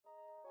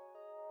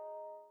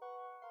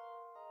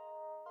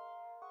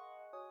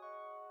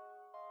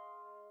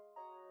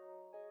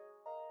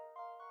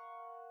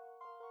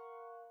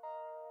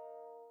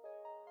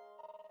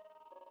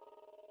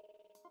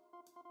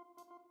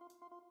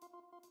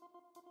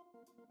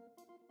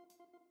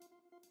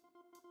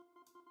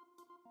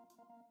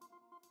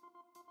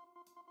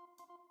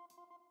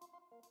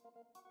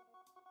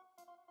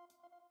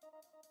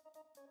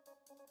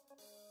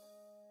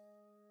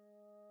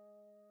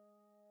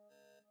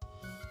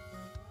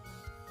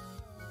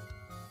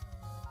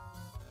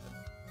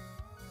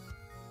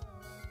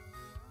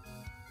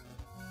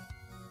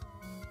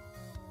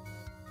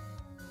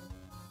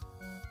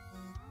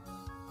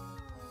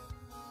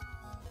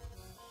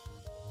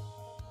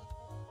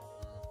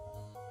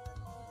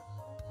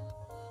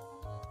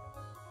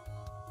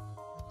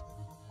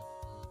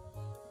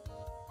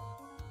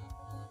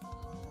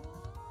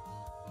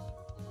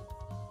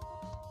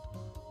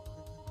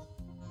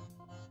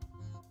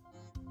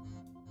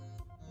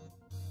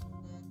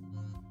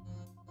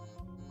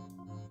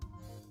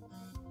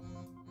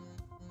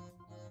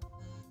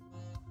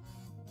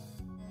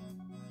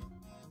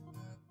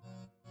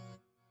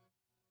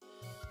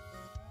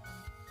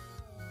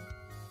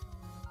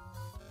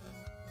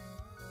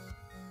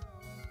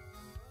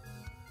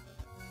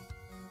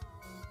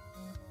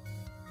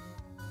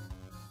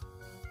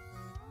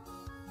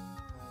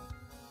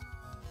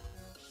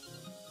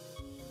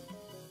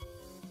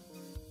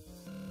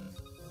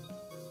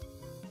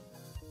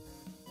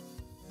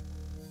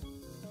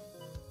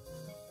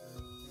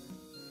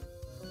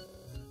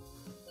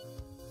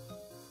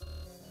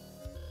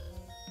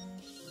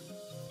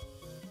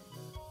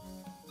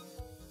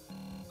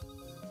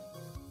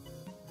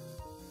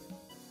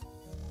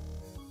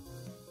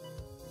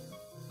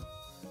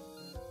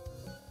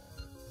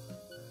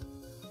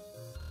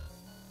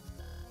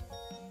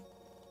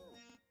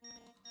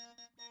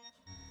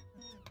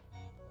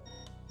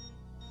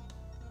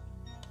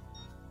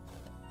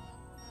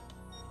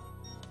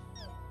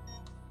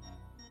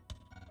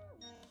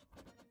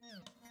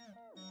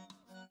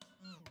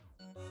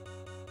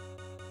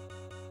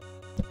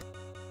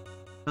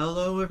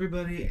Hello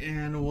everybody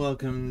and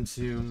welcome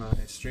to my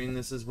stream.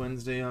 This is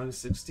Wednesday,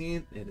 August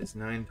 16th. It is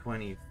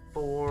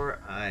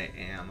 9:24. I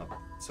am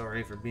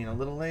sorry for being a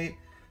little late,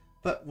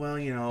 but well,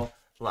 you know,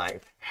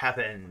 life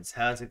happens.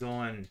 How's it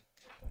going?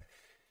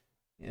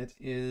 It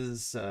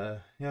is,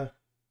 yeah,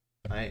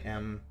 I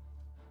am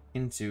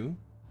into,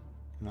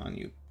 come on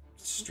you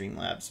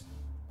Streamlabs,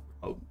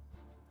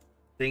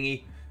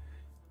 thingy,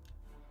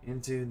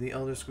 into the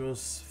Elder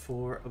Scrolls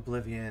 4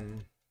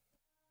 Oblivion.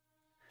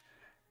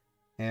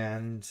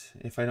 And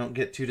if I don't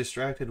get too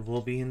distracted,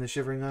 we'll be in the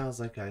Shivering Isles,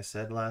 like I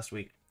said last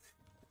week.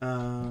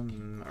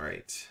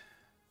 Alright.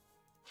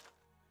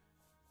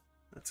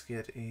 Let's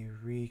get a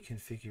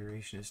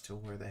reconfiguration as to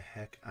where the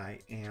heck I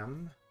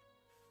am.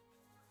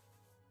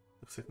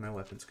 Looks like my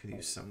weapons could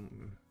use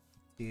some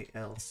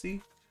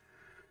DLC.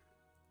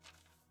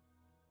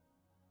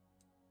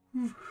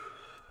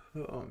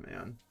 Oh,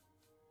 man.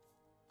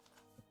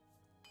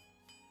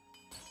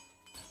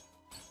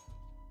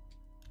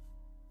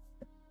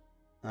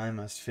 I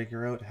must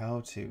figure out how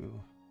to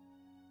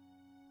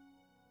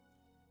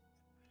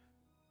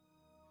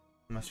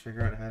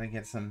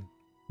get some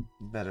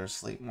better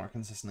sleep more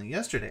consistently.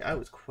 Yesterday I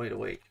was quite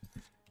awake,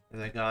 as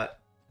I got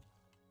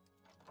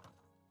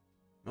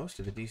most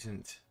of a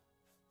decent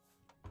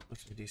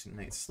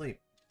night's sleep.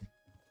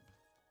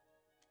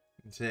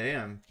 And today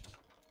I'm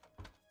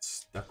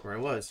stuck where I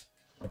was.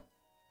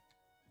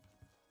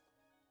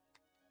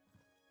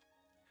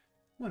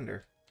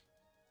 Wonder.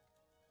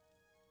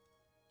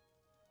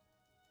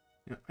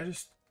 You know, I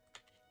just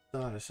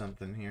thought of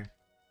something here.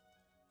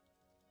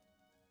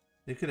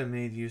 They could have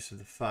made use of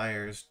the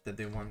fires that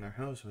they warmed their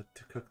house with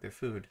to cook their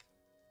food.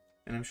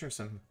 And I'm sure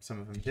some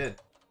of them did.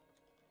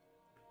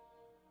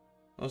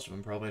 Most of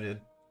them probably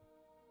did.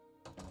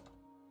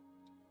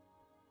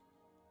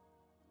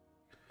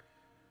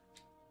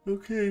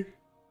 Okay.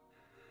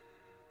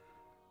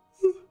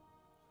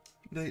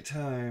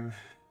 Nighttime.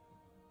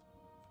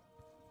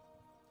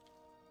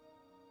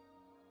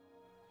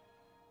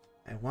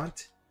 I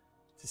want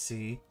to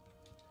see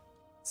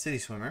City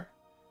Swimmer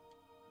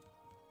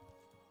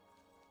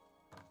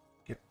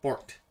get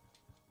borked.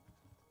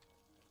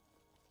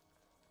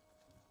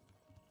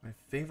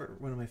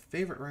 One of my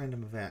favorite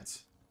random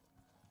events.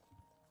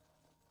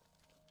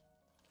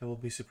 I will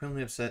be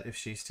supremely upset if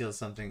she steals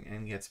something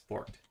and gets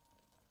borked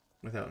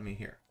without me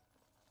here.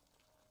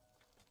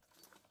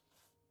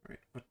 Right,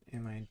 what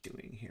am I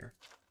doing here?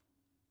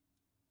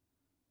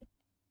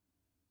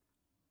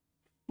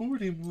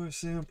 40 more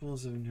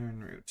samples of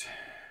Nirnroot.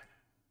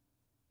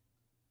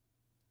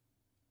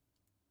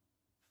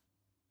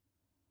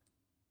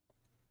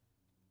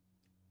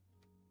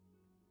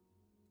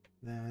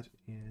 That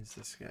is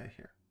this guy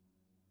here.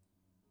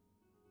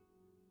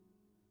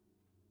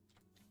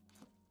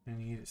 I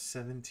need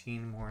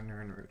 17 more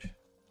Nirnroot.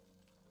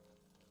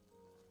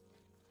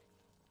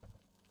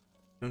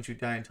 Don't you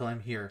die until I'm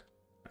here.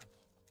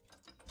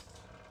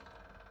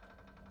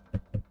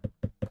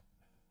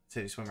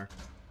 City Swimmer.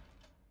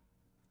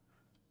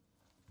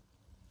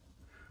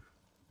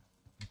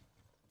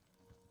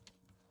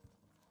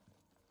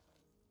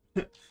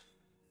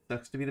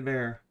 Sucks to be the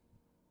bear.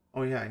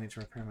 Oh yeah, I need to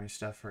repair my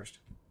stuff first.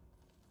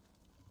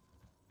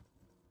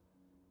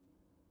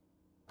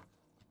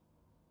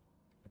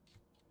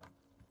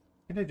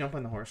 Can I jump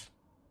on the horse?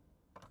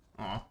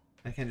 Aw.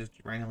 I can't just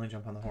randomly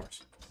jump on the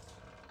horse.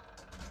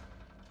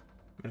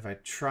 If I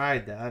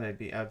tried that, I'd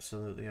be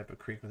absolutely up a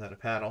creek without a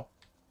paddle.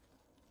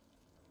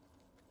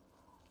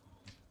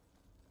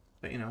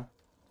 But you know.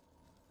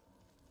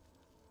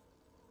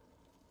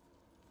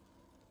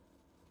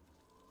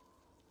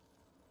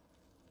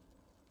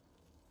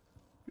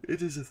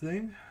 It is a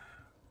thing.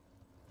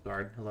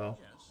 Guard, hello.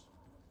 Yes.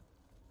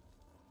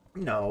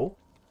 No.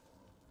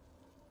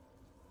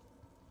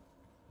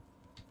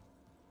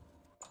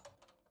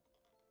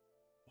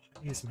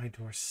 Why is my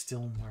door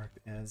still marked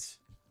as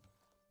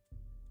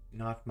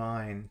not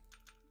mine?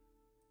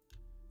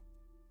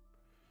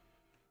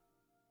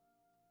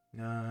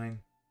 9.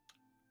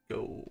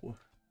 Go.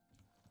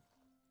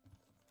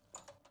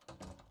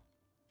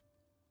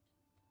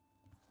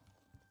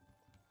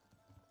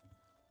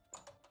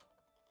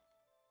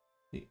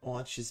 The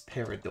Arch's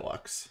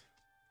Paradox.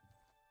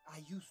 I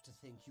used to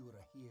think you were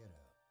a hero.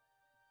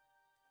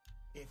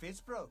 If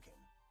it's broken,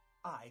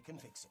 I can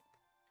fix it.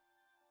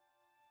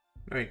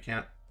 No, you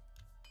can't.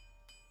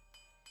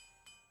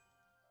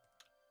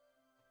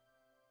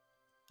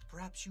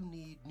 Perhaps you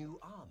need new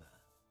armor,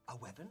 a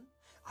weapon?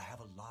 I have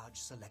a large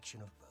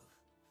selection of both.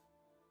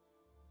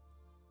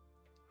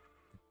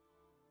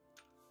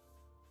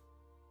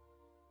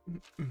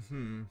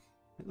 Mm-hmm.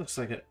 It looks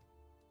like it.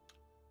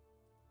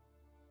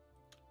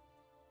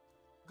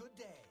 Good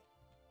day.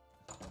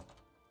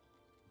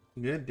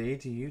 Good day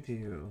to you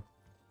too.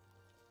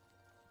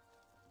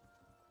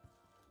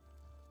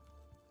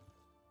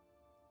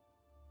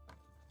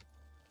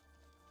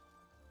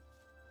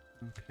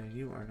 Okay,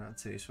 you are not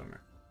city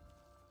swimmer.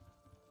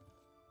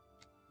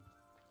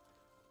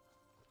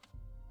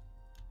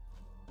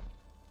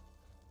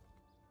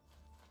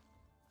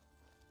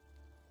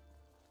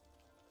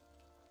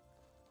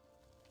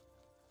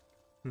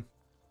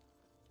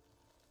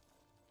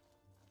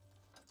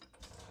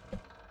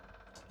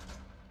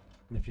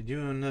 If you do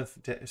enough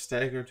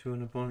stagger to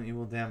an opponent, you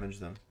will damage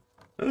them.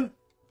 Where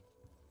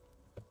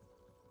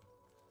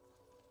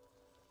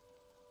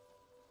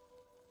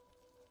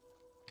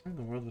in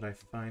the world would I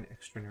find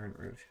extra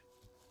Nirnroot?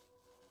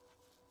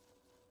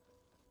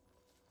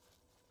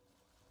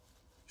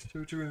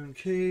 Search around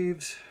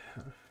caves,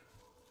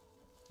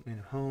 in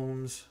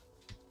homes.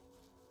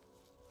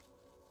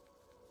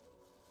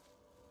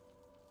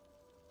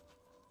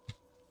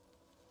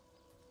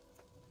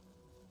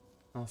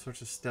 All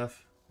sorts of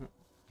stuff.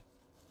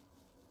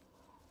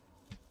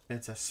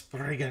 It's a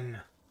Spriggan.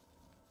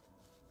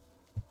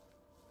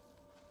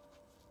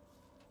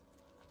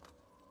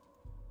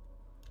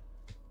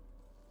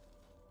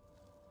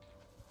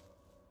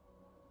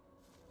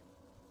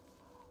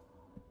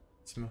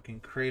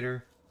 Smoking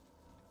crater.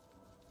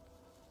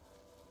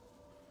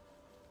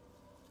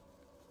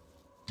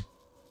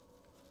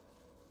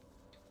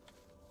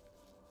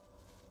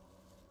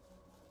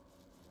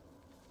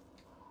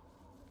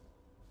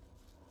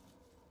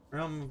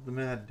 Realm of the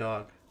Mad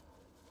Dog.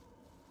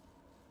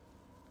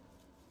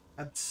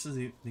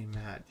 Absolutely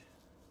mad.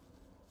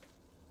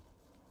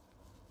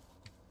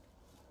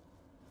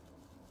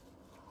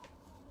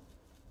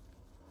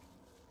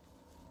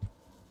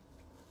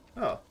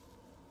 Oh.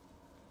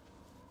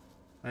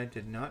 I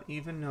did not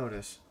even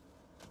notice.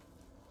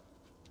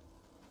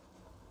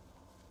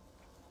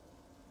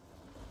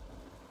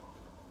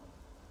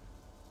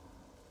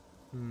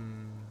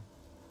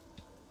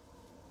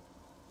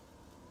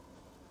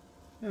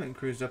 I haven't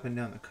cruised up and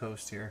down the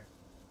coast here.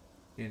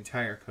 The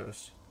entire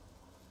coast.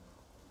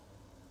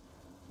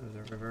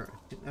 There's a river. I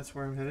think that's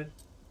where I'm headed.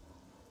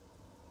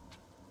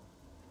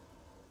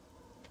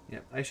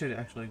 Yep, I should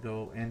actually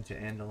go end to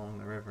end along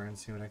the river and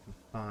see what I can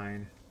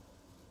find.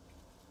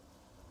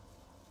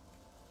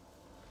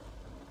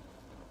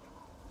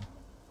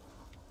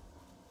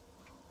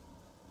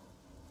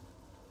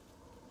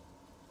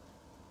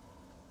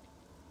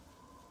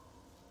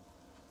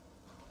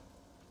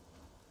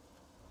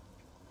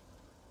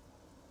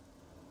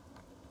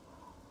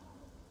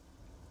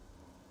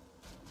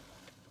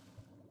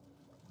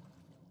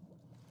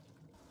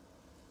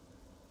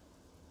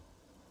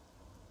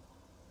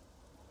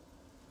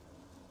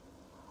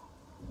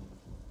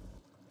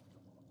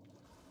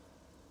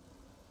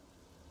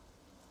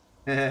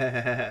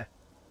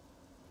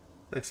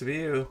 Looks of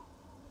you.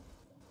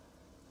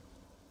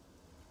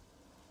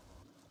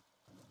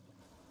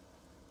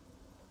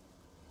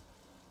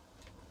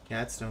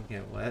 Cats don't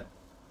get wet.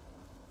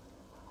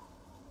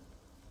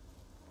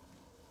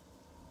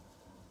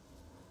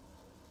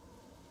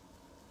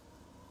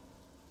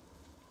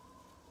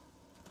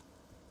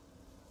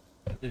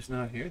 At least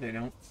not here, they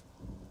don't.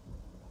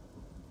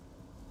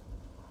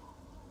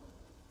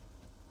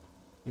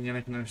 And yet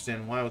I can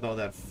understand why with all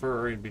that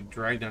fur he'd be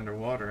dragged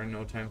underwater in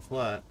no time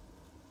flat.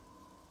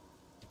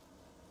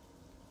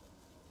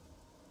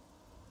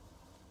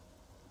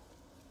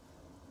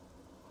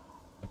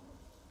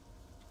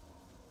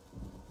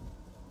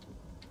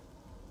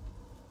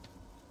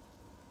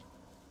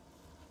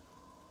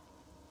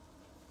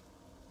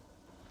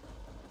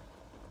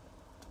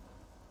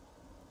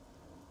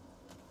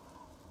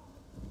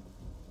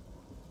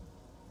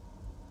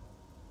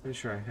 Pretty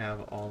sure I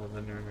have all of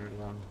the Nirnroot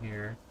along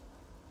here.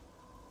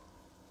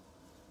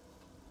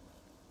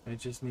 I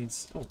just need...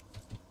 Oh,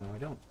 no I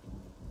don't.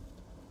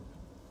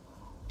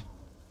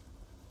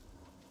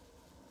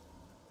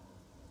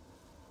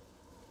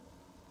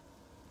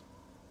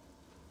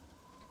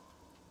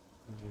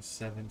 There's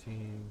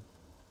 17,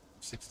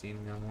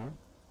 16 no more.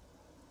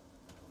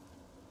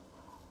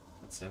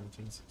 That's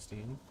 17,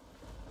 16.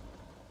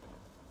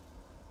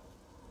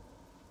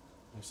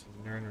 There's some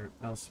Nirnroot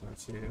elsewhere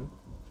too.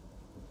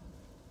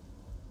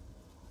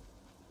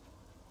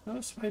 No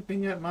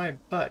swiping at my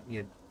butt,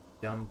 you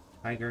dumb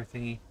tiger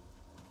thingy.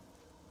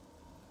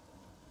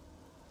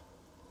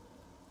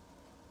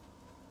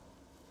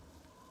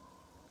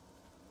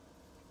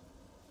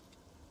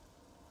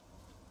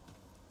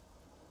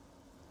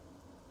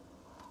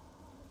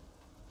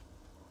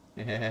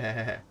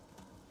 Yeah.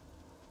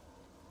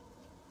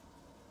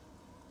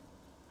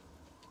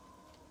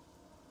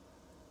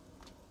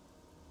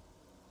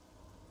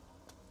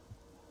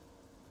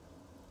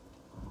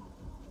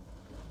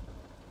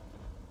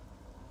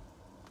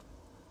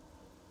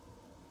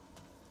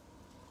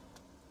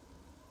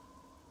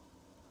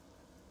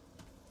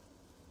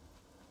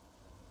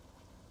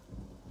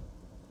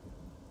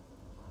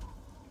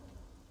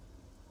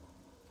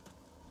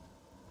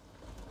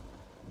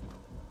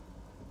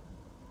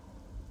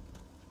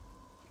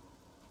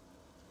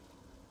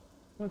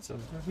 What's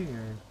over here?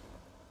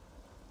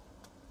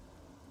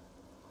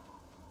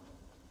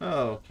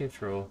 Oh, cave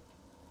troll.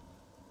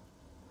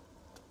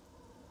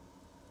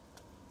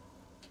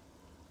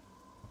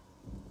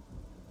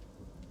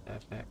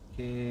 That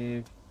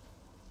cave.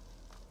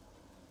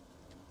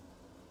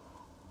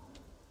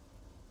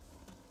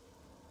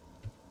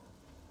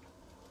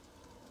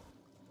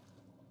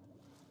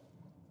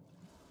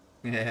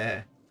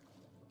 Yeah.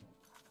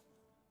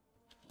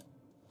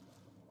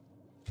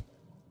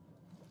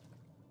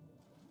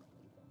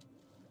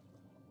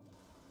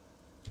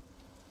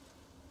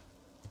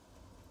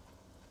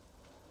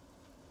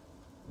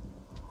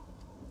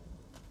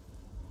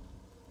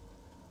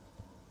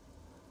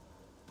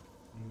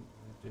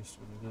 Just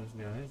one of those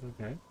guys,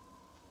 okay.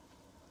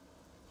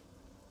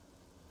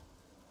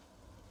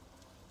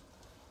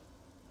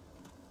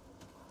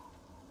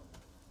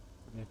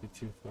 Might be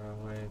too far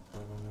away for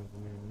one of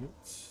the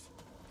Nirnroots.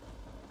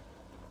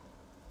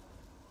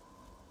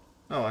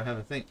 Oh, I have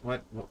a thing.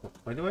 What?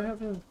 Why do I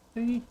have a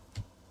thingy?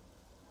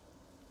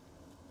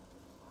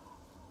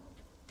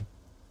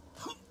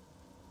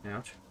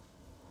 Ouch.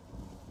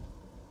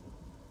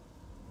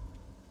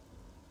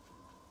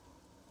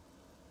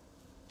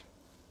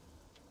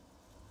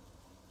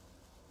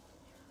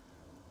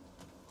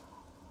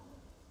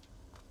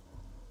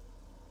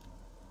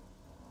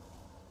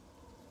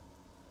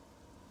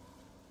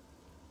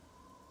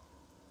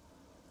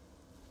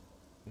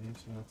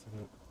 So that's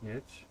a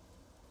hitch.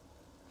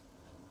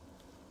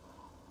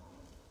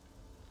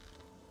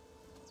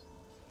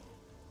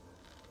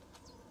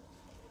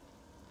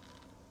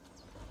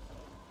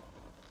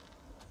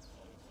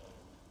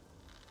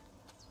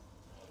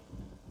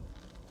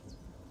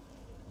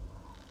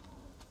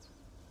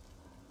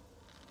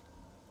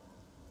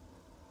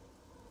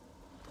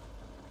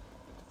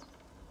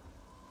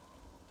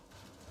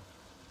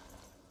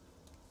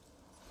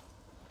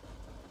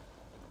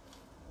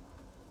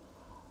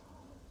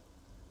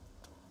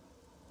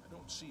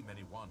 See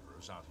many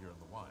wanderers out here in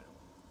the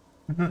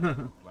wild.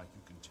 Look like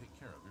you can take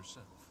care of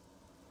yourself.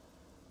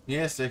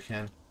 Yes, I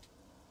can.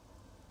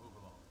 Move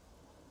along.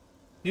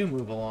 You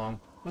move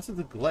along. What's with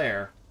the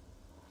glare?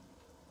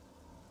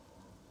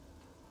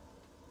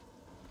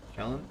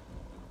 Kellen?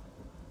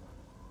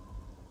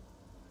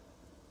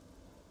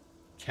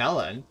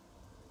 Kellen?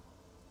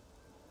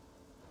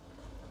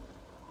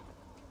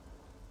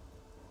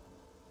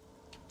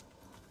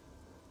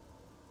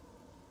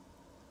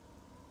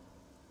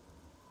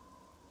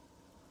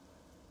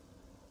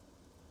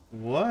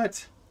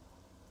 What?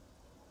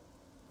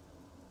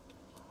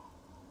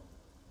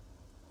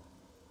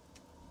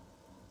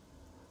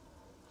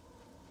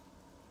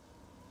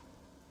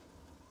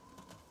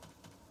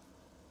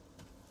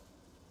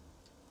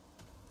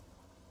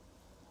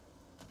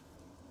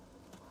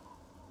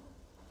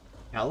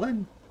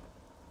 Helen?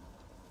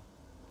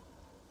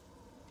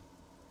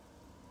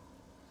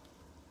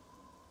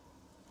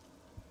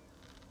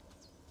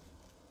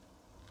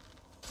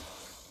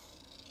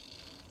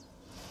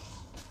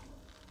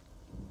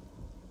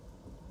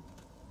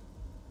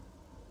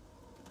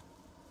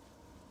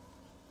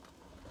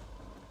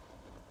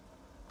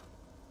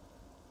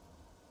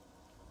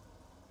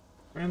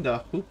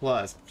 Brenda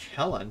Hoopla is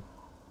Kellen.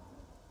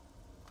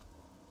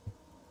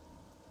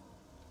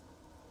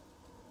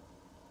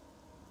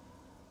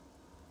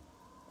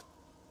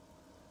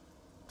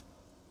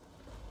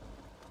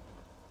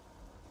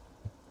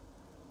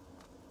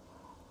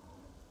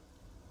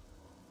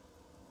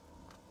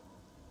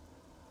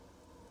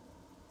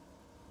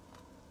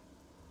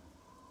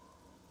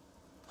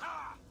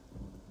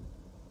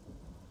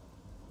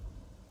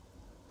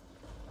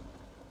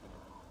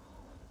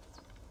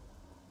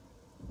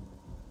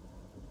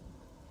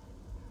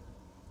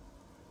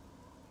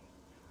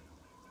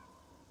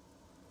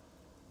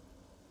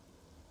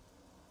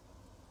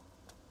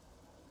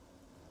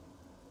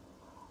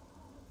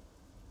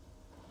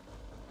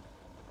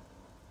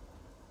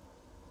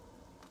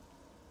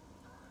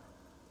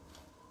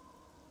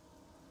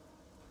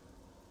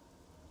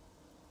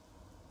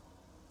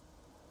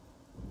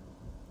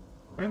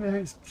 Where the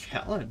heck is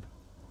Kellen?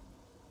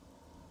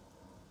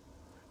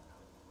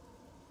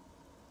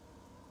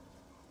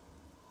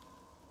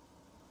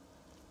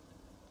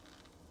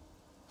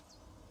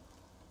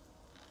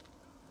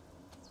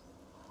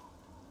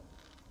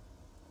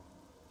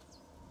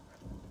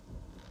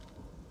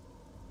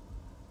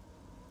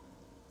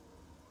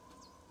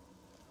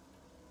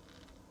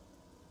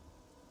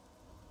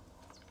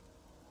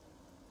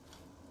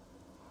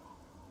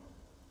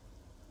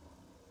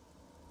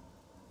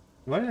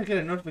 Why did I get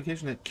a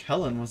notification that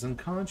Kellen was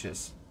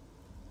unconscious?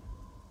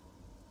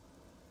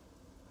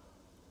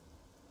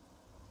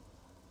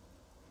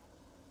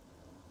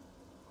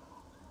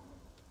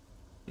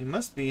 He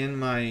must be in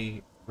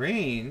my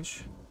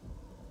range.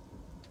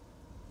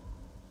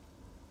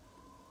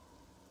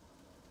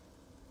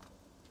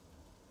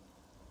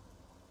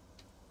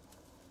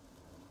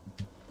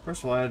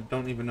 First of all, I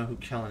don't even know who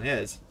Kellen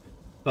is,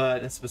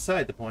 but it's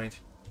beside the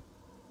point.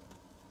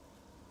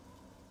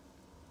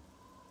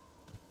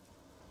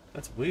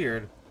 That's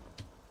weird.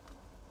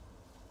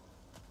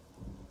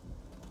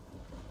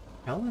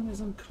 Helen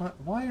is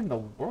why in the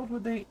world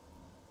would they...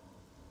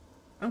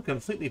 I'm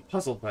completely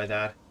puzzled by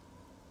that.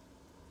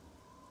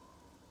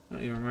 I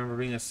don't even remember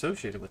being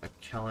associated with a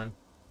Kellen.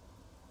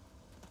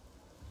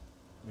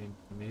 I mean,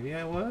 maybe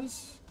I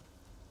was?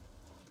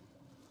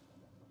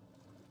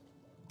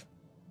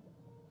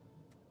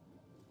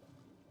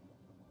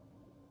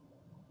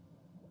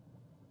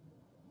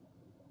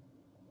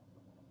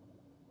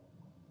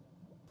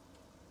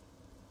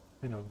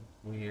 Kind of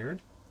weird.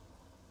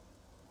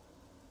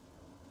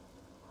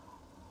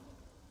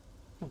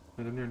 Oh,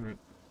 bit of Nirnroot.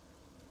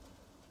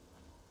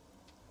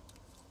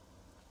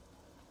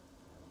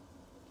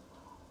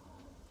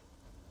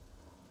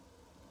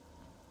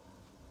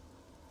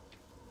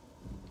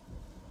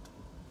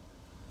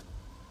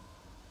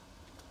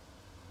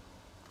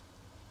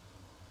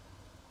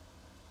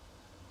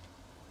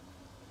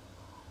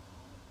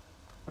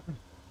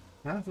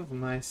 Half of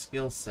my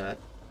skill set,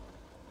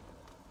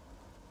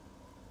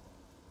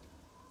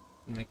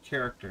 my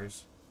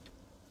characters,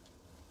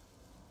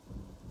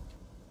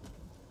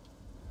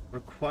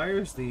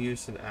 requires the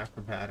use of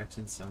acrobatics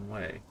in some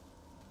way.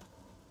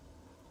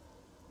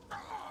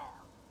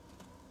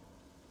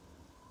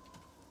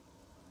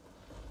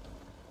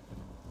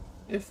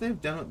 If they've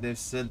done what they've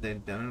said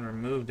they've done and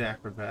removed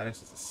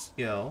acrobatics as a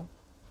skill,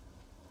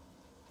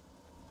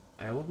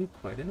 I will be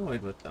quite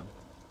annoyed with them.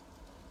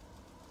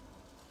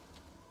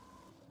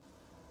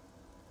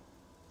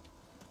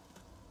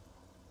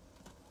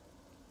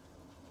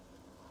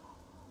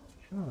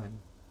 Helen.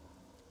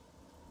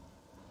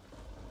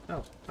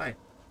 Oh, hi.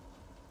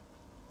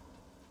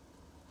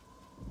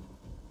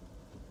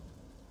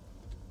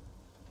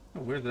 Oh,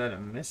 weird that I'd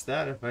have missed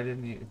that if I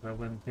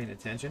wasn't paying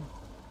attention.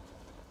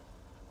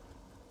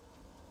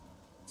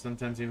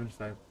 Sometimes even if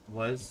I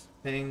was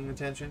paying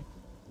attention.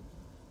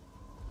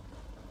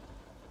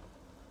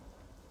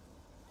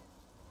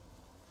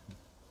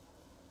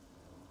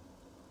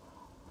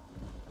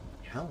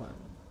 Helen.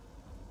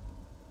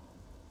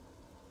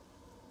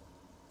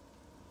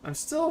 I'm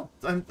still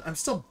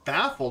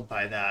baffled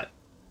by that.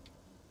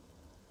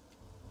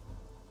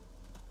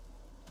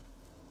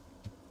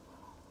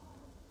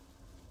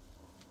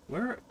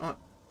 Where on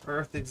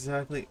earth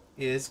exactly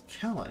is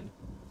Kellen?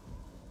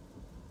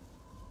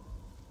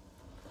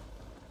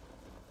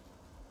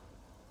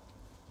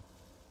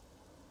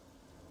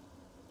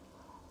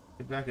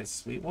 Get back at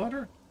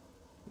Sweetwater?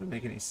 Wouldn't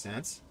make any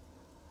sense.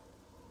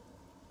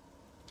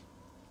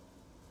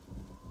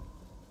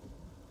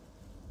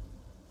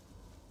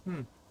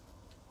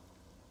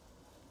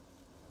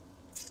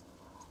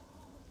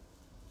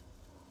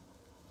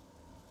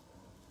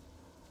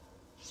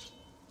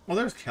 Well,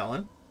 there's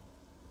Kellen.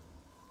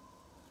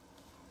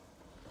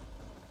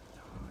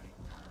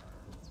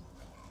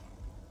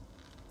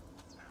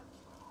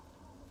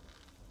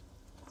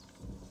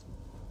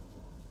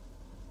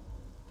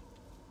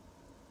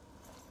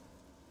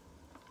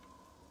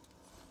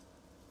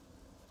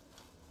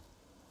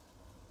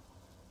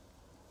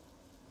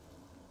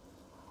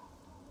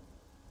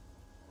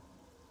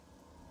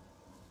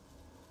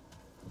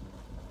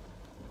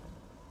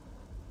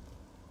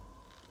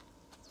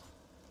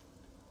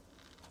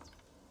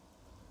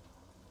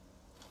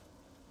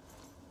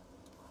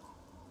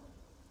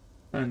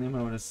 A name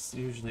I would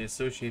usually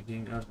associate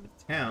being out of the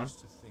I town. used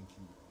to think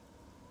you...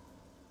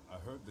 I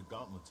heard the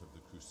gauntlets of the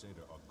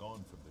Crusader are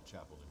gone from the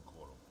chapel in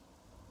Coral.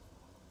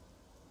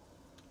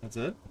 That's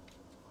it?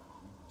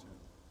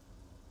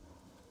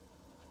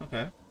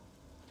 Okay.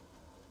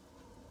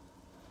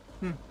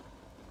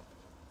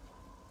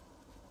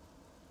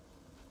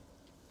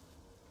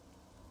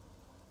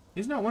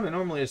 He's not one to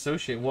normally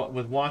associate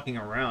with walking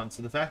around,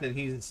 so the fact that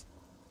he's...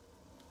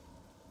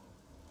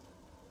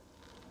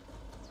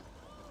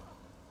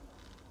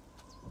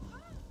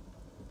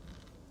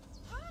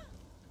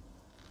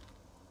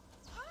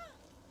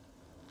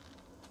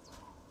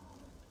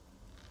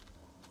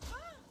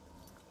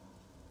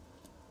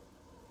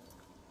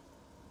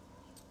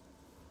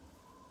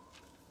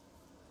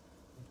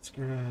 Let's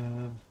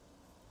grab...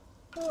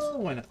 Oh,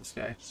 why not this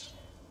guy?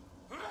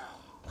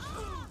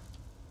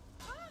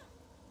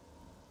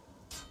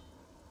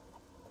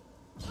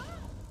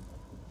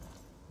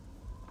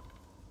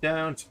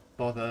 Don't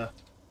bother.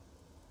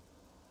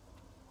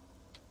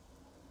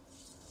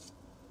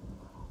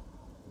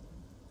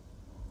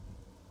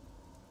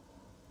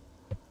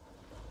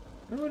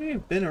 Where would he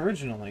have been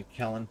originally,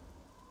 Kellen?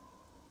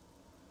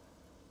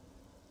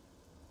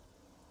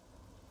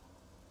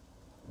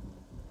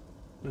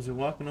 Was he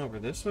walking over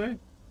this way?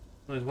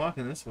 Well, he's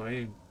walking this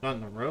way. He got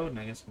on the road and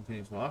I guess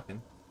continues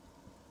walking.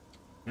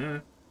 Yeah.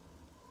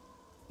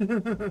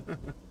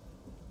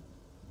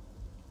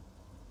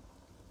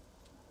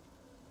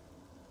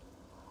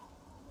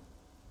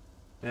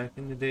 Back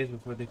in the days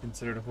before they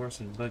considered a horse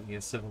and buggy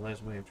a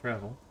civilized way of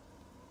travel.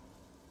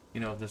 You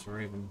know, if this were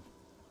even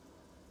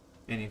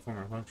any form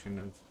or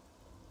function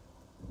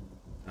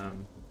of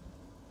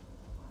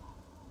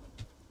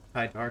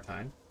tied to our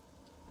time.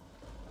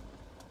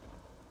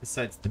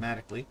 Besides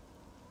thematically.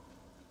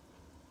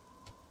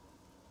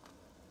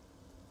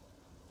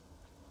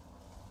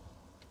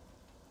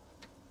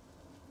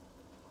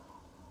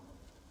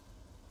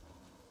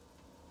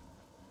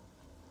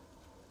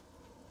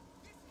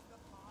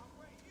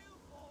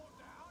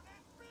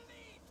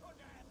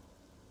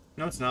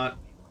 No, it's not.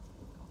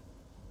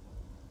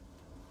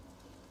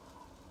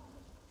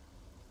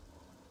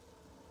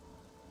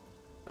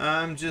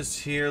 I'm just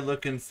here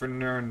looking for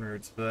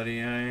Nirnroots,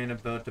 buddy. I ain't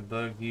about to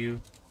bug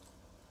you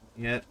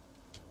yet.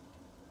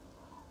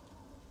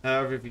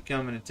 However, if you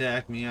come and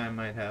attack me, I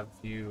might have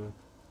a few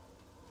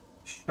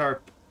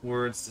sharp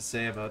words to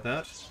say about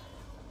that.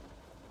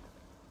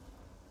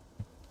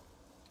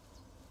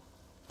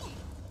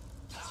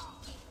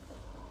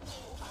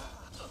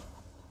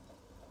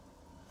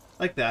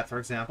 Like that, for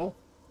example.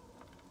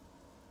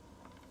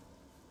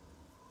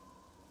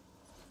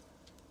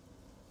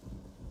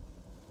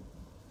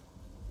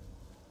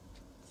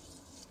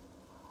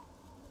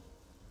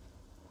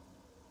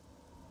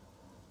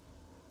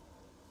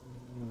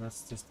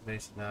 That's just the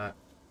base of that.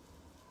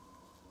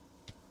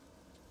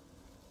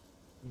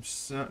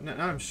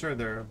 I'm sure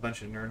there are a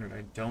bunch of Nirnroot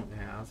I don't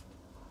have.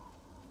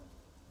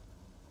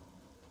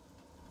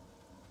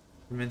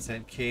 From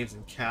inside caves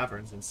and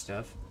caverns and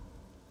stuff.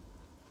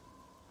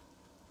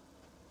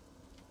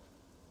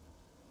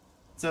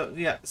 So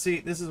yeah, see,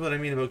 this is what I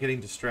mean about getting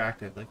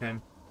distracted. Like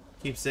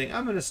keep saying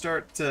I'm gonna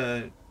start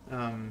doing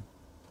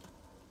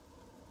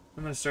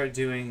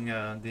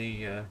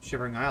the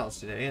Shivering Isles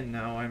today, and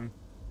now I'm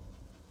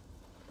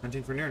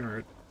hunting for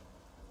Nirnroot.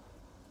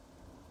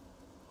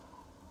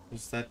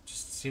 Because that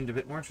just seemed a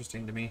bit more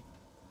interesting to me.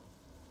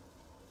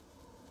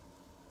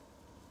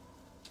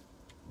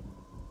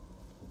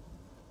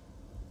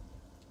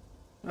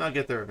 I'll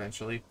get there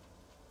eventually.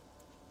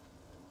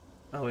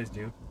 I always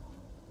do.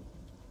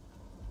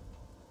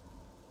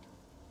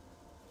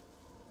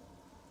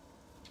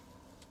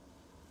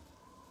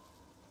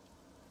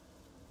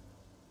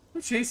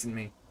 Who's chasing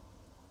me?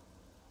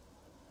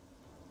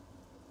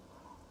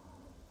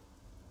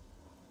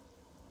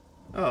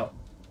 Oh.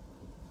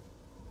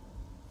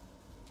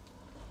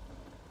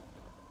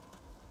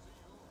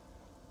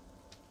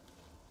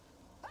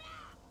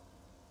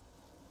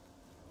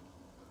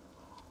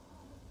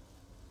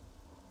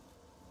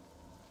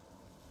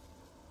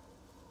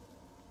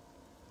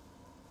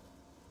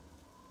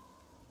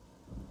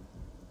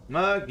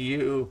 Mug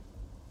you.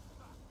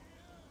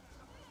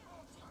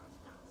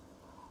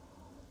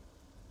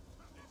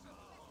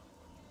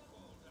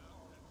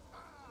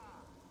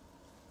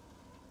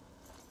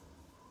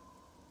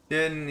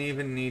 Didn't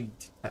even need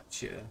to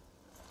touch you.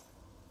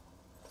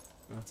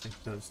 I'll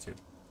take those two.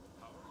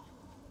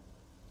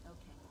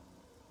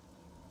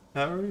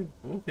 How are you?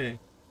 Okay.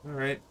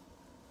 Alright.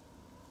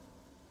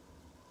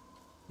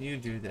 You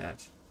do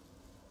that.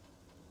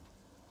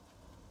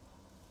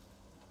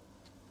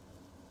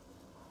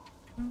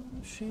 Oh.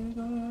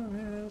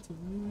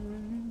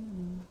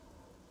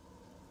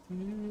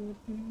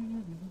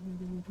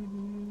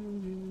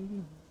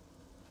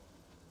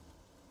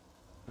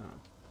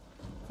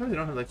 Probably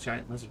don't have like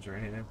giant lizards or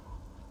anything.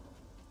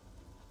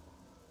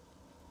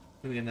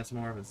 Then again, that's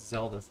more of a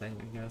Zelda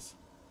thing, I guess.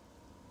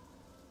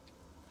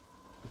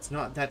 It's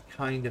not that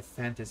kind of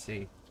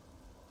fantasy.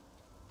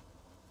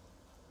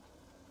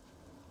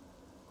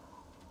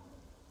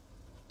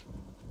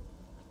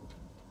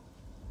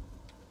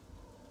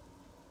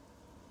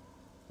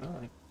 Well,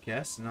 I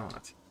guess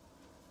not.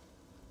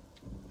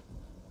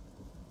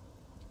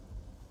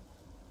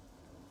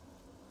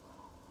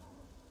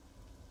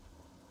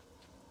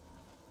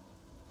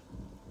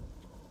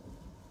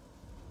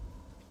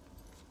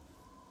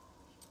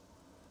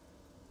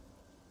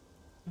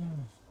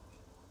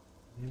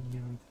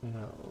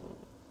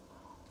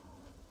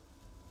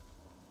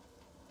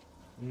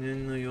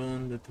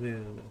 Nirnroot the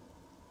 12.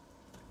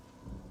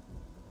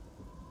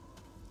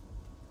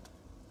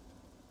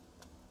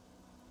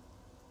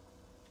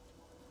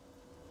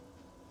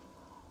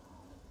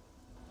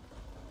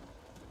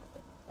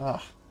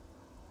 Ah.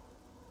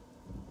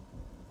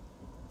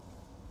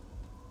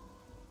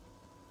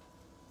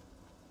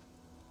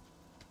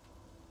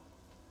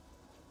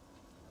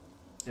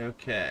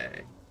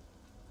 Okay.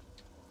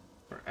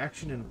 For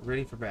action and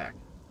ready for back.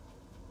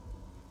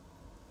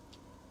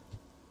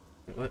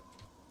 Wait, what?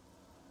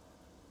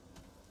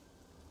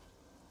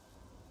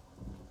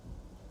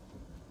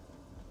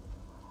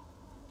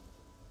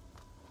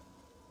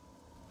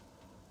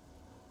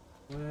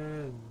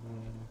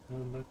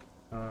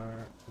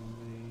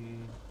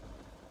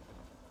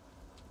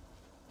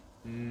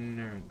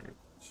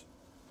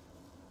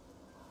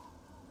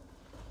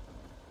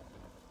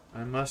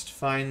 I must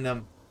find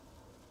them.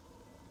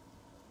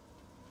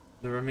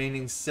 The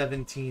remaining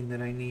 17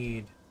 that I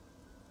need.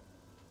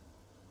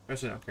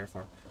 Actually, I don't care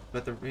for.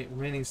 But the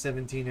remaining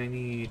 17 I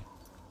need.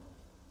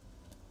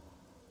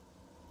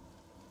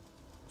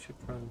 Should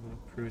probably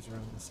cruise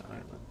around this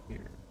island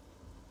here.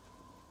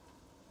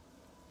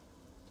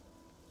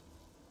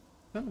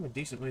 Kind of a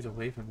decent ways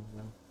away from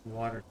the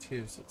water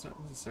too, so it's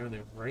not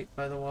necessarily right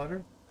by the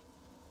water.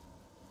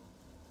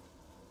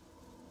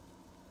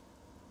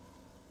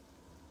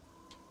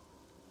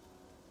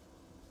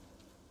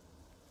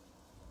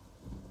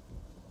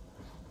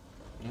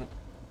 Oh,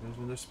 there's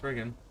another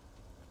Spriggan.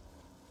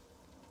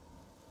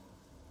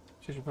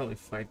 Should probably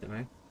fight them,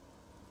 eh?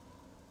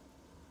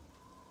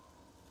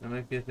 That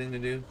might be a thing to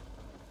do.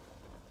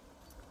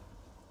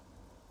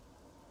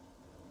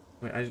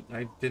 Wait,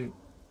 I didn't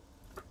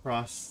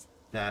cross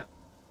that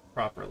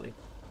properly.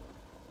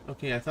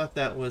 Okay, I thought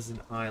that was an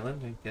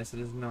island. I guess it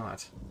is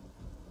not.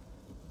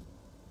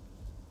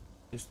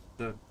 Just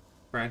the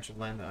branch of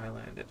land that I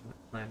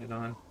landed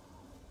on.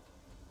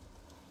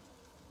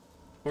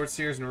 Port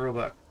Sears and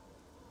Roebuck.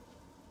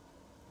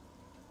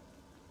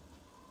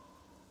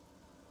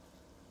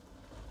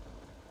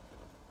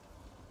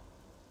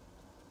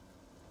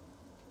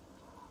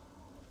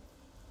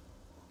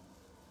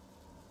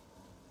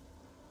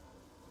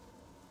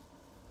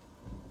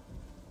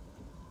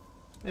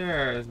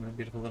 There's my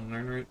beautiful little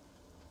Nirnroot.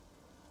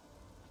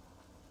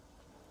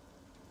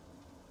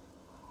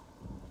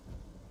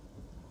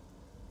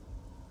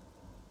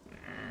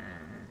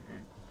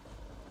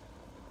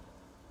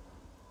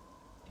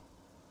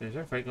 Is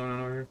there a fight going on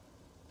over here?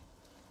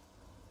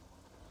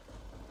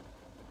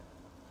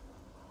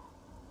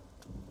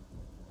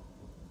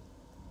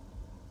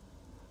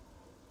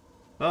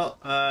 Well,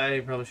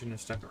 I probably shouldn't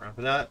have stuck around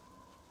for that.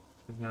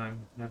 Because now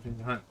I'm having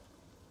to hunt.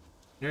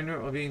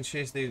 Nirnroot will be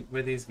chased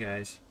by these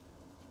guys.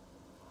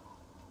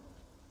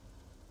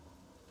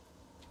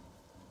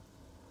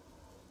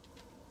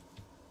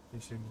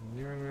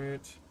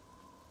 Nirnroot.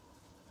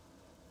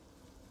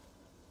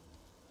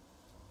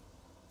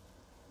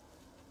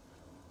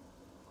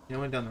 I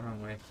went down the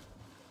wrong way.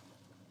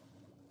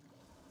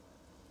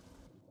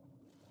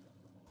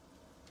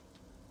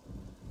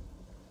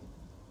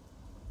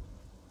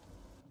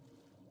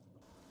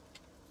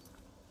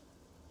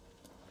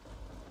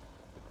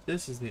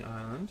 This is the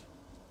island.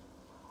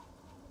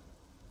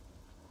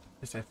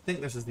 At least I think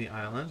this is the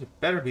island. It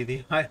better be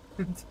the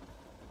island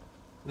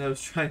that I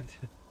was trying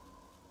to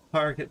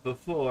target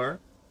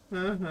before.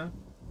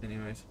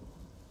 Anyways.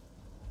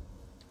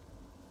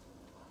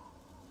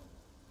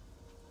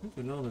 Look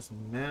at all this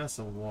mass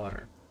of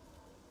water.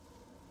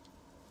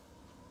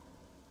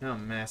 How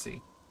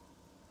massy.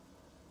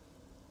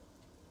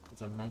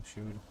 It's a monk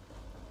shoot.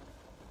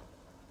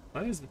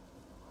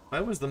 Why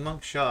was the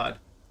monk shod?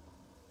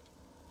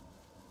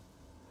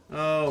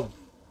 Oh,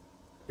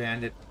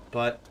 bandit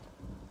butt.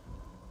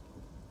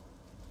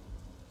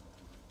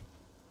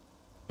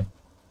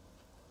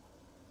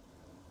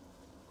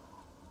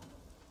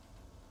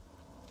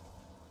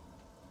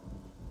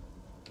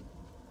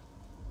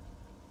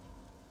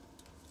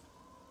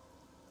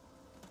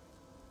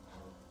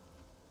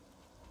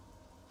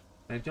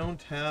 I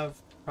don't have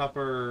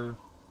proper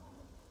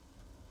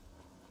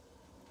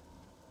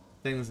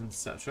things and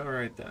such.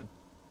 Alright then.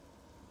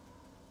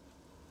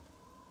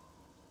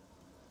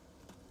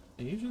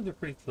 And usually they're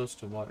pretty close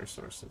to water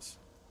sources.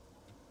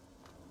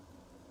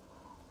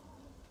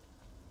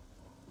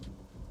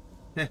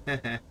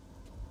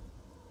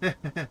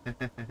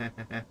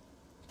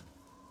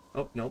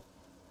 Oh, nope.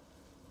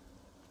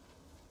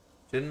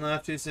 Shouldn't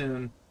laugh too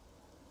soon.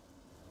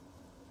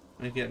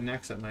 I get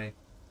necks at my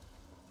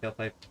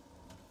tailpipe.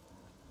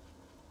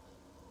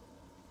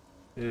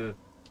 Ew,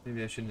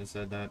 maybe I shouldn't have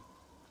said that.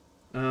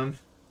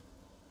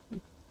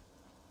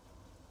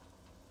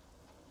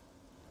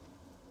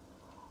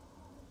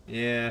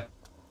 Yeah.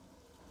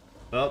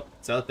 Well,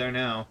 it's out there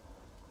now.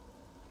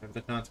 Whatever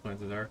the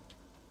consequences are.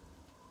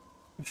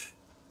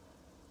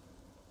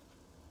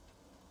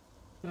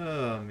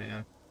 Oh,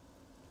 man.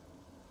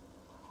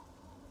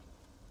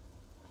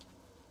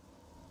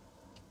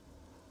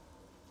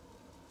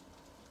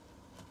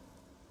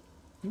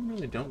 You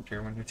really don't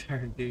care when you're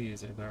tired, do you,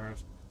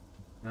 Zaylaros?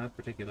 Not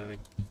particularly.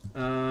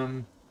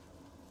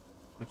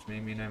 Which may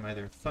mean I'm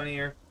either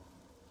funnier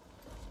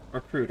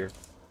or cruder.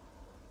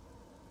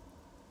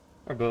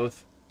 Or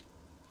both.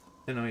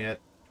 Don't know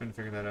yet. Trying to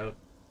figure that out.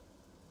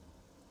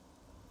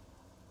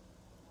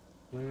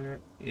 Where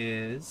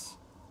is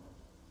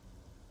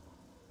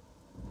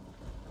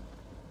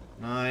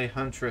my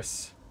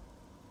huntress?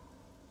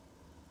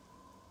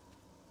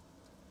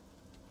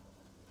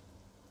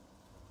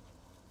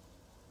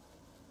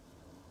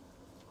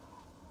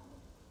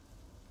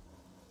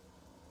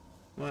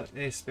 What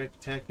a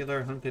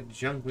spectacular hunk of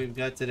junk we've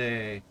got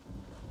today.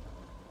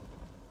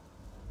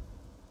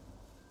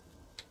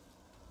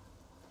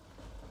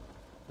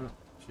 Oh,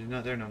 she's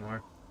not there no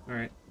more.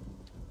 Alright.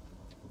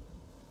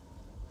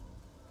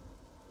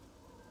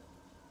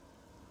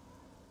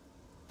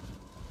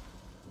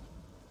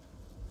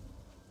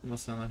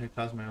 Almost sound like I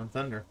caused my own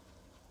thunder.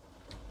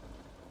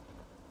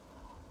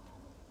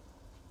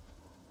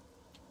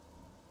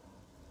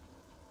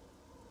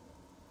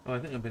 Oh, I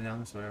think I've been down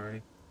this way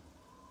already.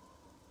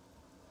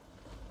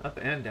 Up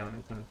and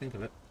down, when I think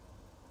of it.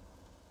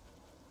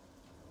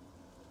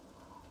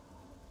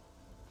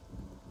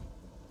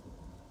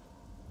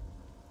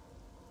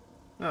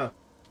 Oh.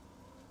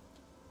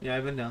 Yeah,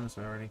 I've been down this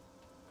way already.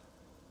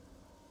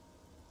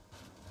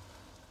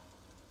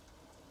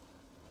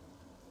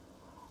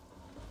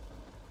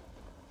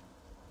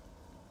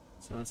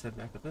 So let's head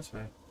back up this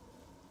way.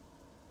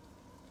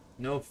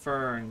 No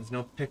ferns,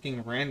 no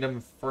picking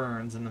random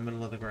ferns in the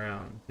middle of the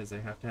ground, because they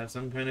have to have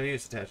some kind of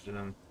use attached to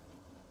them.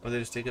 Or they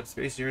just take up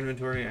space in your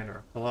inventory and are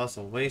a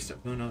colossal waste of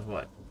who knows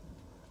what.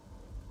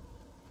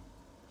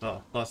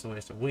 Well, colossal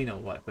waste of we know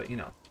what, but you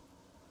know.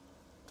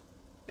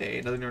 Hey,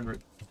 another Nirnroot.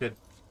 Good.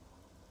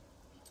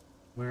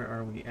 Where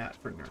are we at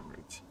for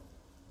Nirnroot?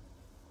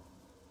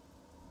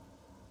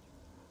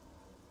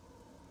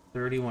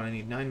 31. I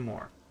need 9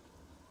 more.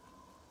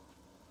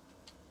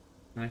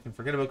 And I can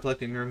forget about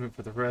collecting Nirnroot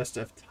for the rest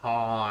of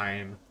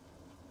time.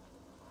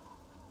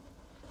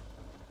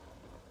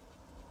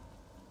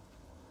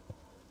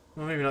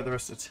 Well, maybe not the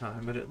rest of the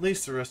time, but at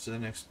least the rest of the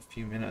next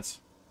few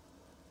minutes.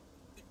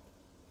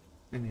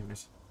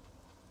 Anyways.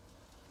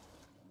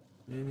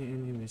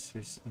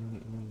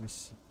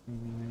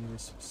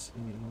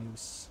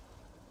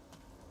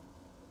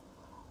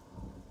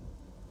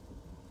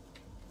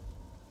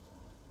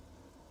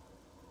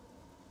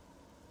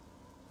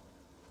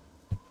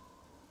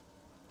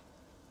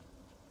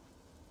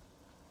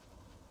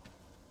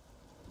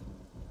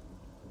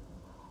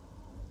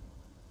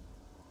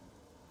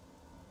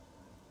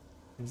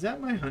 Is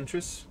that my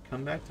huntress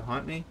come back to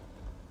haunt me?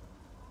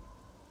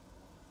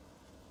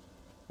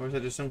 Or is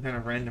that just some kind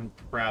of random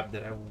crab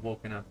that I've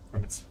woken up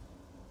from its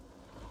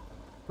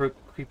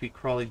creepy,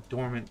 crawly,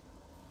 dormant,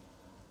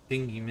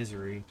 dingy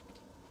misery?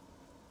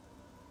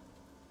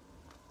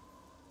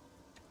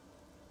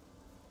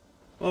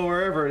 Well,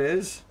 wherever it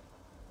is,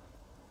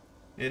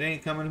 it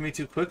ain't coming to me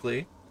too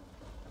quickly.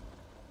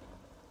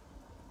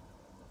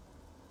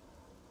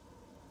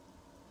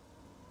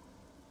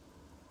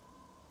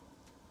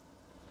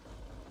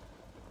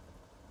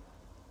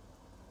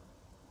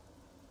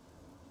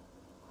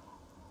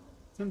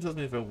 Someone tells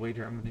me if I wait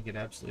here, I'm going to get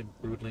absolutely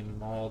brutally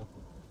mauled.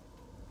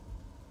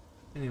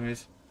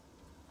 Anyways.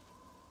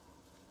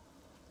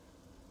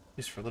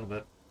 Just for a little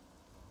bit.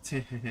 Let's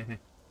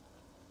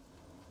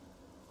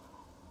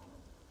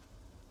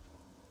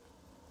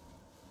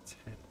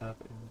head up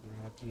and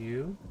grab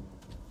you.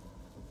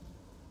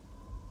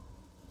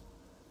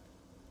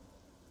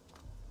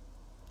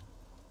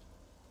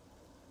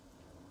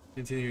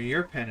 Continue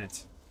your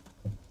penance.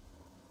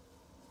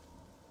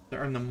 To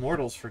earn the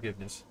mortal's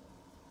forgiveness.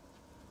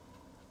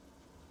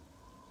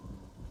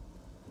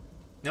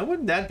 Now,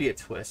 wouldn't that be a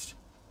twist?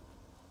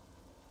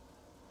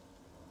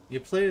 You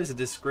play as a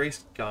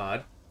disgraced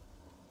god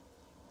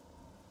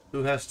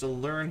who has to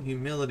learn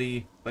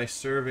humility by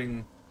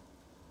serving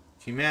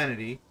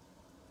humanity.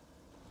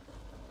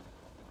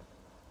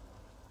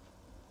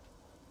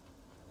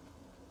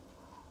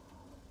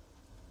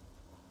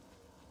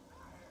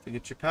 To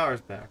get your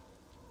powers back.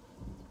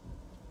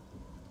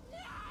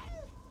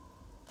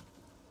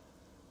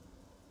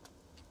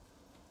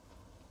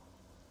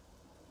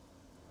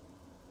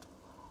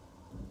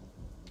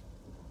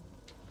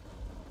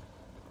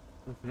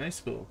 Nice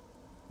school.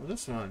 Well,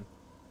 this one.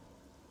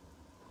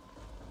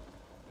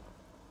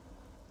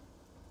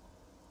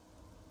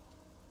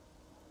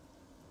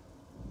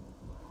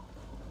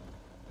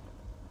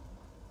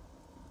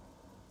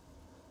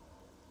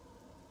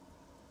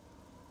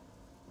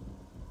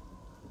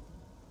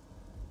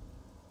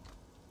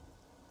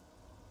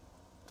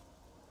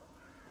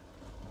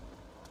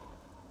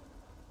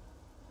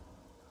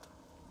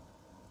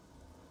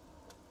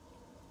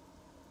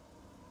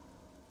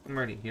 I'm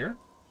already here.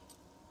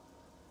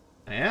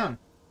 I am.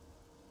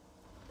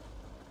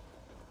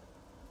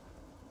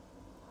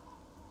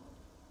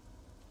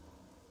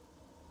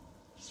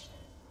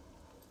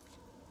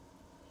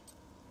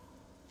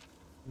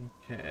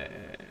 Okay.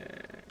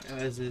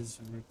 As is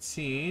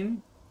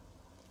routine.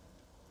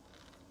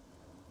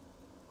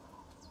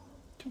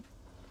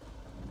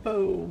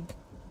 Boom.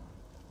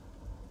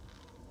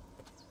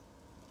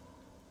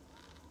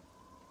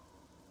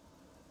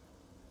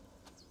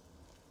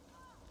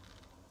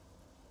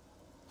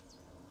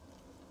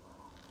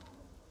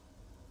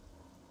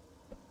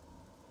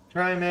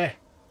 Try me.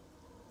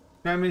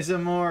 Try me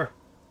some more.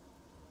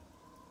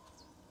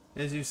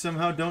 As you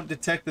somehow don't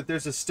detect that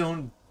there's a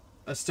stone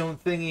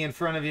thingy in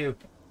front of you.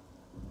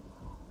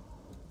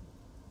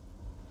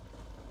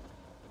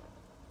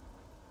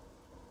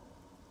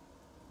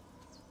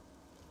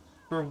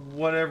 For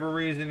whatever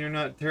reason, you're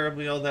not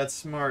terribly all that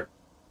smart.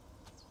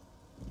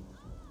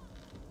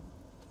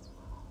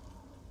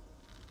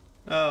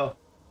 Oh.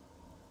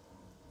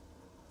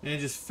 And it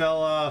just fell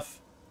off.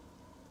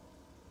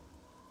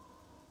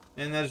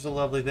 And that's a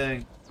lovely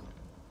thing.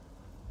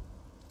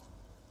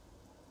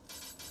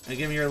 Now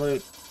give me your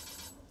loot.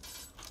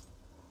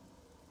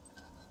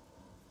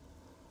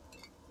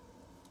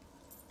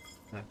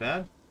 Not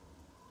bad.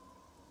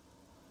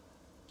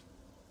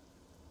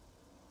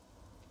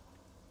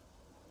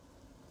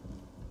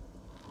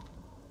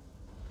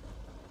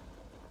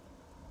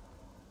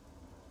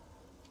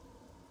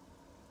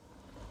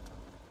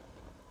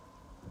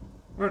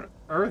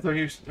 Earth are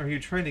you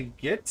trying to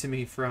get to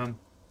me from?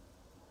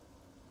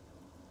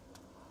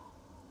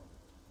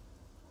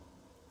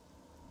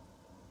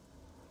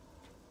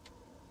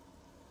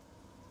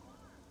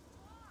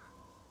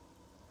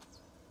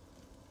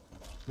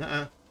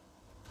 Uh-uh.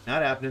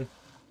 Not happening.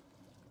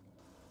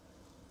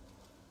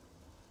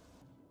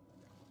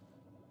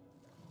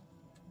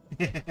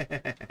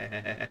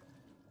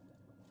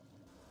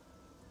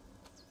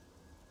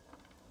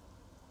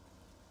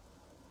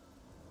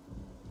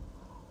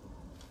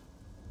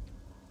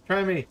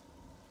 Try me.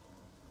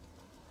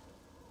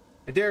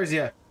 I dares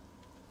ya.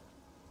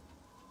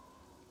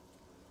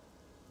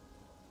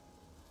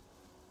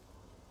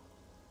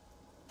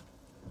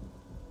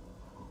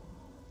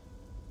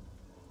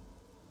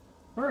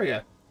 Where are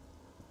ya?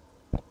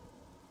 Oh,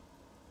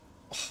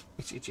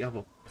 itchy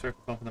elbow. Sorry for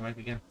bumping the mic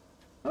again.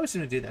 I always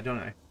seem to do that, don't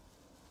I?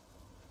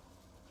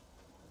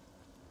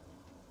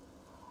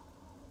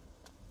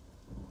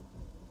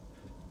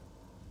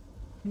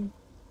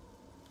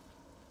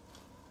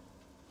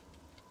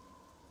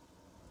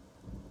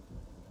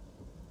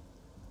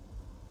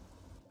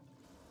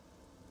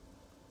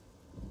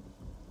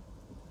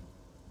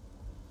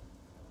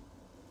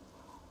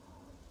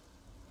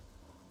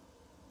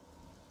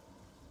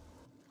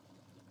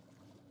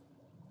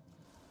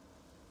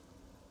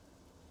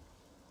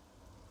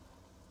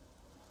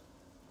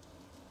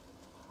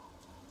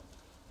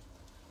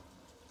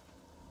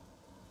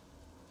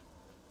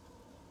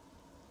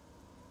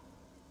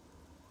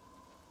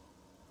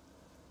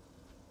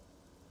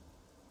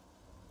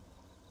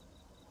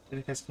 I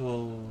think that's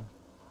cool.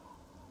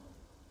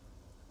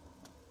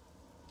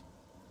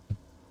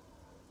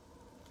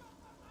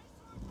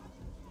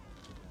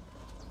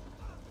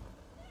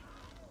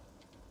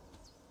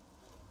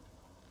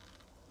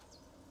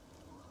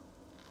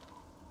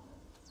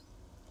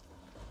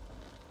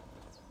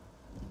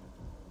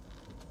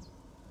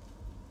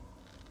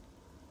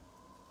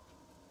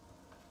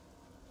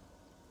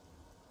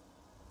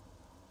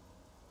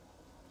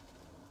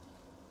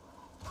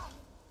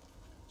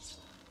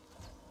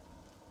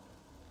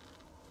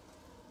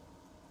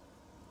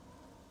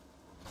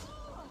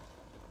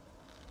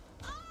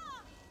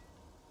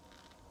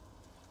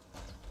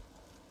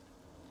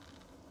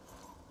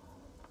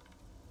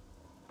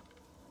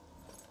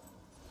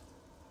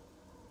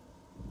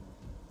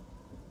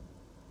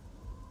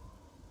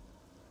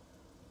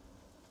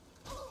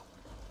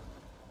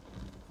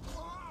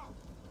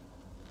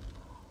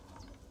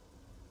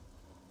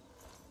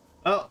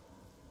 Oh!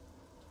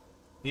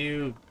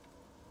 You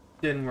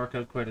didn't work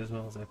out quite as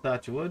well as I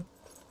thought you would.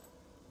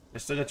 I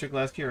still got your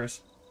glass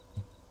cures.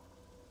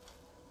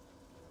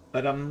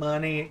 But the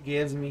money it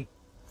gives me.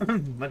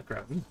 Mud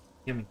crab.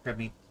 Yummy crab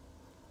meat.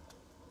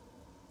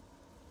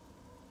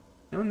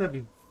 Wouldn't that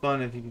be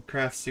fun if you could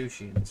craft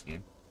sushi in this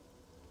game?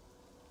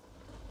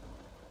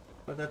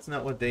 But that's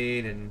not what they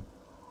ate in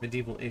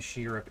medieval-ish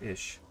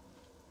Europe-ish.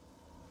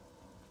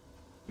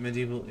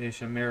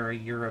 Medieval-ish America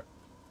Europe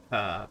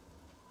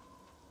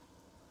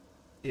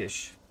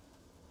ish.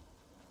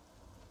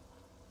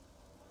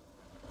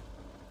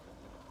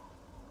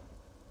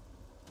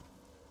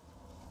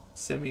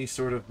 Semi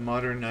sort of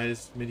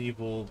modernized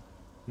medieval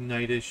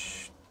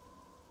knightish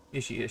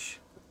ishy-ish.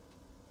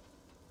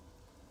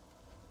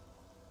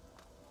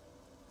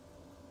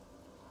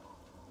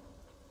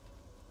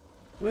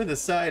 With a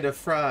side of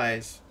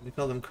fries. We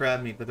call them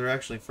crab meat, but they're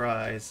actually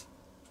fries.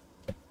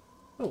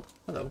 Oh,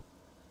 hello.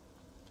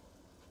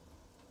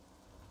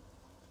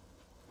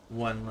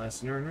 One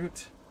less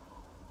Nirnroot.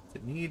 Does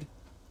it need?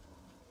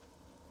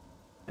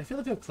 I feel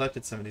like I've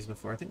collected some of these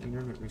before. I think the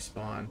Nirnroot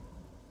respawn.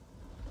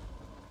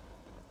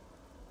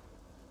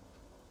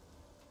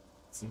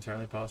 It's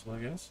entirely possible, I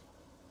guess.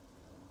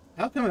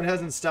 How come it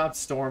hasn't stopped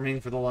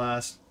storming for the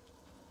last...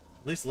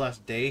 at least the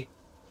last day?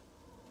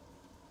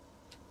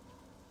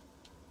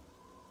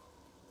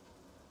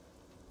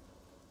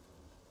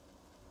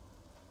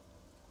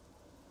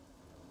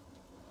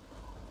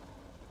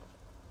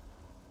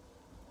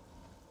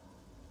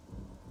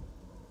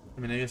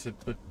 I mean, I guess it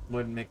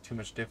wouldn't make too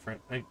much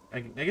difference. I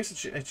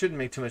guess it shouldn't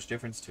make too much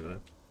difference to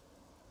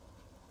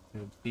a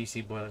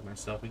BC boy like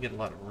myself. We get a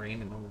lot of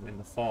rain in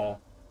the fall,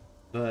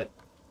 but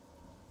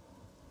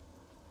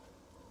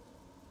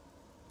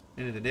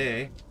end of the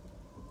day,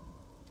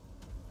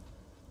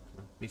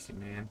 BC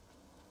man.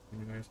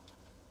 Anyways,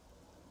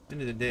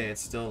 end of the day,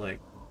 it's still like,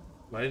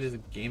 why does the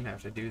game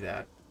have to do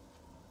that?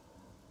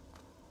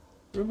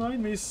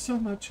 Remind me so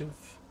much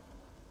of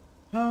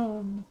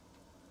home.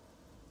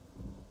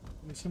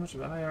 So much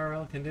of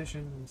IRL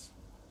conditions.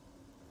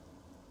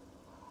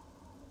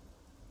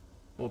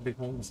 Oh, big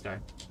hole in the sky.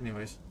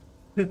 Anyways.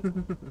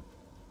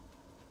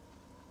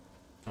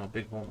 Oh,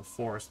 big hole in the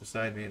forest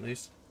beside me, at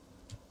least.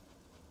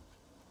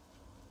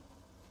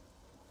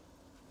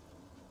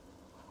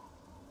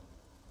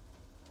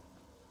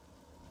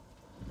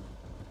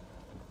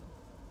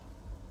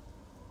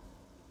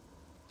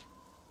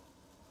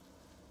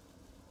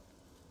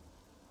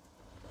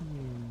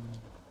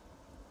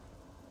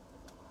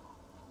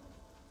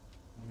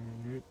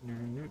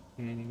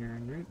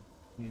 Nirnroot.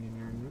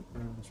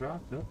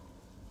 Rock. Nope.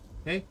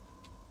 Okay.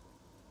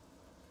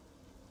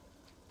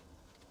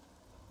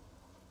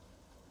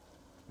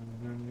 And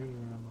then you're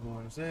around the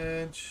water's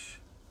edge.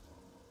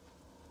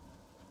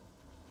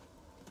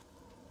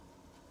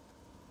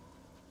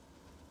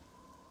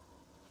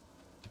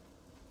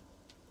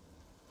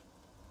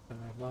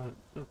 Oh,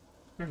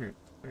 there you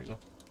go.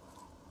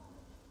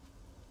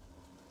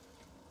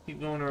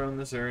 Keep going around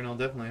this area and I'll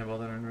definitely have all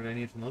that Nirnroot I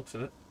need from the looks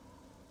of it.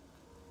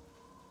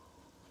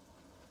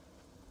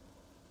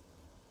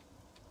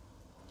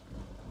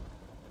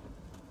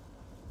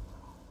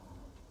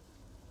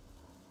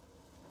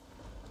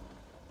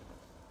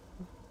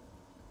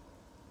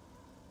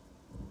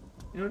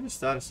 You know, I just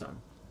thought of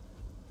something.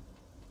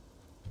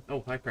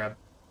 Oh, hi, crab.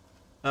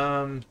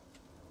 Nirn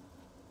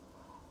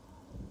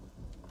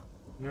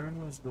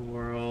was the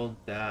world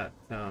that,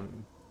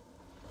 Anne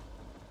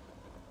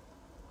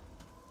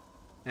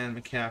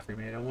McCaffrey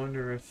made. I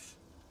wonder if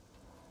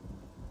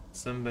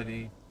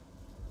somebody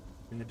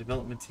in the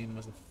development team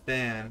was a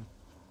fan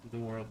of the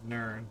world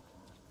Nirn.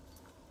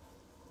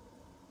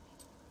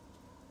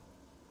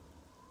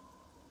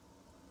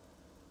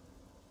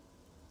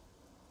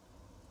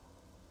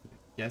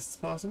 Yes, it's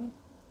possible.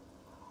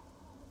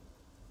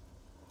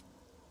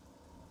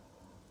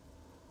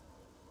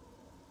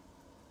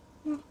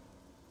 Oh,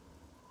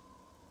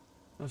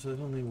 so there's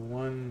only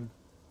one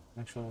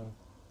actual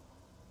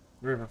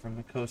river from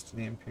the coast to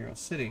the Imperial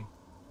City.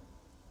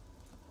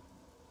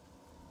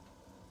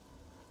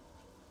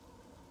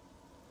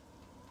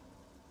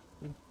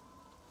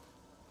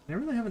 I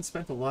really haven't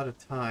spent a lot of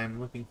time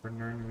looking for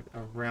Nirnroot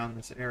around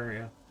this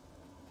area.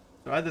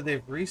 So either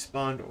they've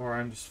respawned or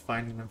I'm just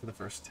finding them for the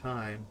first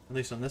time. At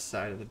least on this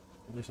side of the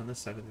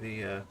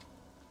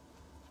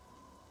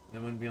they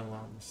wouldn't be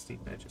along the steep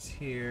edges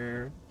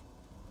here.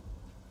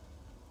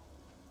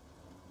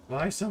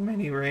 Why so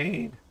many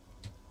rain?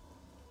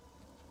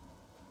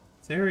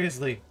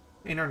 Seriously.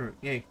 Hey, Nirnroot,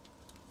 yay.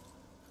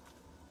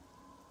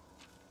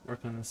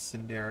 Work on the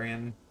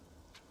Sindarian.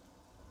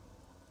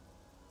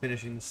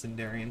 Finishing the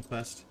Sindarian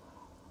quest.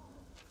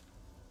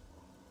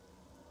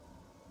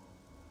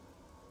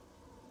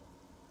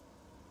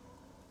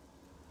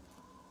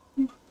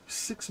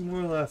 Six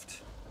more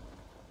left.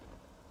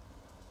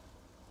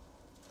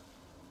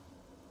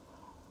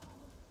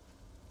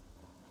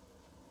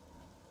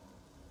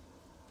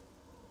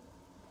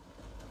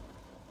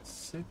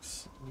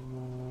 Six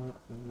more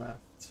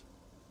left.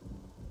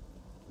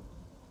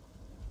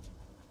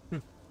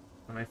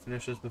 I might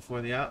finish this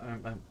before the out. I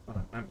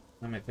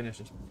might finish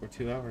this before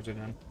 2 hours are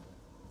done.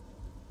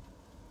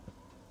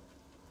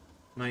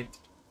 Might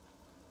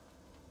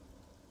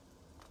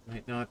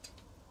not.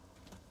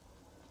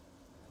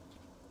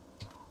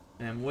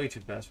 I am way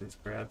too fast for these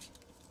crabs.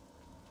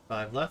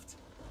 5 left.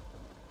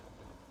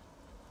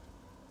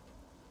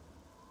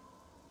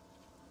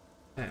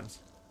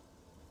 Clams.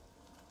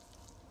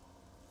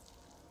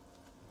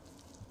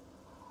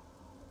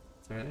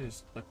 Sorry, I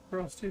just collect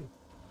pearls too.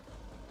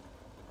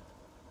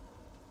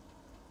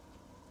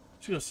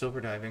 Should go silver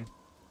diving.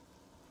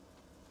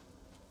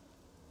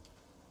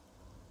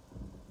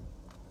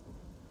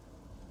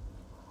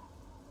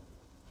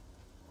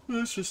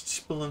 It's just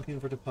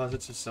spelunking for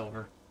deposits of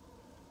silver.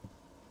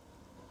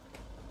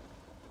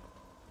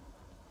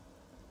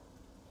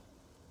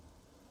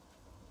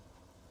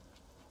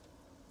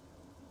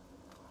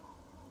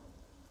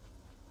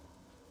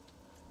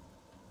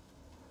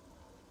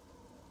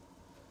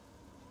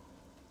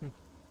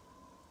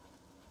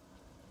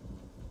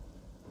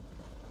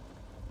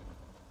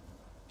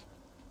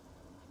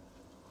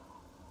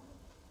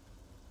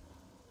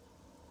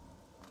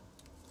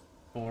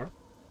 Four.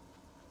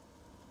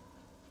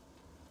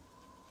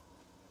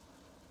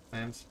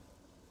 Clams.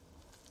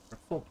 For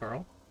full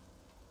pearl.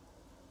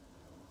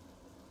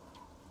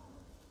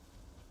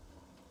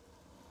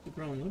 They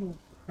grow in little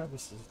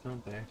crevices,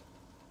 don't they?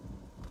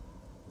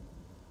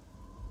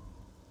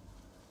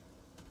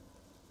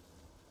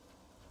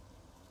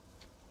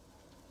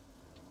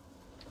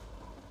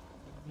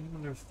 I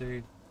wonder if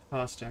they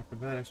tossed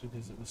acrobatics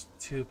because it was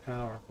too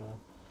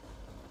powerful.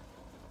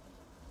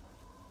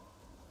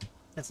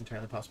 That's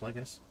entirely possible, I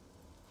guess.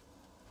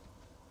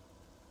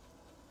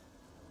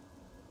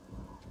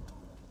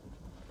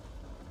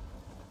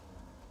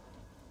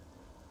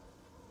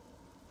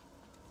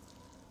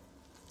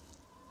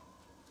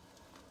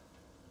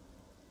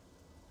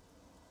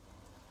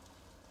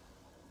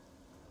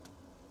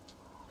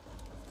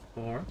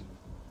 Four.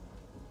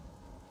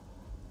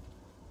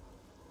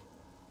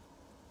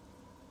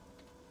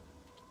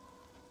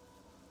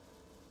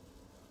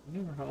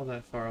 Never all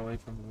that far away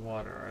from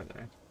water, are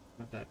they?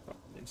 Not that far,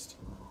 at least.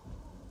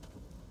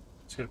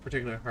 It's got a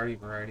particular hardy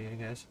variety, I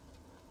guess.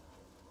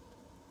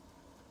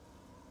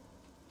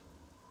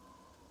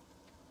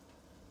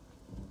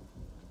 I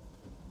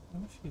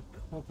wonder if you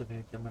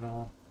cultivate them at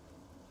all.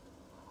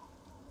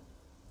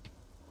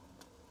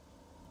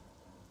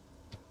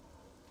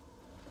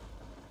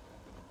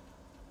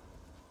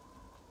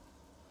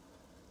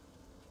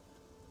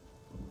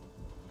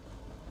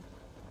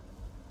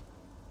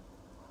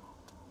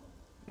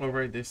 Oh,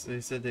 right, they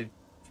said they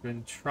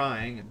been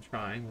trying and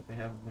trying, but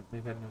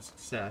they've had no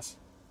success.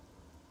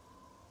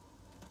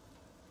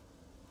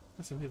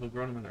 Some people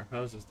grow them in their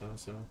houses, though,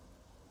 so...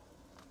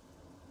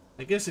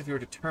 I guess if you were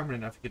determined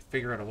enough, you could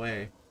figure out a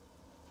way.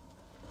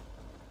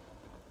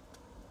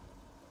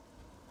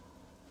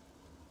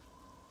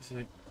 So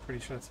I'm pretty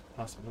sure that's a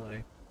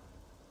possibility.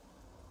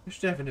 We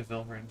should have a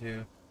developer in,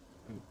 too.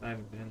 I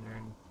haven't been in there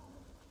in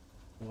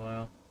a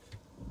while.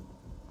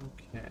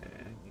 Okay,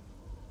 I need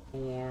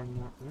 4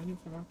 more. Do I need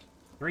 4 more?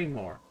 3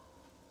 more.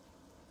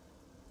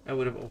 I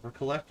would have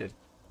over-collected.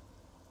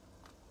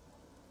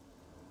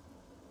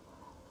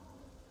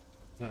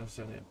 It's not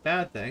necessarily a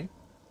bad thing.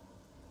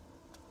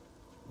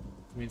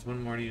 It means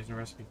 1 more to use in a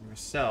recipe for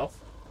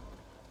myself.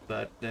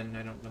 But then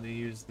I don't really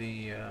use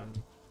the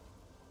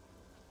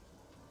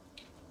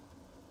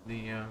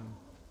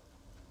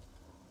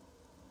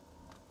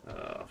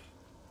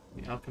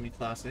alchemy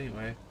class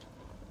anyway.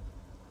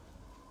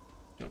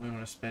 Don't really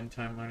want to spend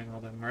time learning all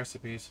them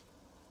recipes.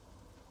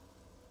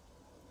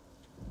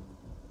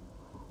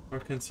 Or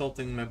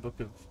consulting my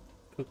book of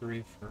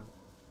cookery for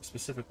a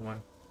specific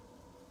one.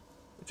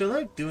 Which I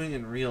like doing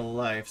in real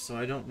life, so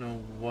I don't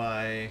know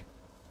why...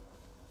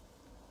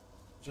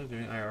 I'm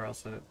doing IRL,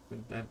 so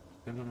I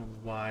don't know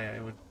why I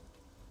would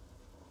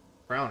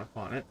frown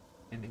upon it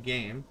in the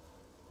game.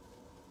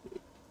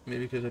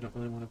 Maybe because I don't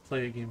really want to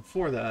play a game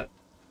for that.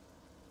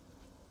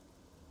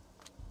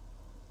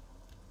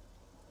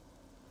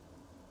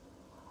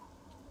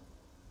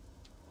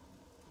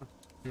 Oh,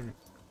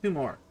 2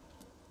 more.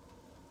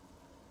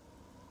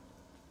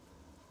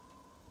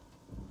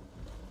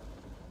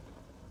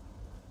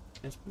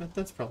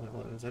 That's probably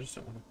all it is. I just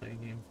don't want to play a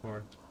game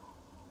for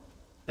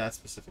that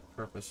specific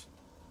purpose.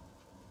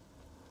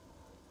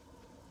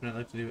 And I'd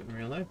like to do it in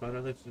real life. Why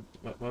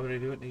would I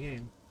do it in a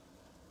game?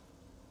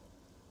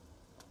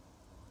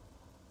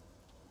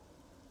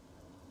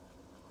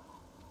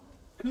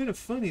 Kind of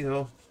funny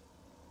though.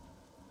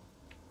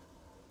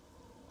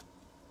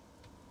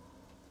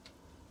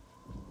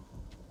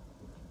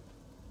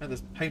 I had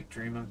this pipe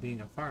dream of being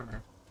a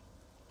farmer.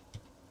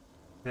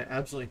 I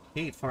absolutely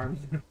hate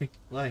farming in real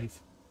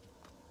life.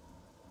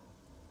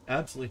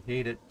 Absolutely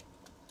hate it.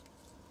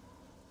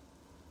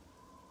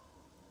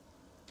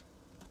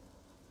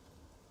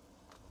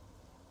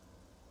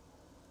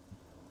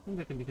 I think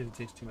that can be because it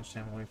takes too much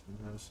time away from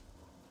those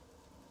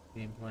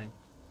gameplay.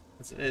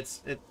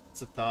 It's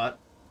a thought.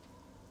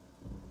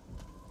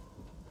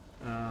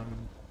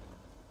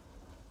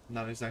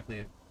 Not exactly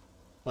a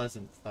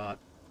pleasant thought,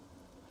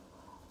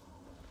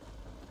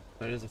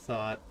 but it is a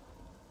thought.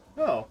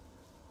 Oh,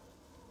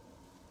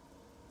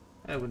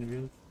 I wouldn't have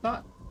even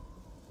thought.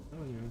 I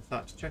wouldn't even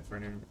thought to check for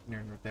an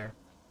Nirnroot there.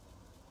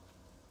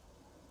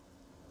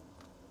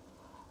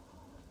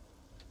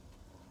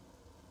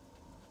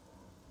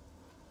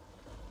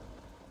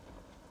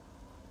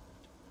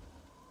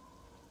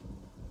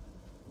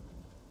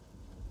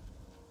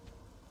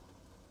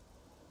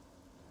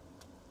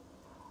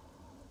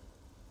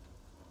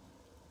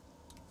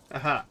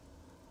 Aha.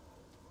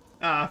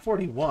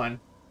 41.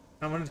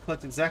 I wanted to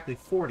collect exactly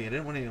 40. I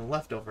didn't want any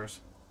leftovers.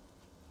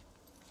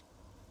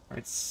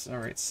 Alright,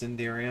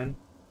 Sindarian.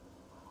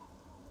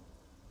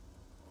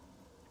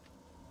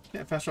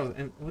 Can't fast travel.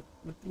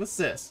 What's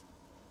this?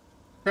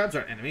 Crabs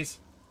aren't enemies.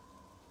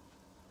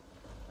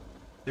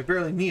 They're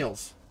barely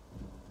meals.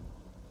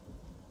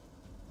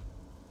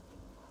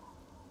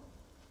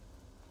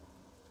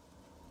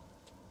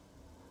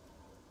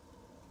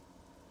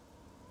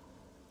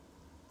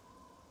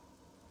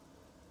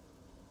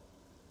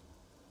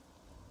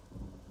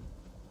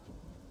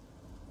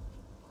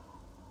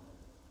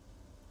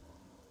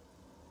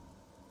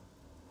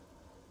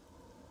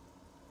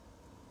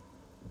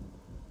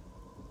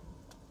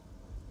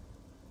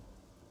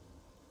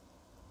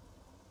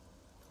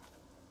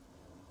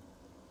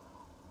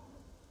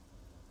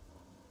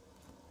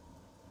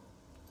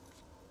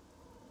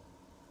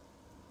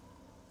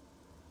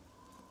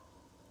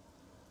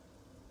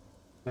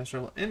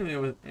 Special enemy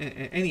with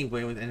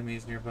anyway with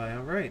enemies nearby.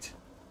 All right,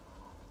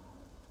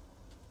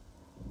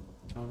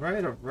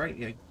 all right,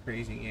 you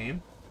crazy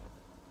game.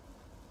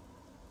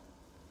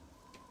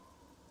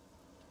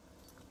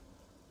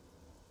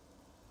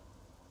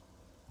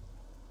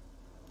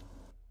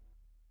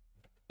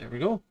 There we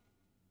go.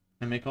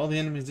 I make all the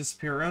enemies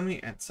disappear around me,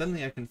 and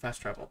suddenly I can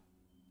fast travel.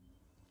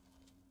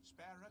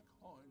 Spare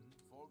a coin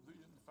for the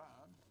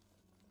infirm.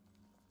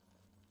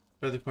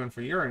 Spare the coin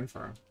for your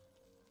infirm.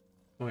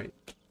 Wait.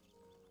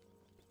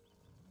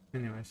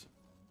 Anyways.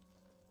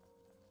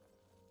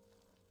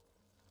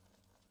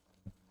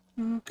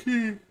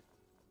 Okay.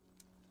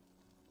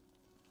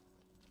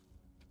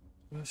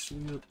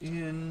 Westfield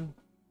Inn.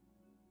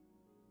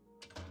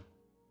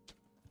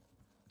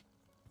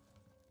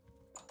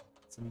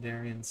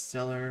 Sundarian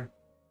Cellar.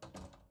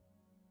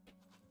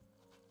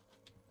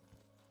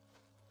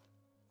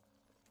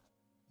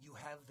 You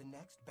have the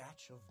next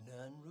batch of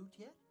Nirnroot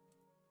yet?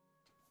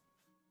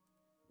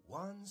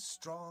 1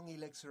 strong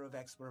elixir of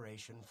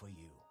exploration for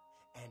you,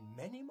 and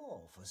many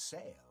more for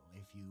sale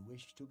if you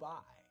wish to buy.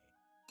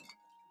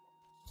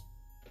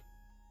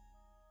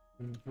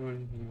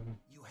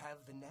 You have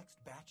the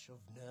next batch of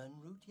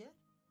Nirnroot yet?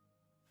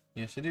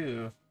 Yes, I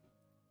do.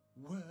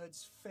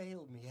 Words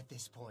fail me at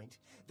this point.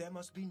 There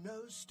must be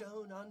no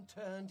stone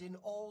unturned in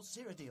all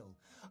Cyrodiil.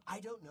 I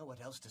don't know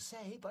what else to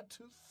say but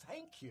to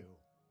thank you.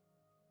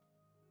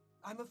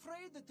 I'm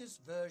afraid that this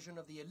version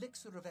of the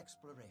Elixir of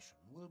Exploration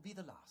will be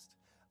the last.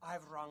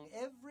 I've wrung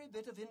every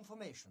bit of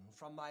information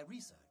from my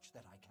research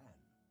that I can.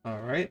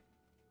 All right.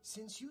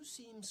 Since you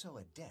seem so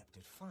adept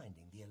at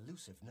finding the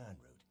elusive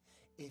Nirnroot,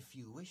 if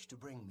you wish to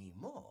bring me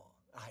more,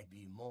 I'd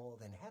be more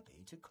than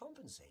happy to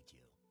compensate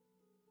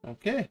you.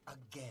 Okay.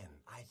 Again,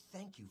 I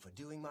thank you for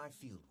doing my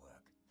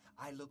fieldwork.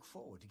 I look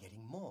forward to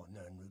getting more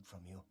Nirnroot from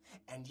you.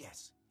 And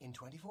yes, in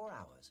 24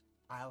 hours,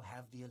 I'll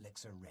have the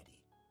elixir ready.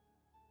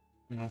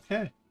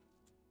 Okay.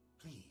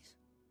 Please,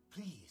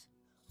 please.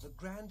 The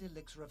Grand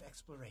Elixir of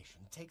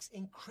Exploration takes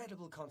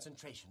incredible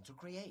concentration to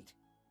create.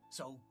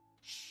 So,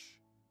 shh.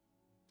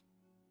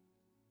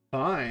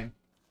 Fine.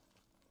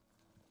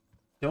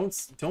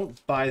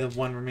 Don't buy the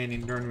one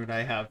remaining Nirnroot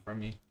I have from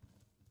me.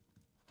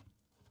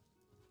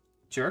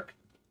 Jerk.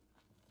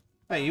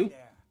 Hey, you.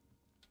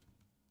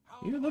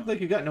 You look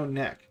like you got no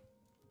neck.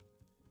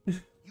 You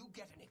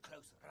get any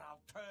closer and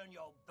I'll turn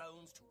your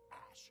bones to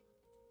ash.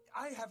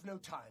 I have no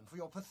time for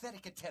your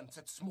pathetic attempts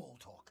at small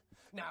talk.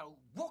 Now,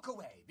 walk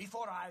away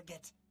before I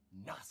get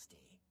nasty.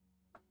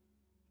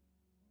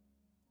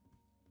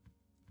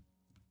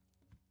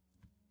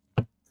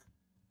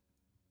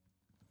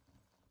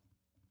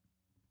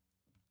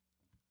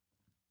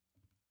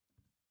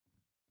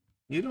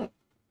 You don't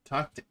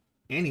talk to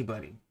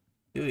anybody,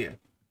 do you?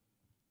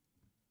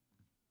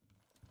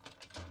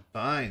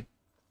 Fine.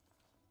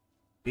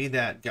 Be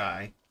that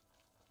guy.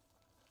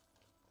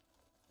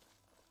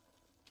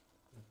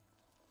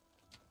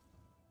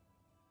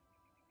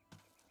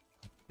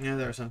 Yeah,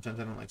 there are sometimes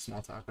I don't like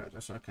small talk, but I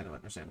just kind of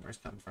understand where he's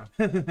coming from.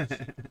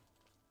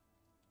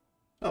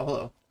 Oh,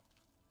 hello.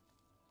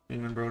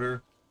 England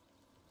Broder.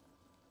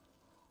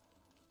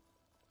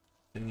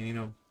 And you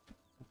know,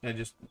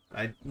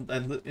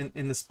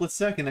 in the split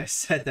second I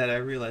said that, I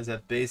realized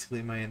that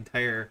basically my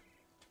entire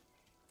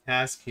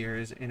task here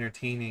is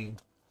entertaining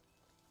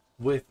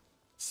with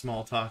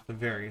small talk of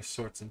various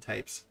sorts and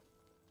types.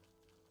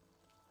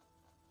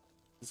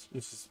 This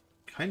is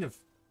kind of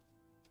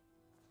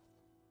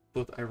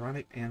both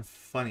ironic and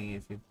funny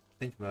if you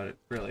think about it,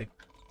 really.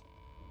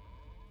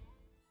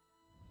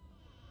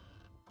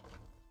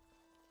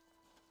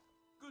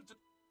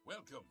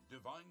 Welcome,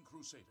 Divine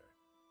Crusader.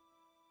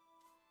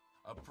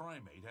 A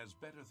primate has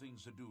better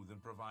things to do than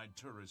provide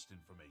tourist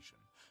information.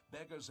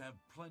 Beggars have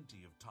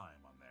plenty of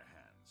time on their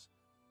hands.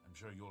 I'm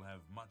sure you'll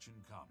have much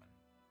in common.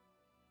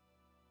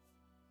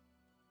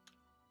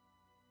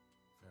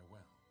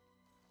 Farewell.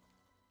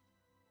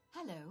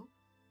 Hello.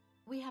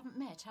 We haven't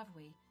met, have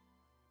we?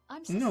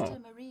 I'm No. Sister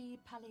Marie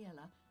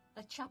Paliella,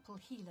 a chapel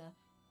healer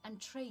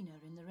and trainer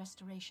in the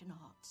restoration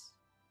arts.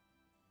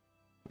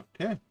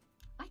 Okay.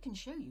 I can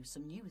show you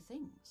some new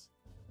things.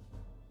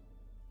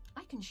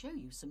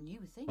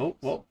 Oh,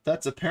 well,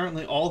 that's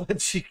apparently all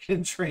that she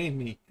can train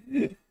me.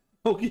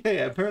 Okay,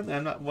 apparently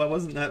I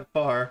wasn't that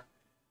far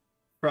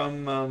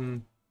from,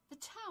 The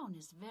town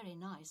is very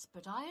nice,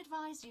 but I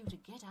advise you to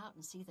get out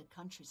and see the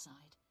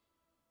countryside.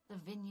 The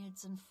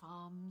vineyards and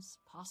farms,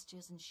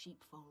 pastures and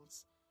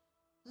sheepfolds.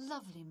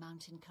 Lovely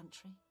mountain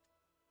country.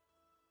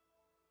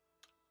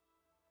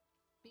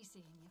 Be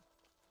seeing you.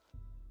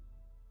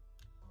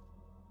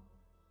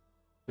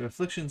 the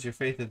afflictions your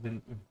faith has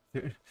been...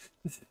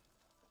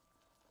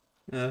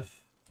 I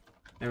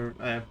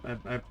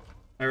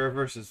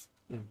reverses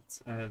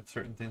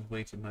certain things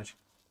way too much.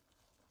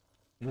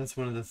 And that's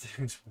one of the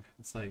things where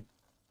it's like,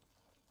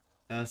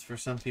 as for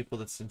some people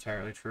that's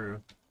entirely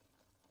true.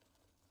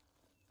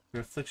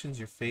 Your afflictions,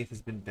 your faith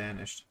has been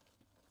banished.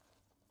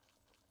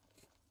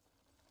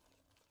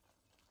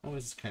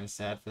 Always is kind of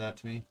sad for that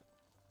to me.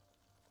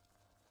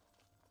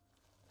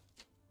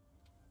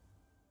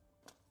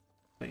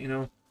 But you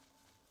know,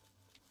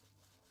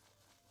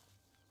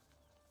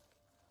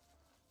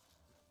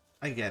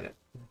 I get it.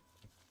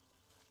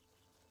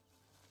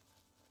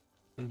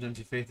 Sometimes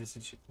you face a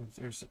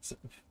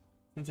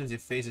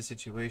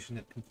situation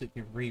that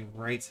completely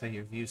rewrites how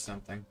you view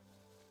something.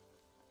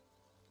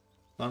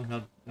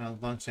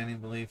 Long-standing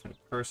belief in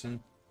a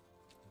person,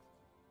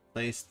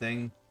 place,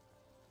 thing,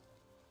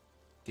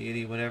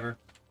 deity, whatever.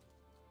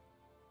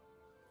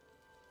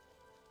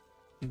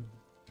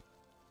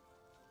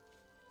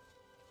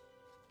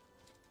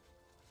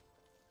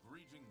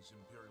 Greetings,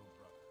 Imperial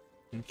Brother.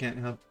 You can't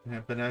help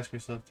but ask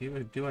yourself,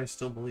 do I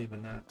still believe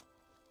in that?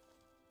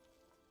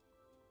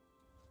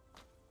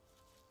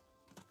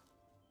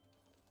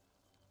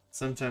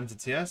 Sometimes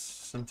it's yes,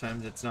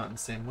 sometimes it's not in the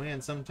same way,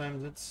 and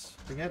sometimes it's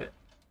forget it.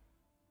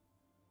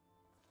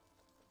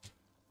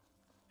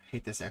 I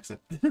hate this exit.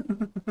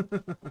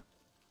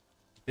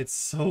 It's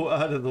so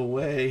out of the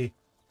way.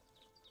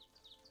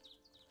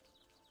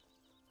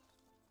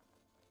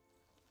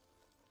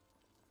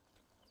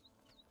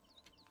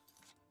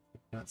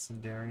 Got some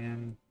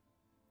Darien.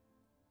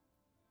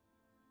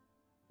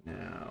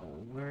 Now,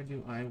 where where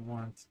do I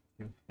want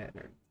to head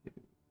her to?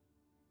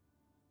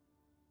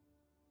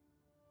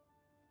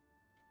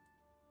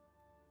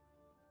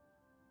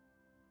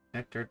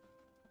 Hector.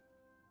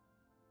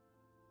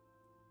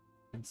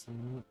 And so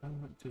I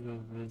want to go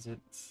visit.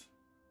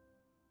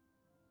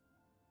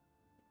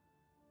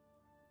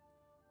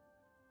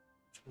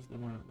 Which was the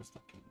one I was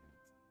looking at?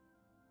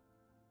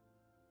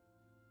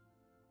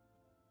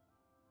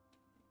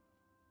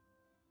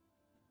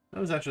 That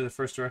was actually the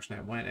first direction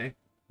I went, eh?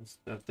 Was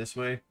up this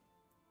way.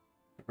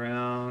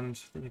 Around.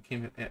 I think I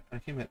came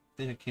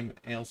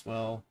at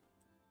Ayleswell.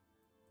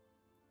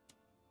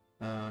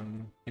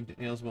 Came to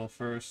Ayleswell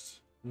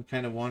first. And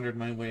kind of wandered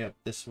my way up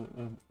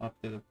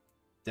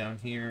down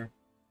here.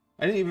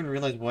 I didn't even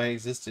realize why I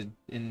existed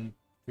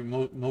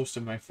through most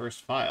of my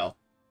first file.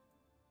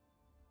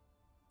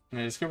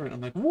 And I discovered it,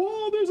 I'm like,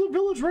 whoa, there's a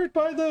village right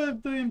by the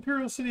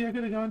Imperial City I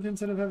could have gone to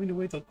instead of having to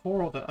wait till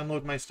Coral to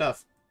unload my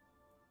stuff.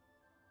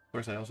 Of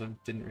course, I also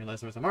didn't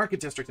realize there was a market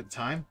district at the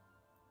time.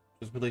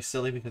 It was really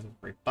silly because I'm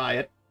right by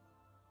it.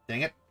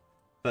 Dang it.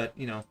 But,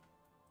 you know.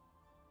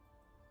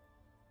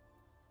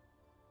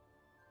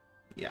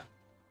 Yeah.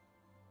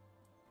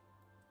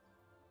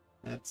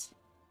 That's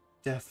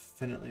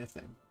definitely a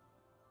thing.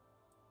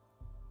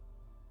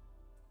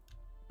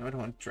 No, I don't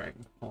want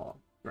Dragon Claw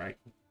Rock.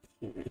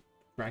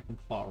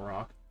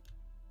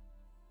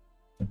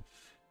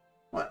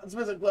 Well, let's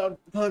visit Cloud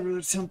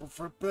Ruler Temple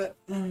for a bit.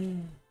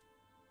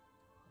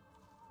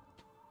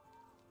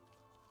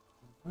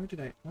 Where did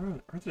I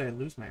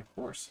lose my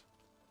horse?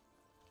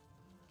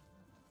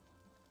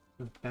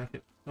 It was back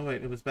at. Oh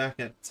wait, it was back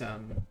at. Do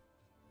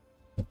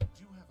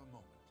you have a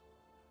moment?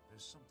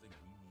 There's something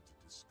we need to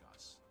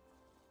discuss.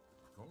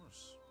 Of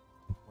course.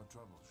 What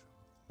troubles you?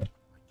 I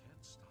can't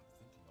stop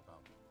thinking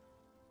about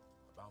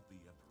the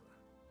Emperor.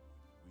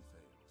 We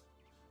failed.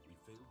 We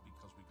failed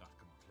because we got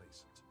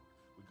complacent.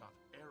 We got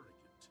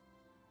arrogant.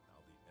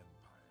 Now the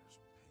Empire's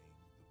paying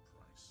the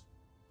price.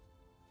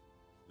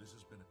 This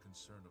has been a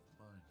concern of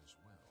mine as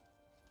well.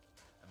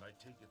 And I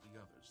take it the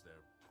others,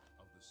 they're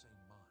of the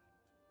same mind.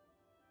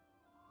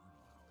 You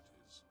know how it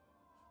is.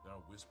 There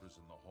are whispers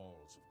in the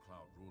halls of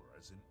Cloud Ruler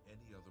as in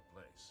any other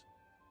place.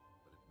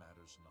 But it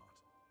matters not.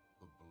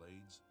 The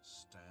Blades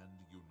stand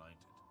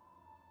united.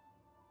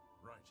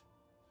 Right.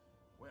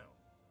 Well,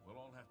 we'll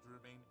all have to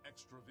remain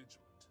extra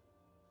vigilant.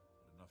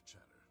 But enough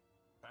chatter.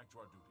 Back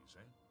to our duties,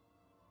 eh?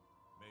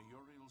 May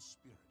Uriel's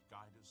spirit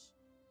guide us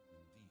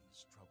in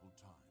these troubled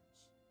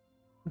times.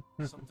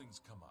 Something's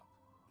come up.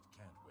 It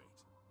can't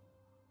wait.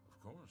 Of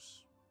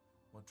course.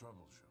 What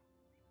troubles you?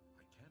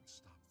 I can't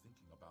stop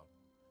thinking about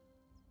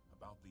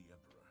the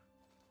Emperor.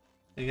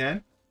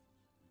 Again?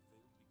 We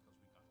failed because we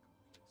got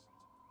complacent.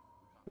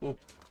 Oh.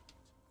 We got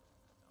arrogant.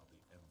 Now the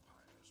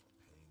Empire's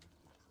paying the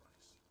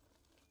price.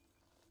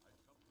 I've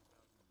come to value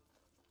your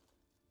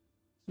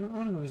judgment. No, I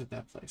want to go visit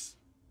that place.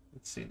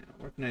 Let's see now.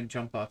 Where can I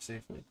jump off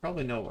safely?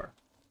 Probably nowhere.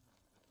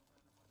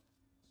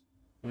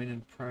 Going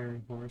in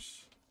Priory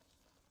Horse.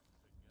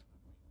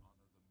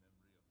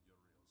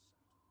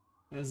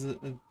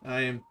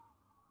 I am.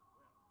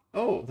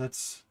 Oh,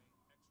 that's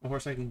a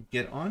horse I can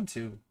get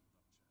onto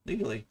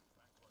legally.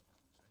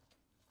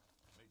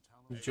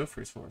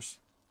 Joffrey's horse.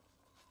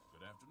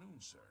 Good afternoon,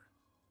 sir.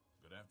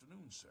 Good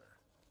afternoon, sir.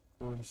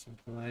 Horse and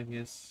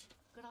Pelagius.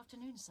 Good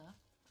afternoon, sir.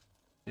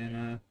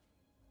 And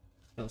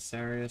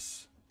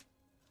Belisarius.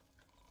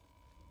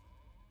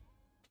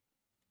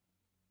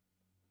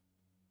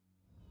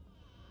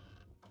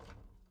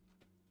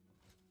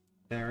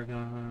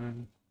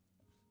 Baragon.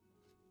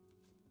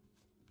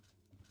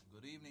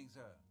 Good evening,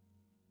 sir.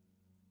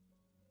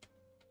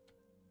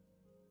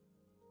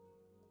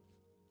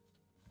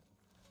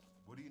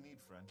 What do you need,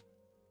 friend?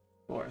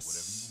 Horse.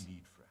 Whatever you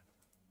need, friend.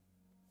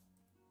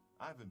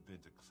 I haven't been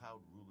to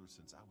Cloud Ruler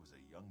since I was a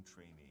young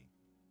trainee.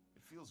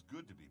 It feels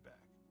good to be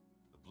back.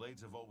 The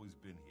Blades have always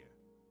been here,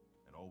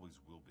 and always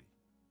will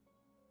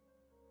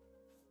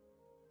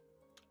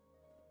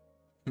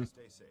be.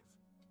 Stay safe.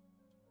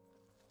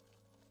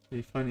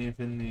 It'd be funny if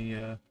in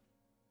the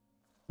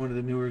one of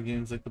the newer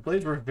games, like the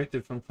Blades were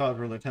evicted from Cloud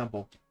Ruler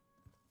Temple.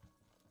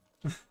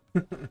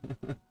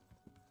 Didn't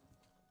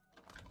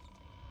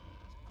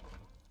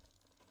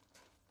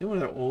one of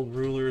their old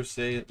rulers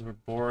say, or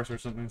Boris or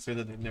something, say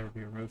that they'd never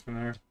be removed from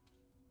there?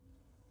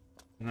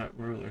 Not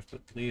rulers, but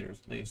leaders,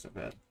 at least, I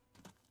bet.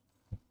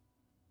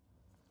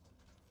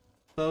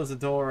 Close the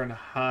door and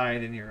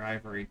hide in your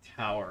ivory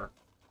tower.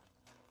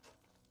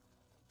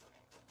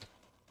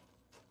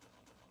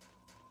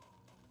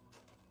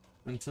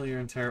 Until your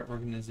entire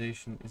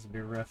organization is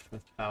bereft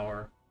with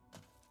power.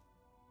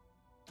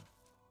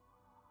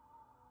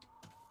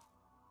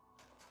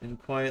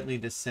 And quietly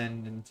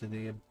descend into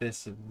the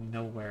abyss of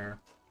nowhere.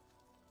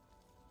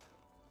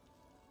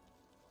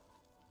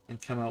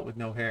 And come out with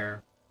no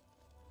hair.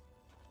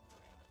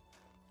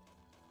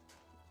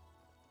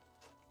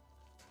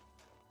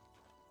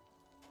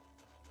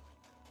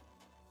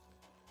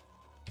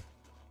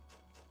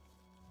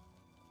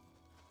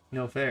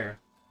 No fair.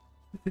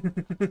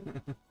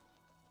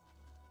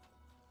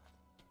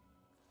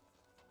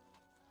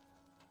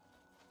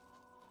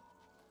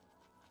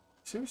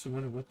 Seriously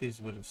wonder what these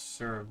would have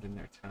served in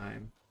their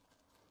time.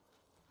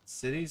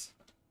 Cities?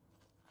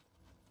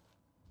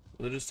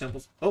 Religious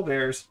temples? Oh,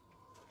 bears!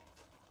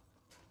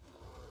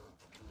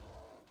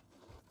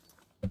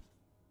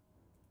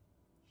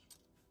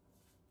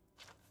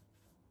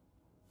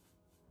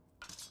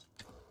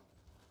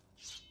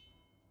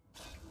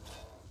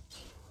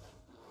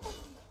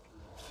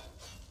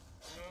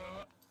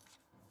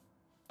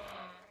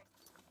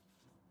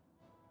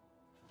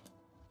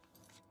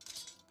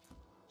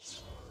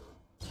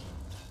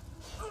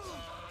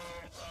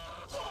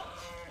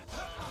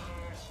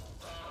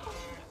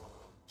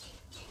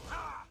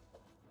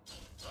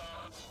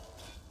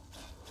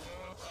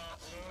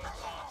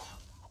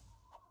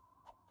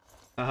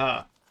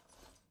 Haha.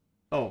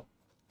 Oh.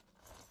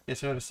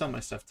 Yes, I gotta sell my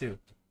stuff too.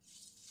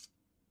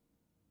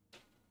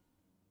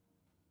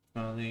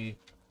 Well,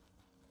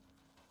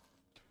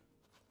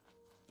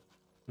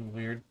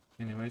 weird.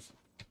 Anyways.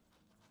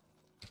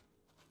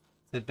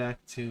 Head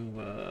back to,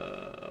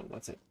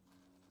 what's it?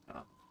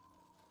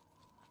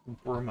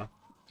 Burma.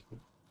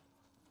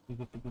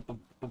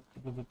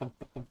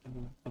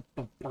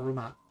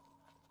 Burma.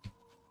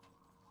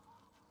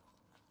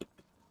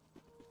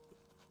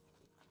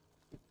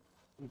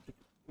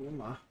 Bruma.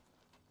 Bruma.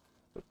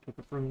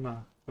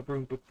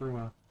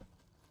 Bruma.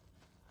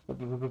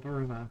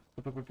 Bruma.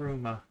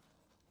 Bruma.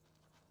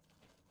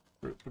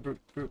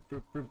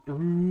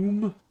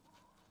 Broom.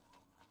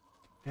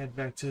 Head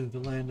back to the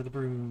land of the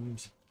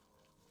brooms.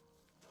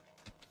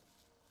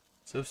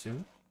 So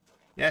soon?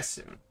 Yes,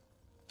 soon.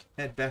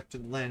 Head back to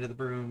the land of the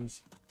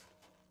brooms.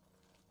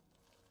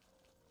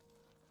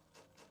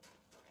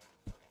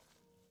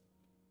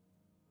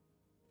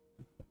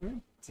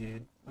 Where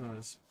did I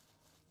was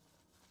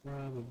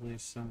probably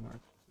somewhere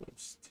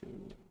close to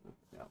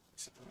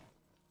Galaxy.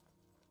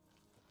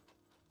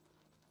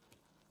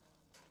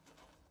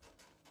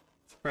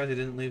 Surprised they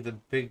didn't leave the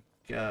big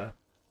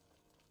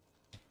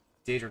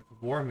Daedric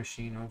war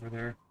machine over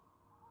there.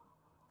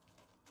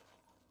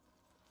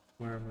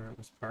 Wherever it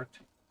was parked.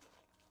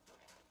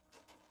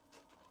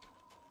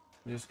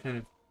 It just kind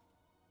of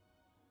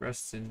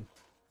rests in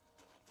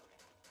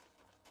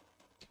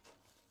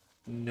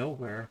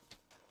nowhere.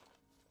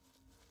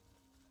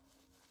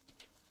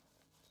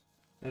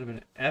 That'd have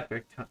been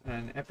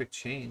an epic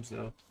change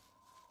though,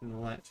 in the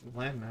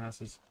land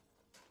masses.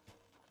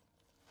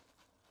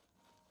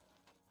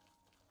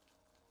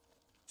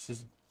 This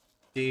is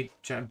big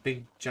giant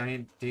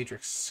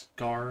Daedric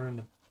scar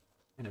in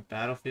a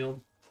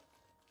battlefield.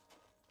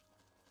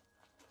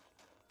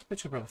 I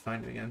should probably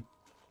find it again.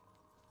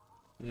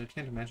 I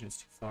can't imagine it's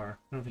too far.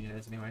 I don't think it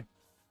is anyway.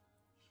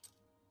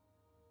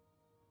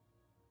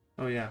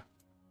 Oh yeah,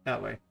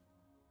 that way.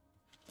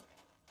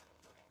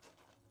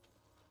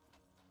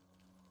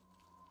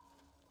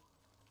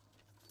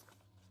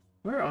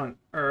 Where on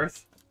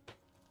earth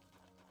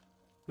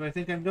do I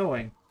think I'm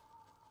going?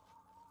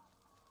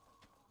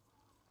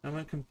 I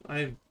went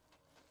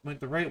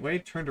the right way,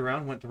 turned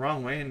around, went the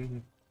wrong way,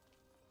 and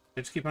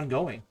I just keep on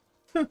going.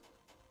 Yeah,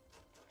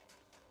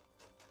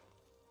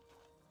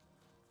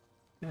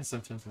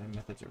 sometimes my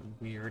methods are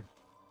weird.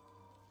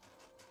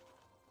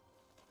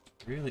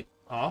 Really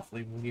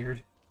awfully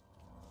weird.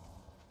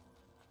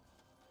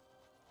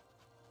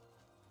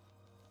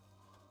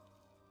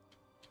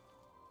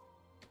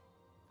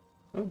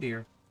 Oh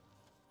dear.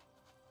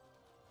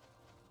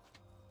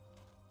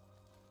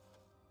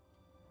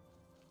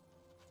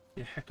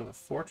 A heck of a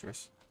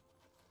fortress.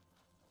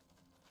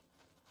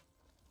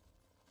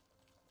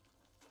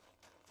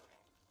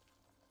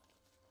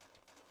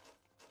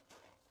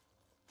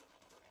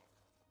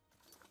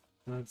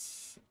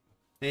 That's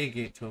a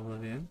gate to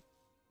Oblivion.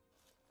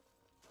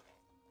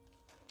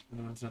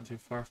 No, it's not too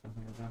far from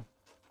here though.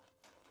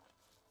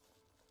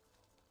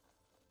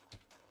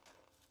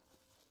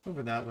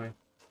 Over that way.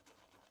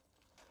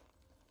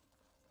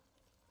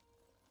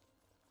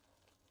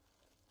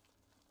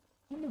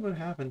 I wonder what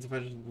happens if I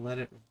just let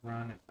it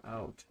run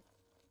out.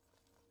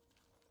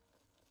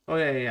 Oh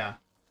yeah, yeah, yeah.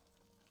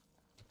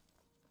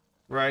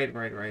 Right.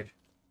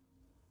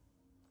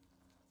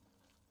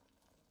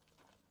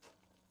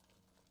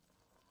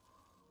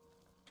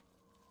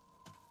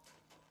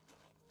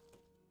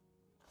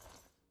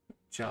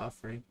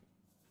 Joffrey.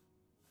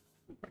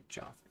 Right,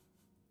 Joffrey.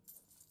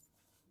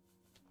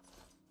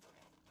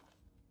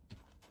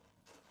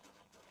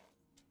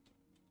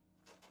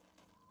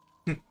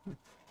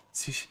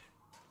 See,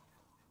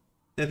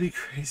 that'd be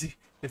crazy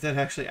if that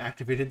actually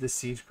activated the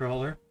siege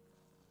crawler,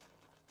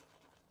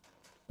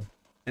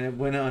 and it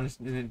went on,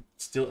 and it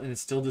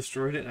still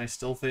destroyed it, and I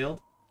still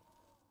failed.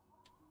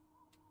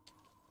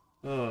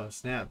 Oh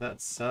snap! That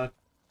sucked.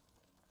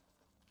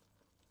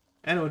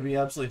 And it would be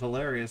absolutely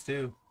hilarious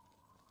too.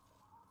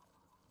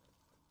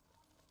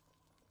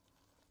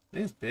 I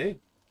think it's big.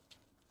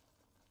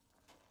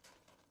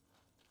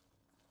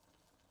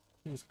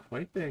 It was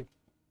quite big.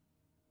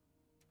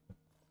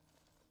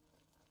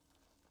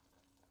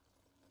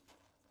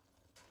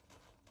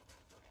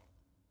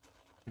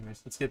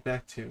 Anyways, let's get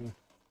back to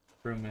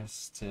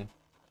Brumis to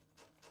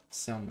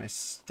sell my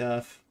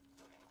stuff.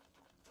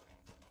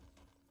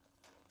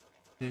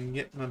 And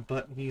get my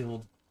butt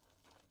healed.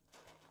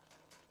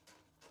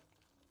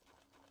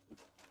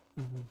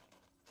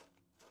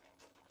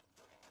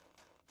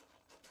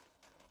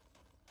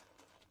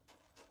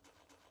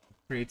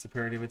 Creates a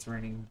parody of It's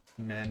Raining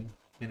Men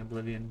in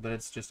Oblivion, but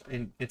it's just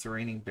It's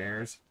Raining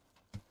Bears.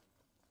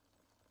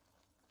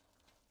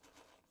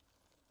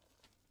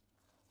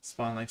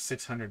 Spawn like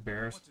 600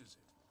 bears. What is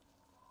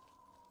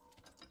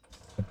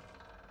it?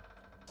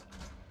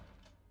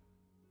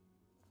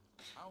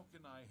 How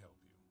can I help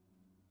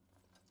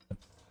you?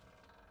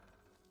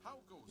 How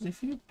goes it?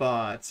 If you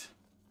bought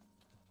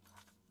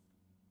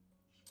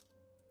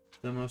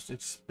the most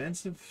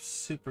expensive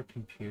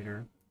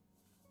supercomputer,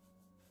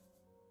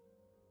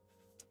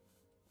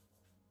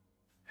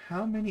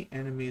 how many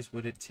enemies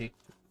would it take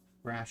to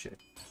crash it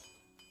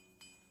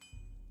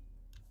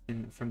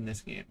from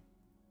this game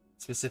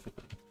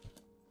specifically?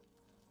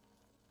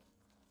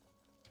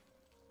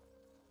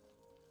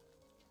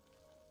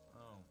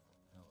 Oh,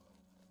 hello.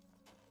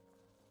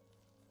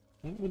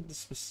 What would the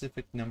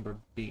specific number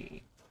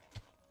be?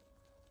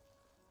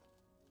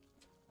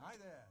 Hi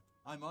there.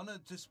 I'm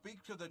honored to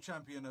speak to the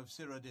champion of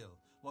Cyrodiil.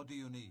 What do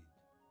you need?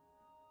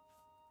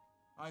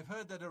 I've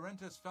heard that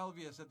Arentus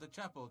Falvius at the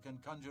chapel can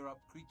conjure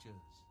up creatures.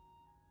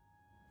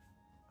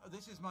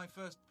 This is my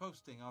first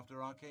posting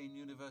after Arcane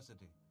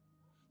University.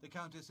 The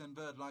Countess and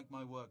Bird like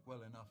my work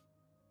well enough.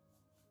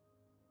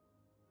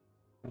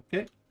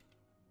 Okay.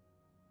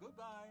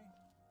 Goodbye.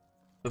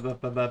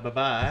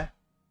 Bye-bye.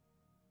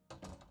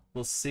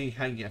 We'll see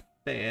how you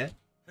fare.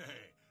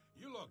 Hey,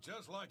 you look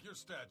just like your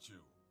statue.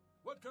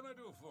 What can I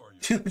do for you?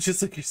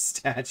 Just like your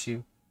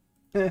statue.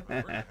 Pretty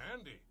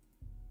handy.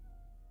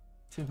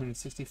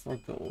 264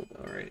 gold.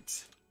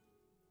 Alright.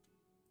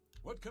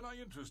 What can I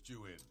interest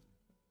you in?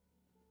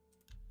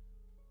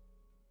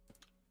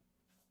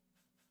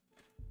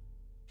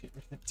 Get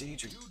rid of the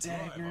Daedric You drive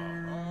a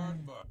dagger.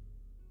 hard buck.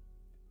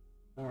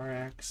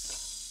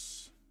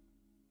 Thorax.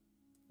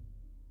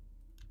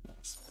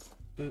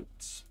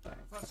 Boots. Back.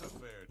 That's a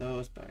fair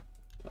Those back.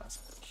 Glass.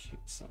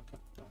 Sell a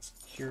couple glass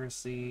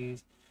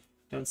cuirasses.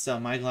 Don't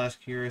sell my glass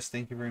cuirass.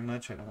 Thank you very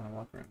much. I don't want to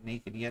walk around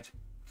naked yet.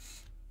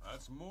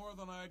 That's more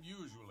than I'd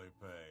usually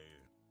pay.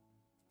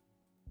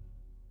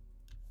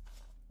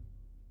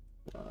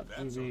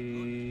 That's a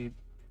Ruby,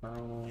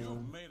 pearl.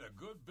 You've made a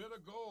good bit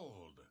of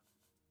gold.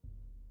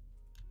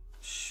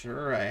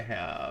 Sure, I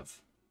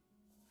have.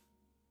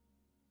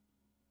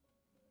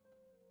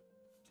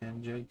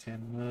 10 jug,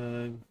 10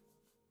 mug,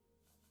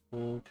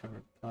 bowl,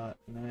 covered pot,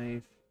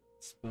 knife,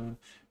 spoon.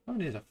 Oh,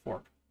 it is a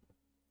fork.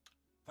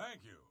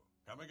 Thank you.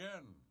 Come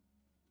again.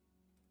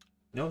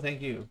 No,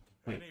 thank you.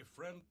 Wait. Any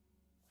friend?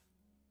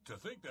 To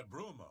think that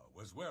Bruma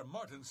was where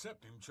Martin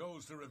Septim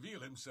chose to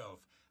reveal himself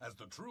as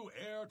the true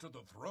heir to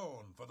the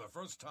throne for the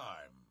first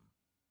time.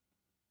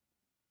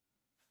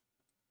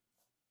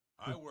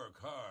 I work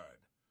hard.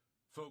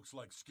 Folks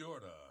like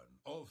Skjorda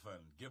and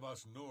Ulfan give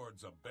us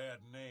Nords a bad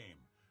name,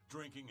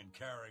 drinking and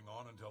carrying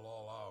on until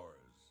all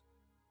hours.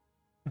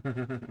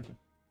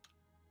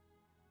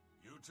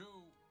 You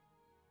too.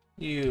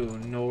 You,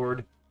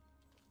 Nord.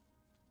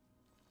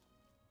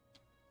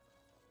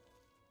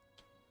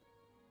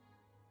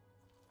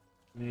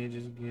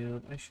 Mage's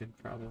Guild. I should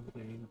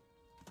probably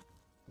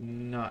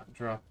not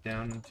drop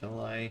down until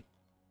I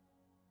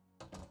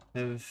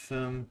have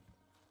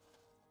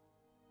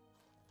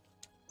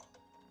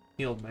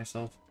healed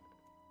myself.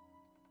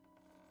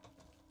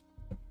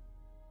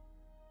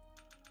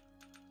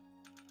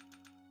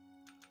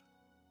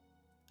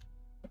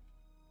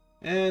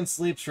 And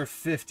sleeps for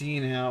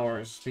 15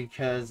 hours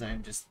because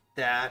I'm just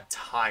that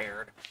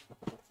tired.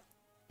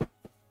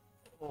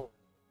 Oh.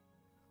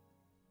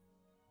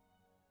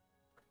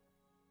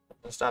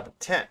 We'll stop at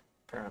 10,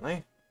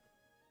 apparently.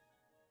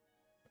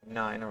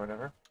 9 or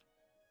whatever.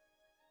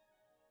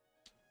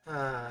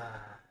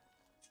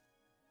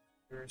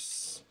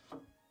 Here's...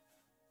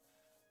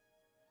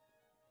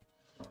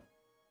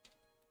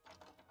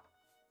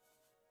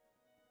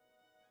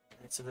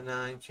 Knights of the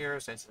Nine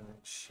Cures, Knights of the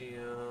Nine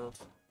Shield.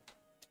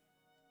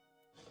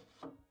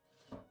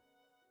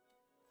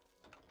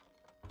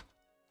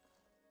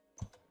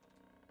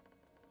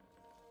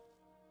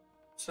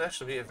 This would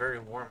actually be a very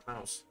warm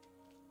house.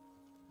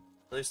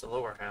 At least the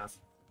lower half.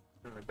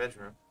 In my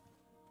bedroom.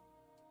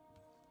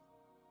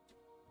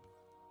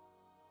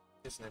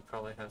 Guessing they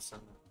probably have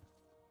some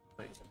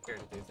ways in here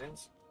to do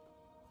things.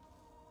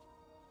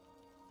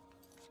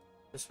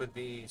 This would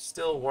be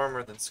still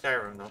warmer than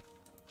Skyrim, though.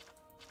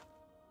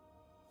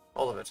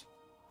 All of it.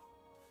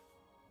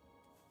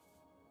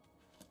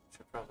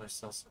 Should probably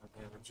sell some of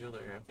the other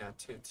jewelry I've got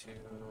too to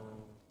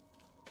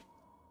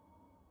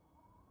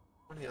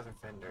one of the other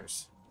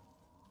vendors.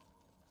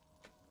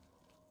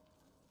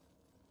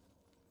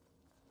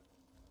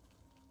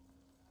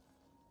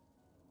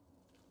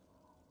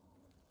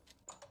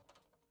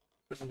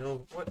 But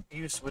no, what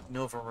use would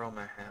Nova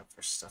Roma have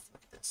for stuff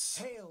like this?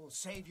 Hail,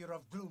 savior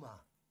of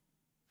Bruma!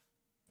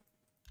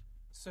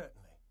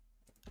 Certainly.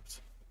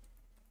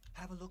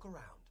 Have a look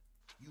around.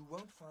 You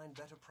won't find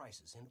better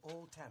prices in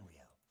all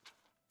Tamriel.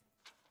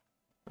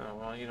 Oh,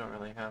 well, you don't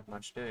really have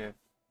much, do you?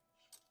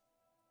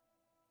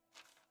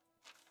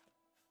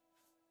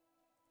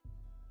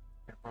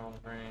 Emerald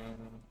ring,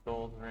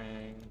 gold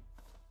ring.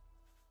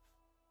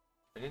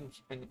 I didn't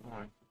keep any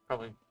more.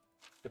 Probably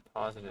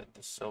deposited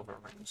the silver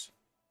rings.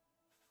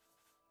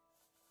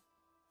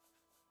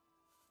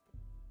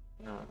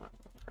 No, I'm not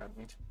gonna grab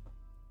meat.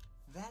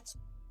 That's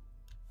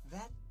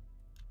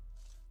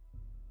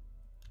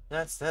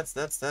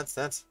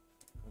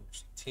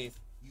Teeth.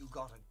 you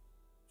got a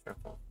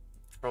Triple.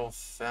 Troll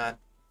fat.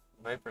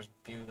 Viper's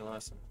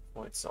bugulus and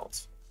white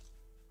salt.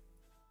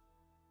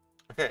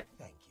 Okay.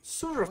 thank you.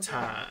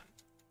 Surutan.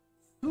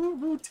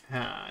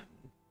 Surutan.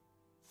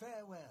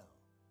 Farewell.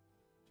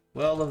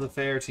 Well of the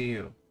fair to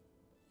you.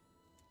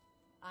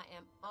 I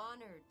am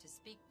honored to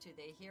speak to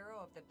the hero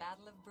of the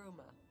Battle of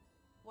Bruma.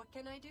 What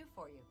can I do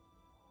for you?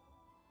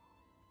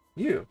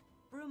 You.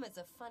 Bruma's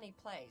a funny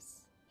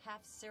place.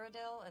 Half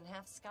Cyrodiil and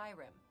half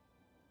Skyrim.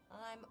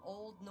 I'm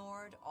Old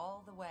Nord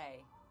all the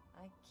way.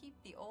 I keep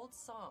the old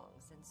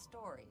songs and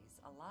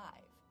stories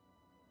alive.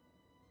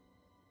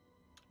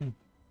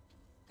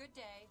 Good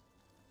day.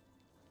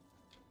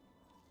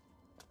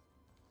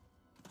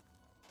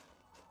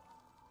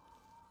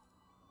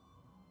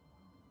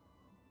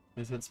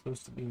 Is that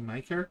supposed to be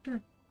my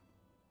character?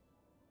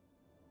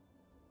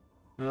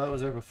 No, that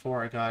was there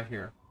before I got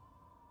here.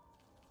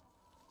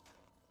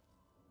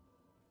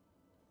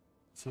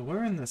 So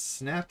where in the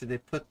snap did they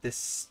put this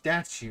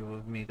statue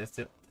of me? That's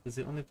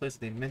the only place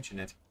they mention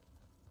it.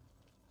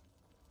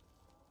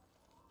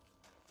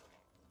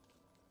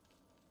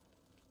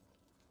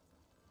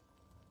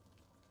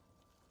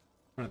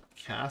 In front of the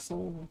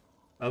castle?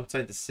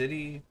 Outside the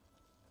city?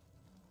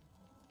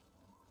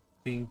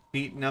 Being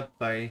beaten up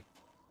by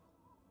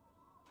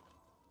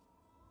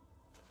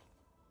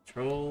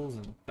trolls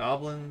and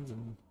goblins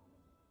and...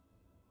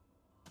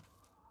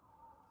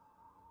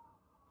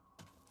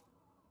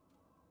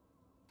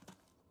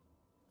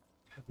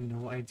 I have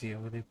no idea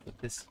where they put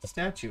this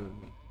statue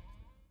of me.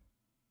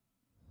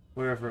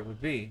 Wherever it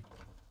would be.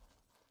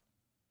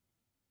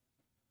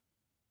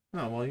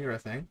 Oh, well, you're a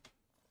thing.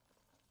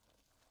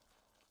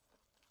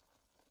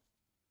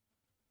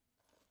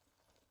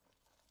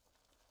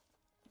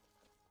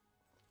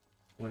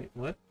 Wait,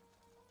 what?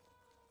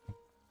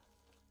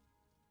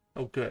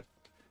 Oh, good.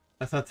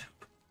 I thought that,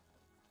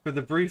 for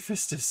the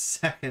briefest of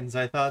seconds,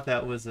 I thought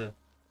that was a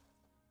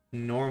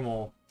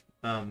normal,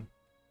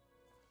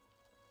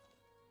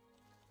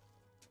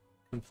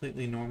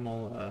 completely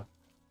normal,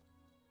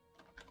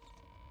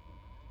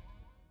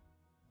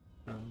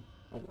 oh,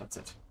 what's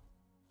it?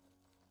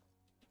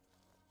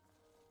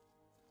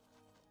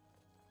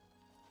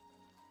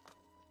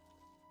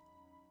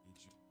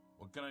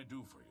 What can I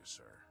do for you,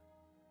 sir?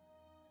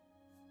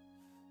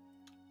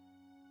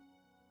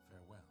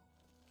 Farewell.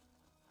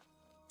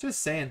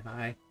 Just saying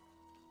hi.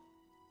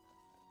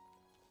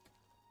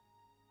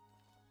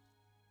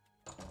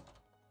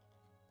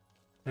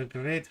 The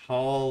Great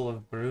Hall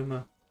of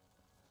Bruma.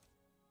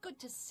 Good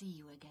to see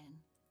you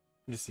again.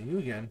 Good to see you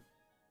again.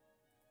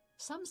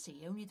 Some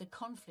see only the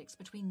conflicts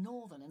between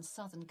northern and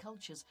southern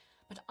cultures,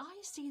 but I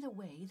see the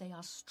way they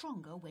are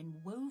stronger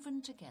when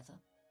woven together.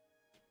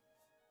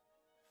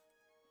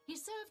 He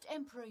served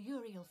Emperor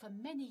Uriel for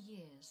many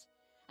years,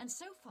 and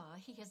so far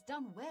he has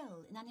done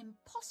well in an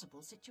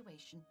impossible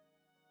situation.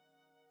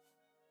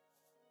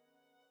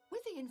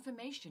 With the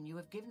information you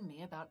have given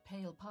me about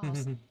Pale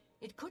Pass,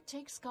 it could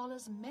take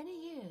scholars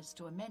many years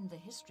to amend the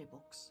history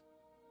books.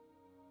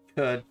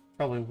 Could.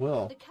 Probably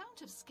will. The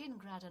Count of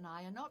Skingrad and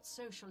I are not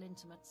social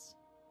intimates.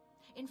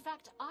 In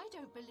fact, I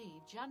don't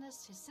believe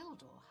Janus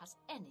Isildur has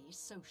any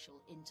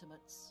social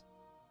intimates.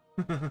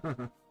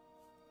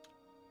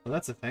 Well,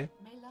 that's a thing.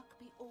 May luck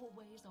be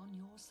always on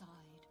your side.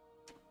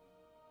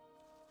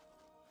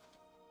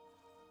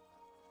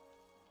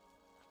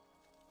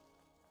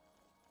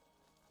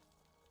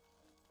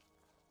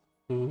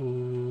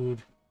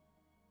 Food.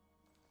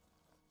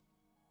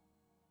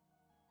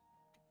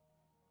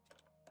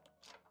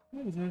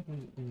 What exactly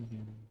is in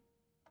here?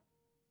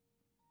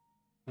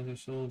 Other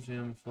soul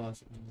gem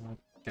floss.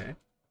 Okay.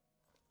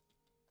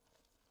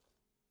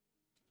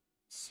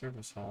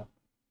 Service hall.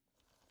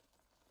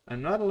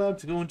 I'm not allowed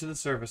to go into the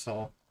service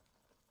hall.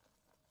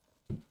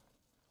 Well,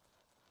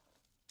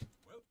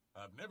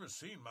 I've never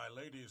seen my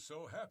lady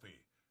so happy.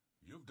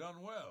 You've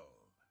done well.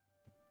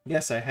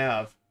 Yes, I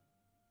have.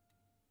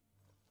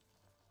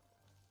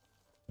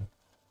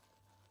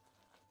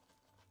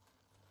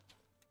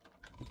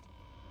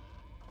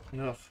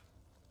 Ugh.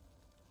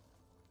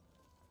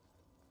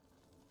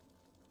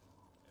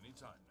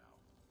 Anytime now.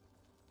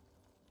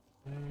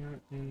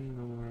 Where in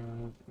the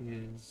world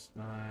is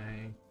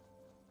my...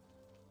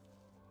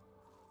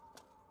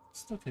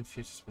 Still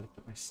confused as to where to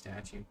put my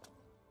statue.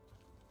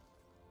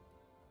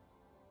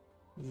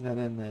 Is that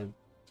in the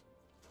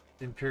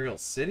Imperial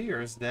City,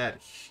 or is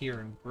that here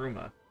in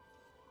Bruma?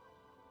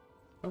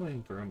 Probably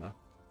in Bruma.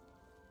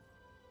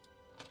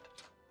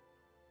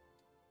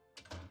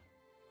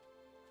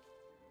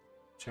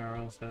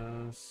 Charles'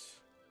 house.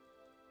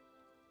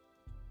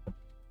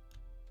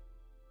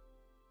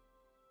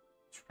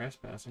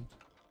 Trespassing.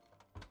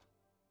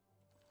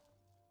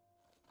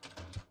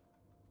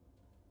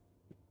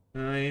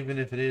 Even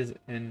if it is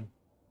in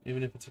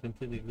Even if it's a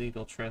completely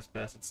legal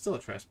trespass, it's still a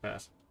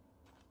trespass.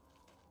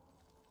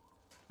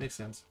 Makes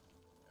sense.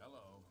 Hello.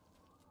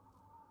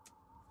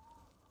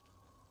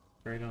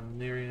 Right on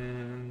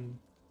Lyrian.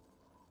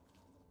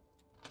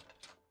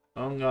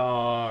 On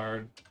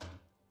guard.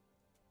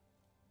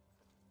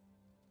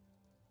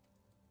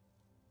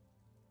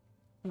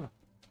 Huh.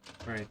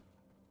 Right.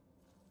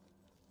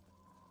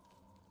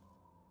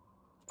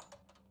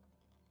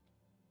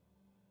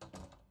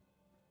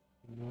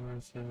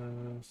 Nora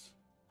says...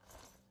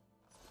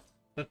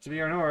 That's to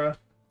be our Nora.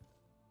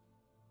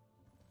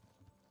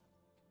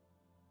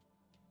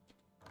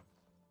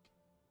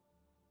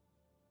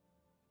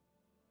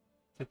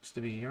 Sucks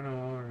to be your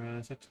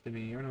Nora. Sucks to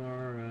be your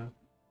Nora.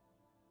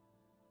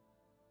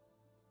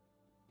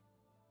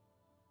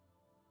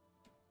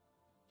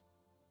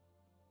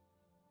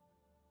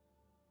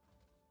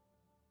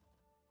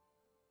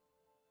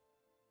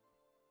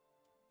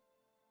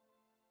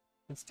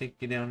 Let's take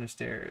you down the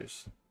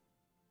stairs.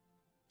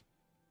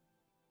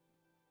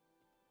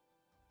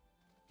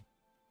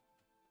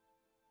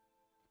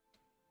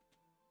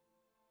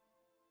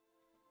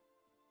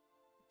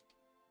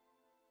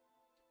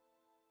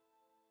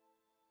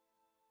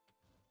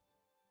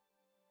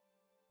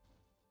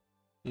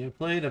 You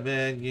played a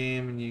bad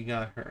game and you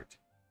got hurt.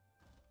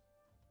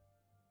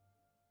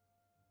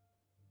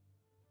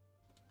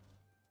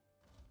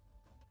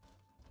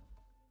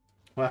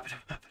 What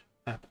happened? What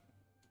happened? What happened?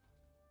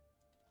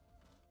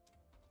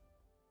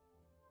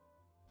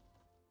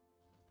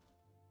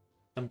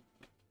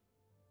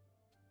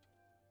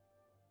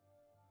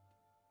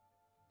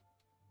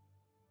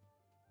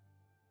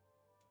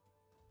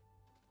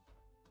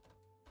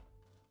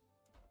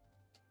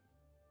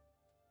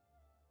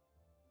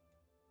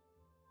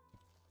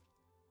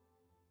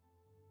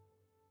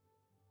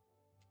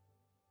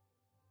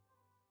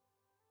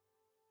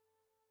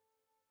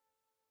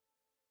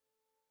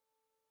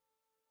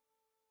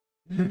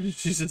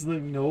 She's just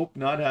like, nope,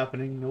 not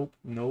happening. Nope,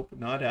 nope,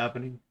 not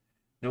happening.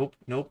 Nope,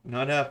 nope,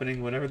 not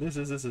happening. Whatever this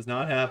is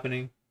not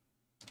happening.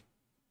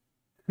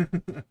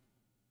 I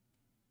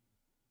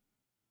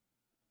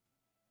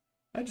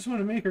just want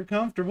to make her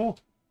comfortable.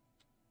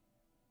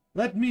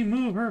 Let me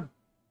move her.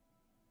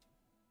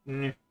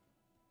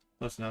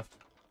 Close enough.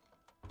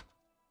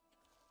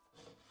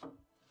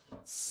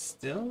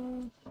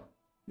 Still,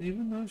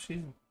 even though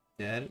she's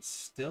dead, it's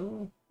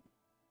still...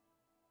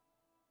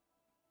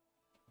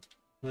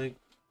 Like,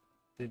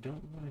 they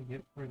don't want to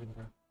get rid of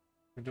her.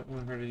 They don't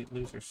want her to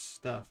lose her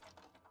stuff.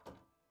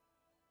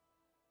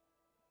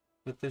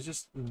 But there's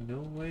just no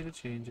way to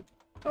change it.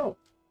 Oh!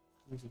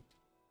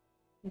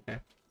 Okay.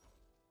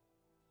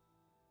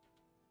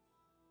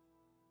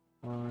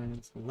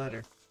 It's a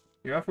letter.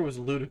 Your offer was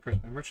ludicrous.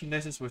 My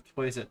merchandise is worth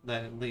twice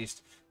that at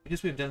least.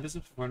 Because we have done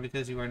business before and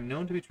because you are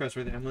known to be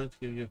trustworthy, I'm willing to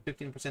give you a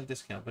 15%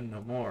 discount, but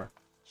no more.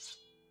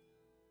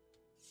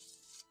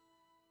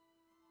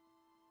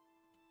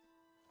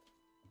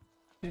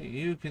 Okay,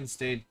 you can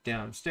stay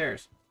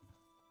downstairs.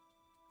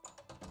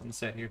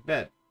 Inside your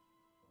bed.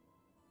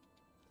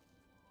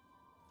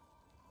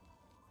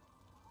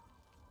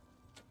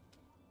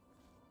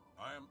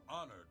 I am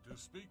honored to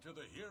speak to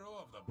the hero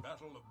of the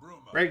Battle of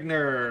Bruma.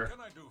 Ragnar! What can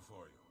I do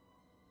for you?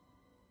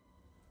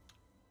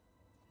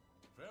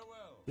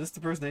 Farewell. Is this the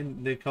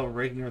person they call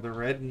Ragnar the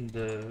Red in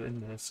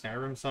the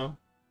Skyrim song?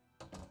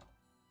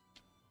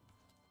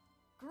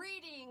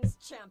 Greetings,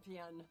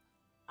 champion.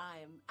 I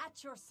am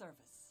at your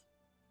service.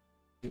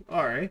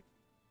 Alright.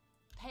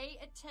 Pay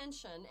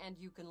attention and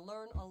you can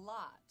learn a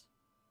lot.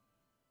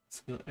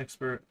 Skill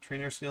expert,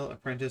 trainer skill,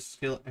 apprentice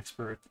skill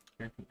expert.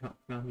 You're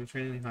not be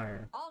trained any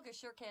higher. Olga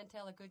sure can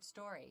tell a good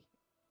story.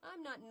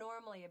 I'm not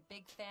normally a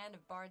big fan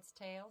of Bard's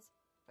tales,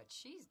 but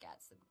she's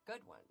got some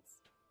good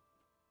ones.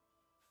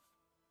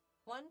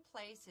 One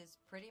place is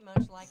pretty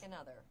much like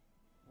another.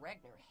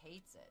 Ragnar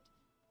hates it,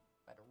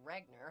 but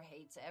Ragnar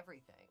hates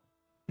everything.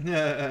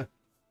 Yeah.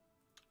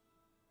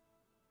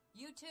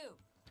 You too.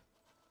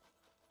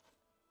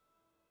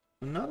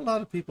 Not a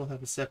lot of people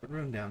have a separate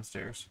room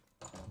downstairs.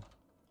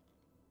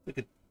 Like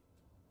a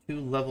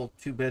two-level,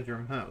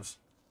 two-bedroom house.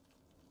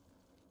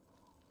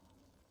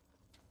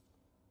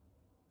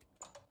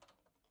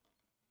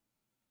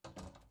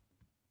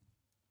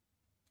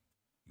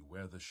 You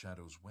wear the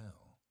shadows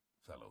well,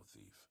 fellow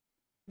thief.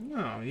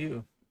 No,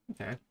 you.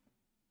 Okay.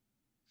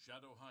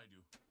 Shadow hide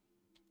you.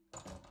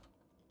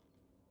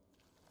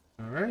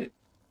 Alright.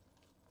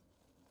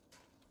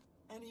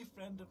 Any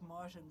friend of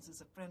Martin's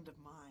is a friend of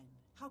mine.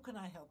 How can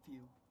I help you?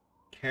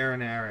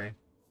 Karanare.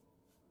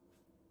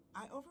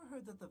 I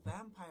overheard that the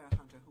vampire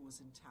hunter who was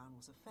in town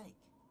was a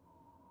fake.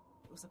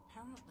 It was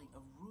apparently a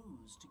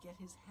ruse to get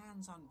his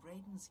hands on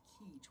Braden's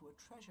key to a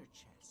treasure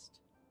chest.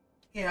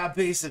 Yeah,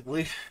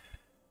 basically.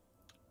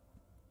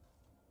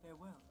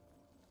 Farewell.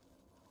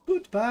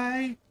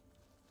 Goodbye.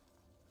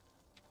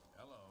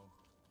 Hello.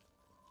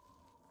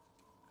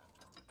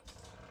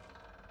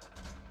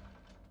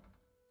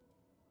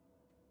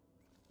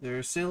 There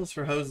are sales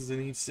for houses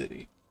in each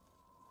city.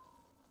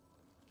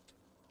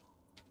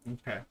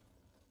 Okay.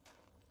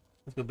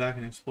 Let's go back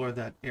and explore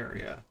that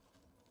area.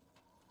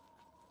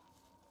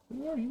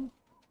 Who are you?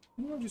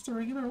 You are just a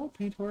regular old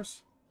paint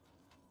horse.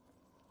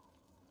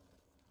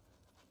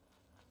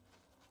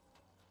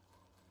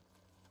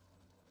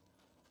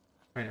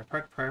 Right, our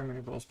park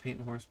primary goals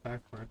paint horse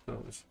back where it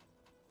goes.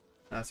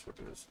 That's what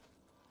it is.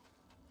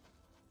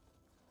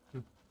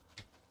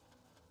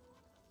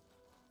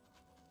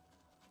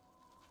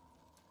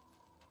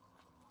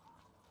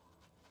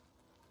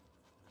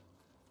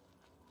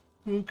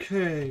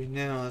 Okay,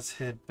 now let's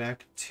head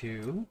back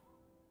to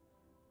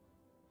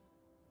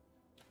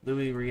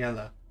Louis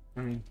Riella. I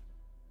mean,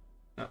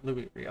 not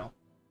Louis Riel.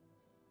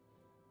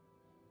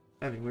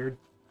 That'd be weird.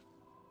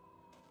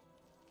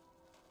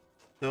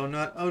 Though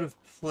not out of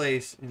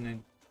place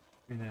in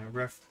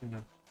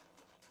a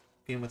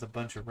game with a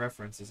bunch of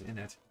references in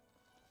it.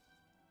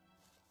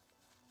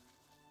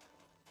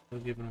 So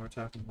given we're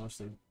talking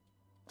mostly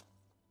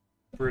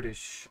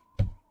British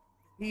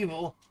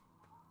evil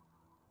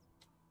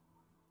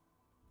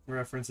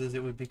references,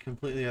 it would be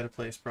completely out of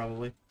place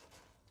probably.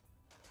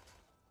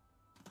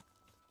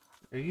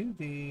 Are you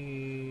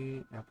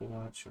the Apple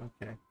Watch?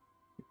 Okay.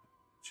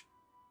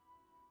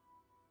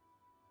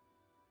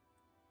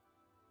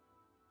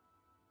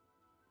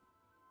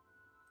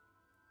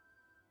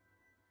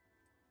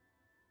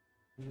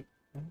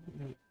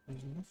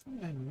 There's nothing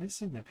I'm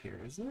missing up here,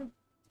 is there?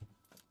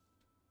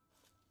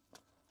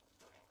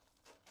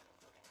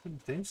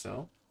 Couldn't think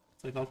so.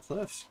 It's like all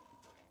cliffs.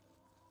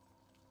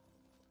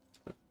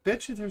 I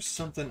bet you there's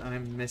something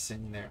I'm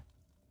missing there.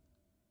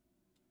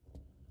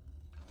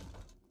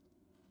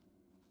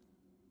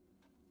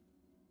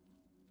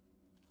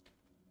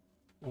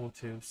 Or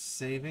to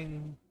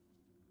saving.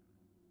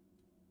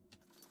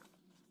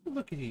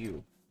 Look at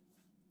you.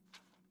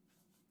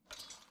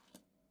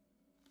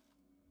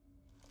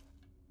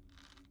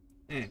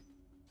 Eh.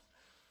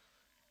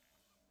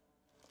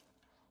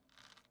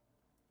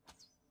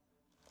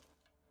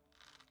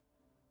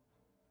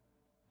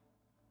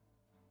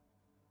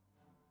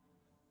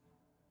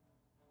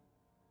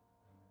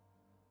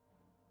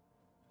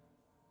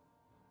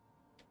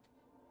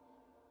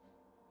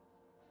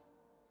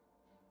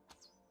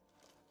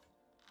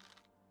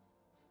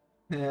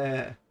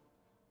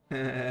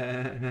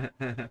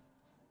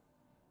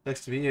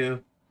 Looks to be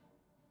you.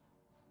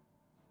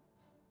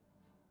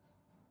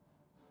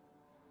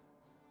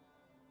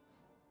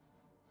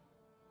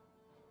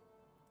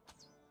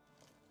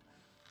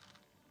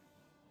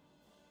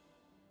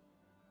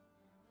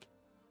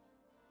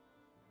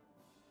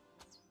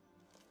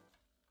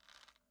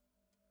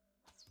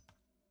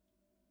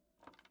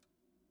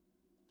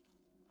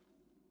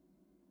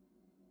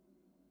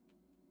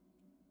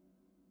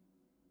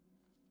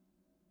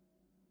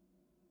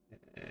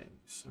 Okay,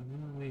 so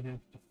now we have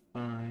to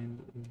find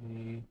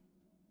the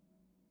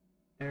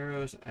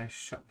arrows I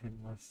shot him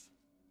with.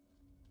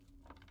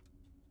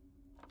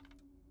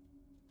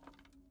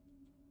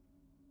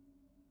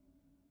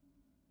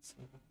 So,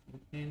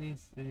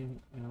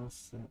 anything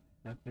else that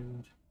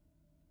happened?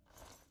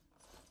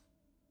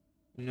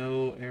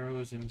 No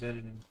arrows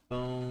embedded in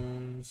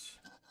bones.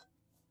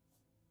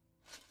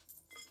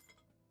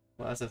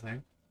 Well, that's a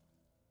thing.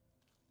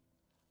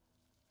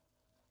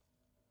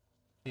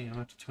 Okay,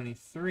 I'm up to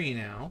 23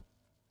 now.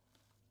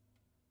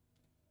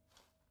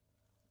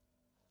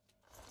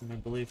 And I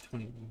believe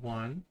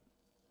 21.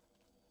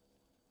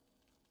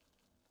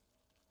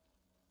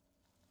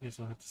 Guess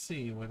we'll have to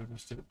see where the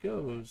rest of it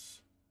goes.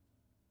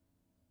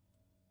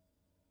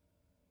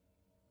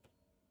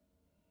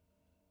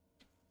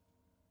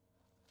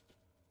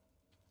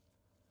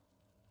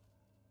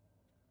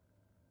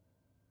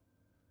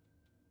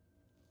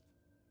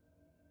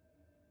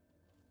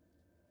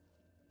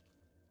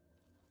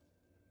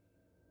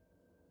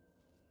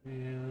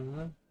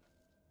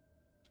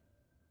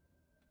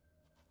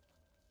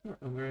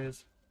 And where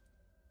is?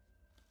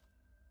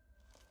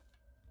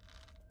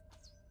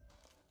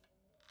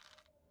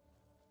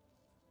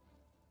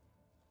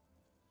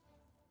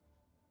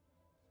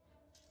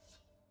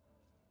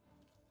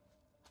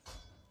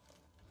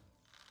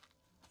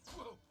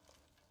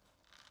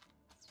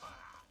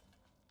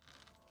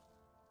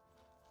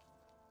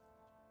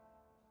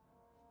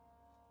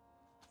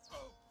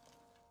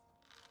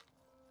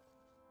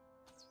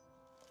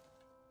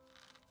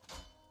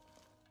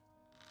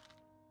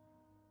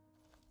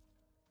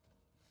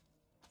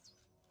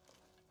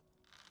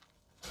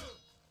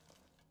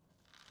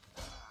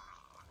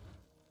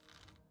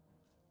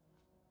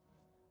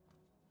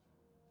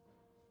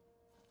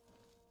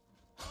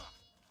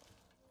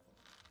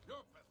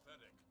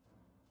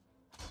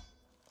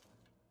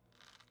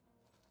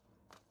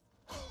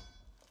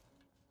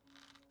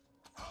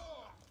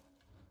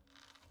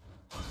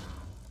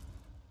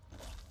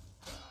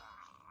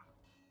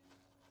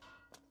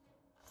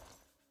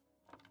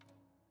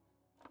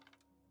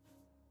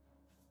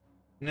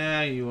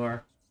 Now you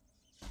are.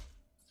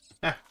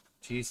 Ah,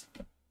 jeez.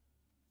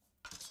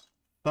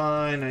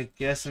 Fine, I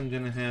guess I'm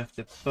gonna have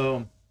to...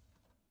 Boom.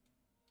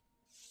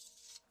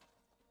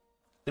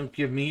 Don't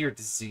give me your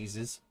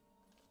diseases.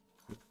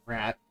 You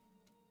rat.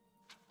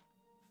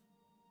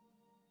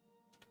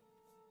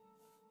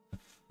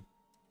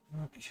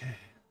 Okay.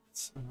 Let's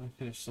I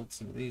could have sold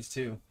some of these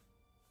too.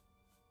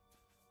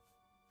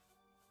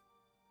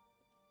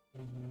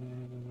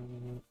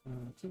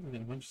 Looks like we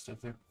got a bunch of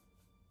stuff there.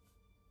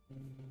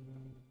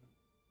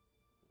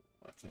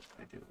 What did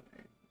I do?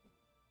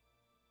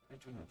 I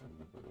do not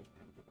remember what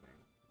I'm doing.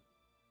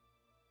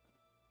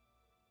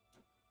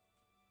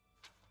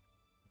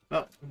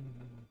 Well,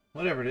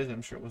 whatever it is,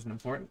 I'm sure it wasn't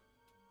important.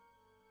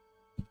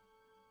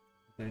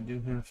 But I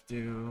do have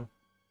to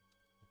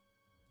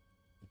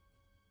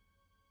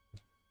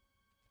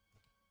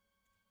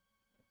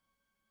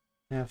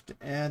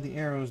add the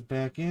arrows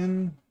back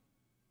in.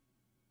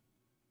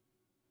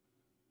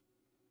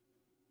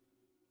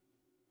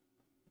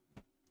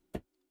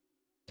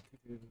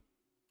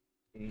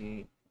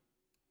 8,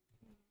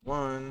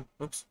 1.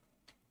 Oops.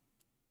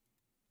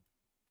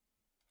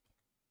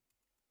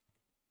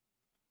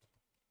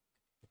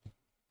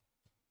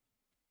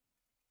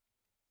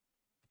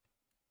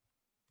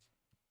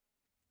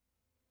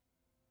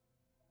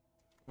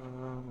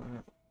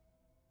 Um,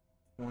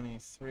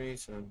 23,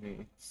 so it'd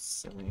be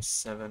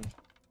 77.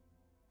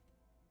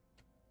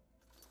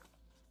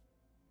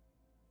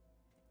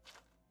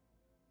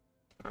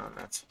 Oh,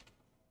 that's.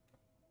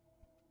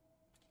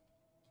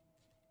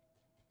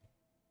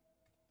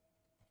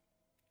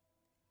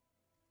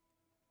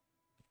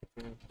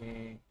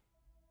 Okay.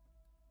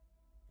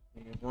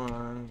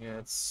 One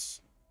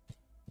gets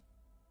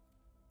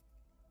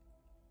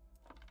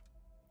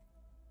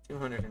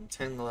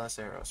 210 glass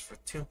arrows for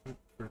 200.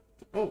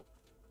 Oh,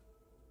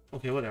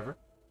 okay, whatever.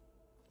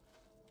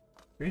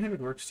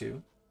 300 works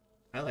too.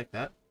 I like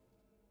that.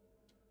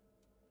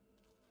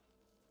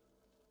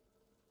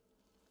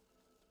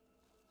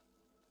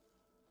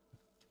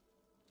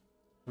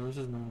 Well, this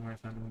is no more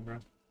time, bro.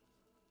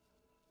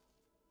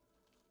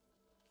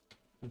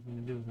 Nothing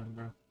to do with them,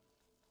 bro.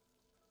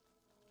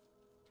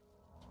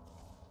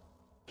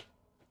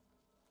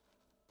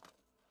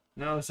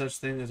 No such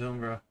thing as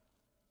Umbra.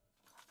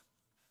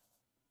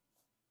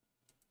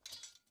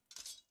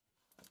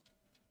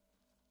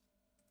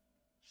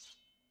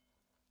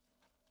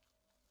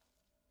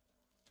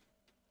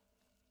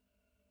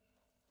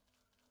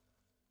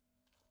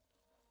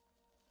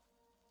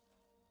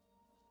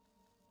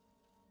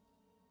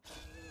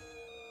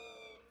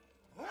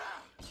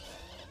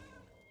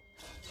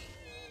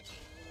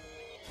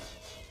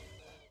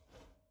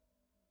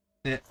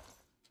 Yeah.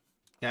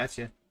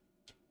 Gotcha.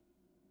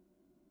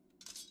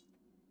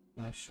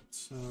 Flash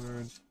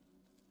sword.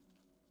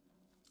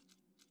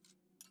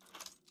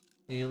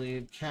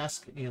 Alien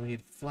cask,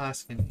 alien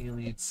flask, and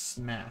alien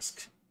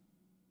mask.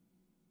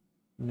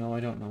 No, I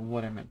don't know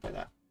what I meant by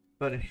that.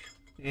 But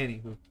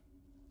anywho.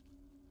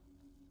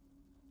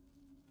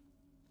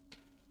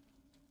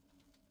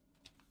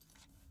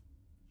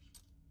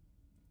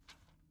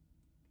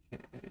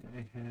 Okay,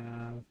 I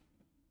have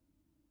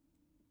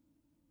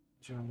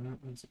John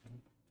Mountains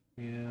and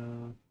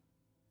Real.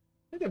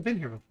 I think I've been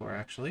here before,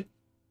 actually.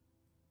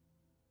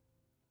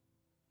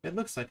 It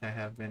looks like I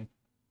have been.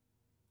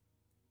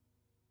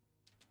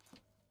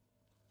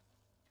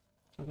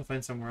 I'll go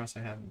find somewhere else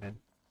I haven't been.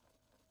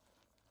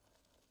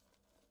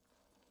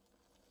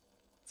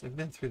 So I've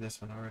been through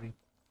this one already.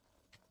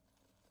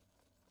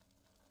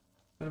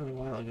 That was a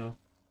while ago,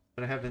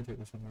 but I have been through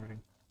this one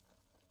already.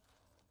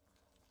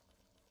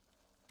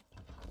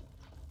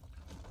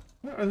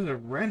 Oh, there's a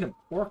random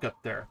orc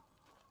up there.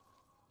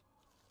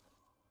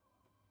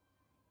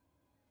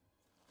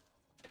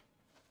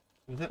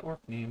 Was that orc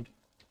named?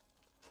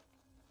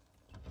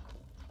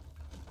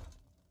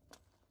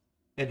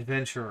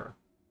 Adventurer.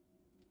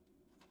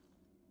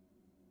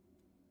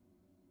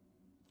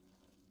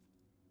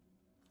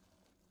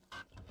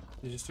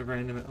 It's just a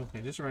random,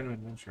 okay, just a random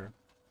adventurer.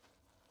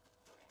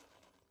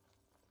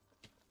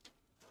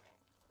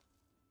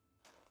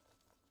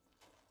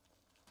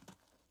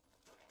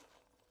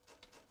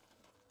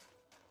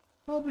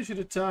 Probably should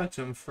have talked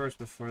to him first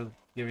before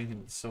giving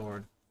him the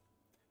sword.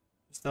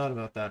 Just thought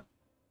about that.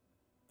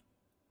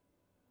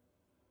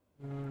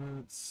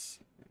 Let's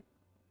see.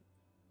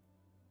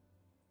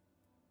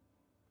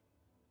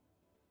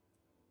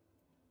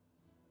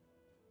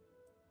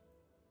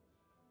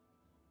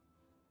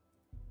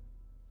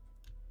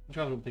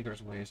 Travel to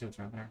Bigger's way, see what's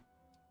around there.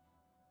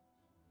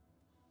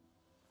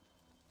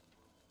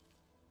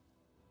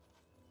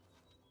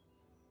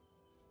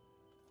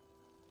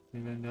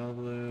 Even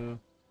Delblue.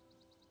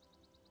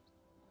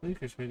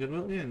 Bleakers, my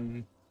Goodwill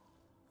Inn.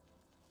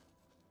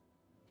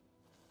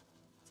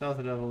 South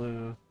of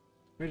Delblue.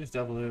 Greatest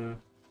Delblue.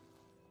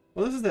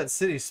 Well, this is that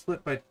city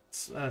split by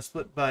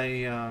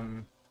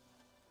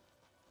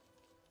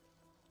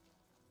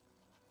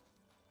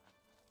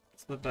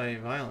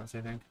violence, I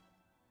think.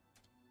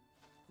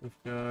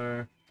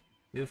 Ulfgar.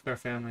 The Ulfgar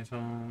family's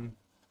home.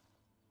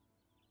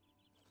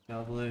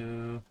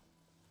 Delblue.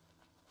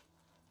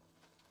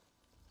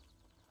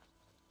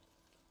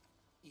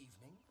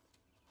 Evening.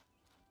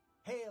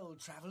 Hail,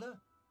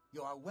 traveller.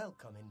 You are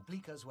welcome in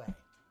Bleaker's Way.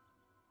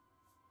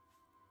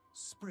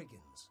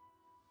 Spriggans,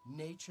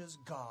 nature's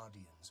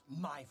guardians,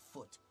 my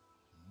foot,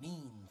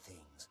 mean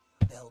things.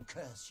 They'll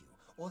curse you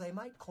or they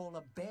might call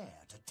a bear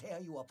to tear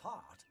you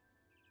apart.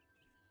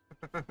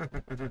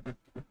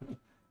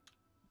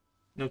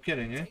 No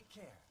kidding, eh? Take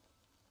care.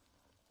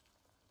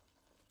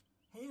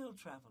 Hail,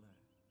 traveler.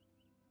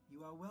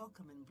 You are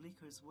welcome in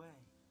Bleeker's Way.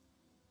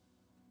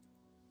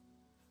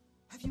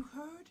 Have you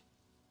heard?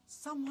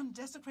 Someone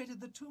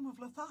desecrated the tomb of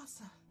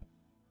Lathasa.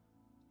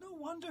 No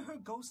wonder her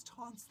ghost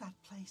haunts that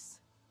place.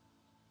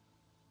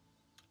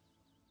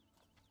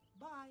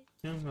 Bye.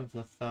 Tomb of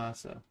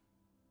Lathasa.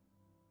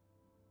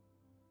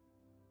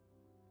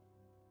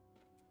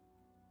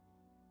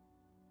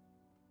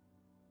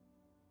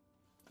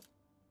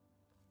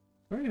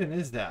 Where even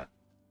is that?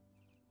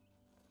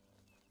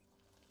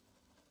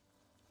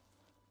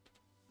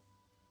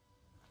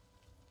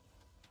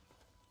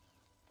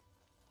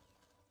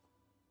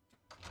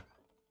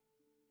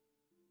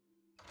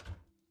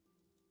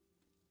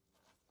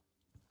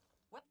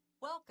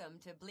 Welcome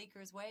to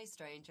Bleeker's Way,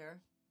 stranger.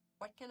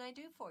 What can I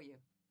do for you?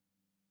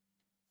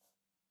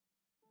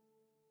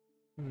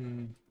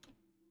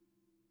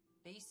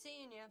 Be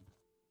seeing ya.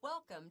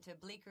 Welcome to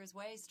Bleeker's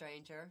Way,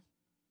 stranger.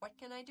 What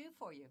can I do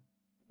for you?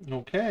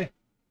 Okay.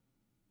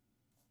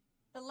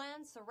 The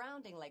lands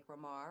surrounding Lake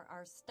Ramar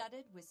are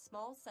studded with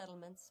small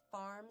settlements,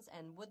 farms,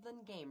 and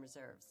woodland game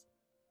reserves.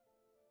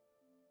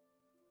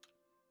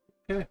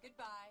 Okay.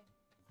 Goodbye.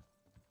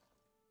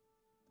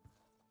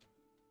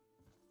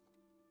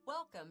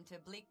 Welcome to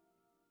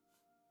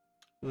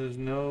There's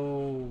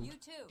no You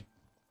too.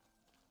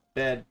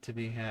 bed to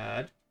be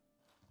had.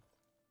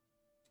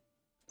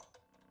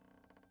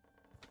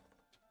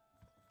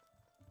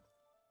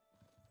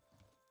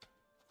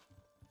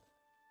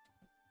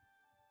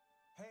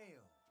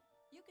 Hail.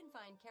 You can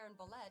find Karen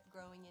Bolette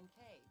growing in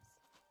caves.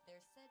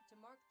 They're said to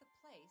mark the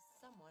place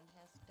someone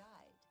has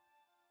died.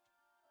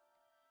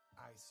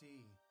 I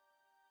see.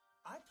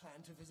 I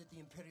plan to visit the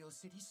Imperial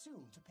City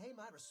soon to pay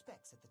my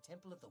respects at the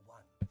Temple of the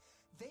One.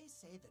 They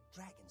say the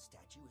dragon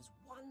statue is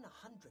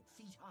 100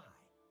 feet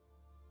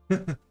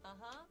high.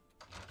 Uh-huh.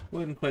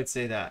 Wouldn't quite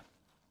say that.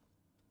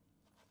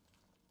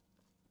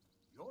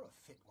 You're a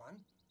fit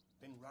one.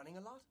 Been running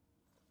a lot?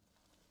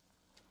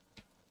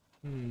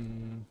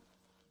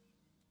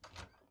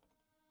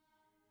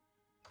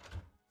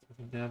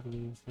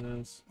 W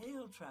says.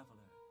 Hail,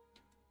 traveler.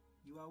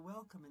 You are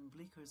welcome in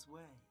Bleeker's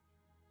Way.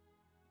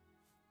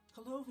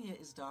 Colovia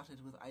is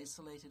dotted with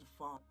isolated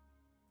farms.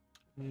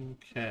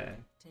 Okay.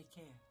 Take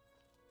care.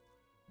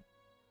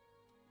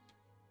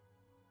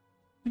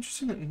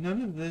 Interesting that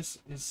none of this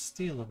is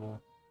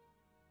stealable.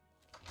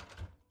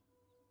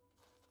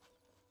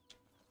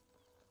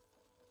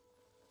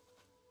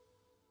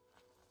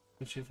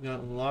 But you've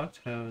got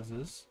locked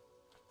houses.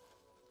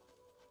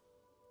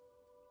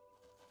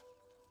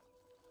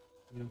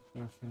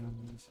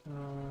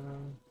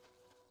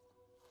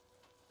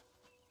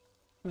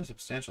 A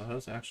substantial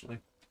house, actually.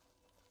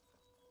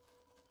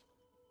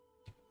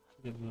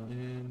 Goodwill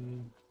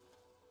Inn.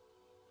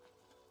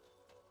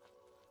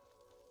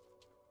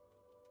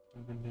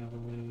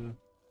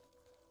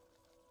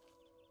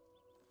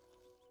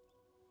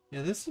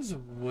 Yeah, this is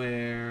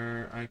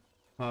where I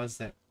caused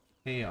that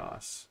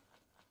chaos.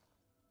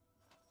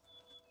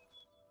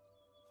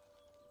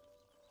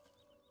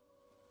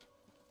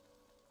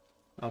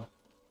 I'll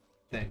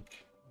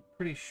think. I'm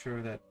pretty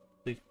sure that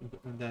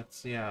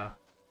that's, yeah.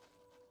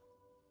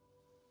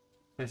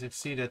 If I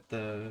succeed at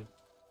the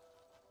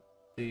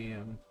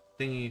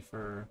thingy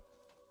for,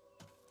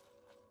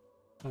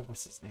 oh,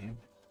 what's his name?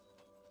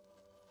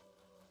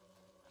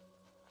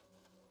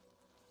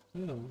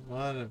 There's a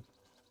lot of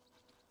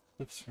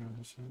clips around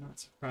here, so I'm not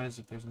surprised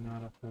if there's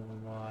not a whole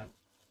lot.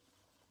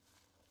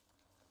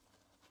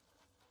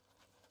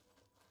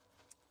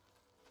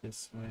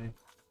 This way.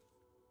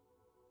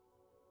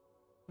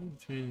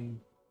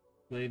 Between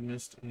Blade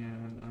Mist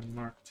and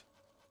Unmarked.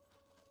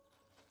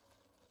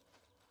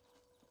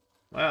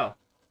 Wow.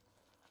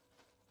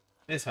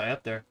 It's high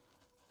up there.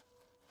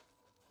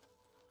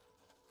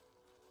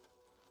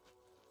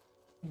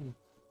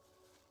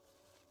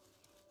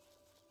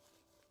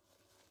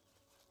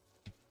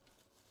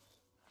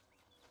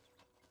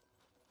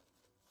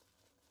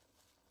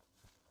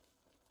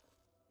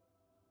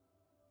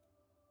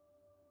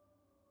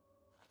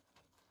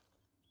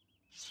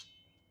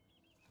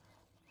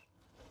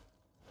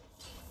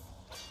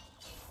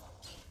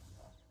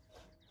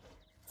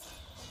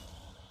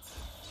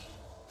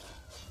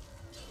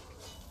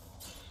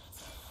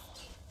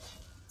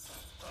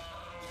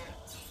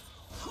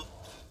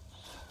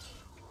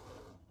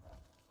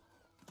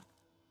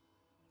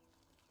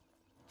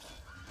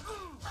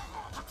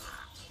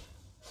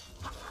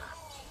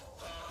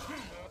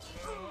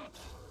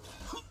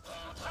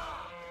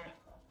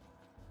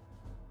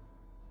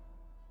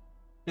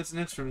 Gets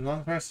next from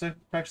long practice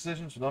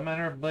sessions with all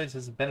manner of blades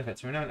has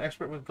benefits. You're now an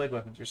expert with blade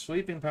weapons. Your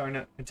sweeping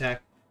power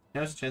attack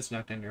now has a chance to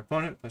knock down your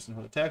opponent. Press and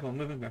hold attack while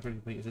moving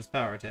backward to use his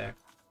power attack.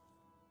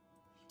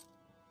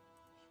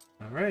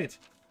 Alright.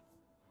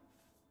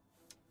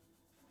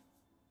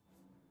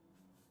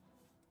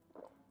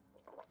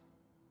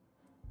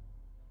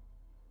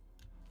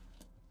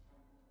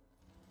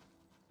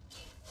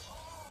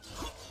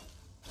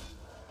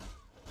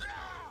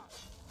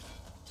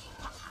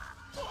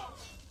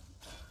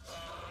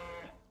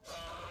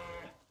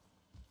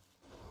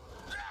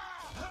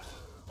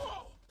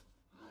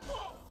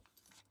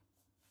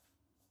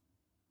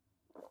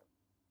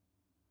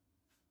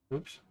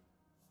 Oops.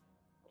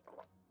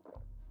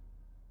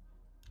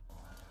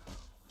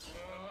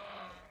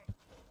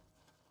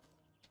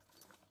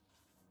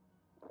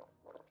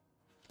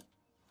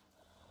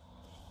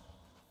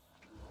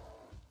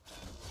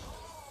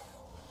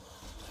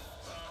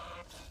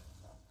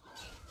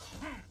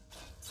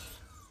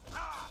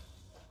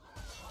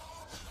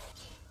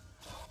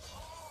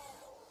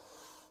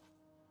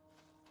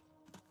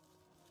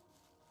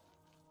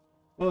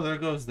 Well, there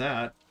goes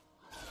that.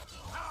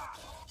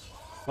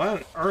 Why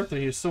on earth are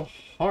you so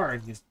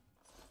hard, you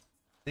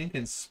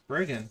stinking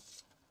Spriggan?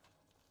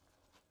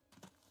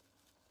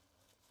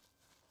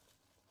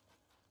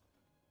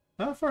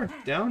 How far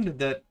down did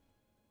that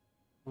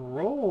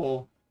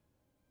roll?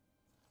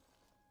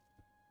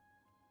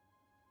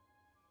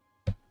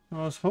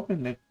 I was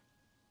hoping to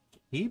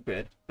keep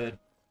it, but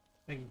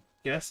I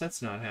guess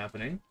that's not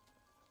happening.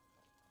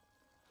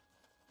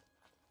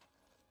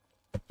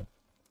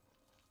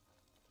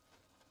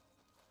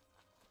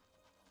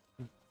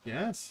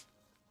 Yes.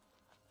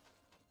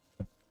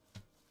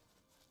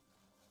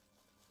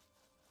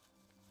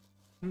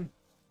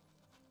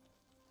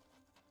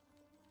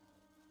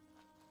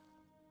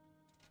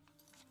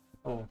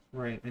 Oh,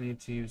 right. I need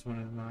to use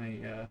one of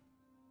my,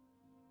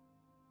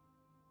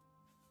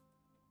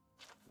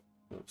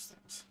 those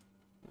things.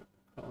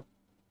 Called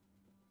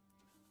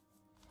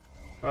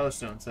Father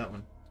Stones, that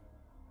one.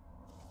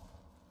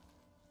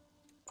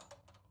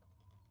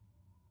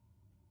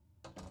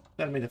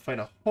 That made the fight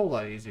a whole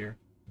lot easier.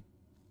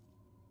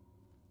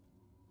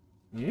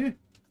 Yeah.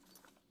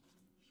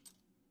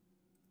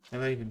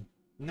 Have I even...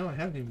 No, I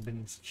haven't even been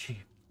in this key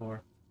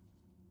before.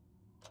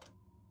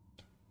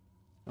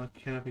 Well,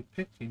 cannot be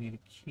picked. You need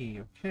a key.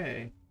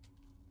 Okay.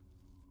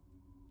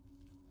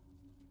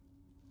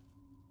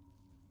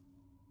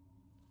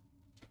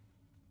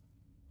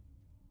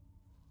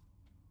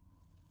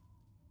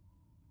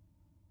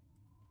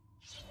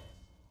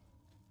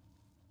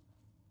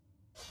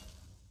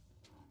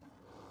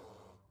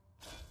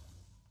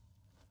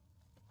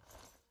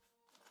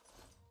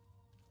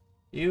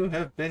 You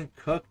have been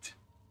cooked.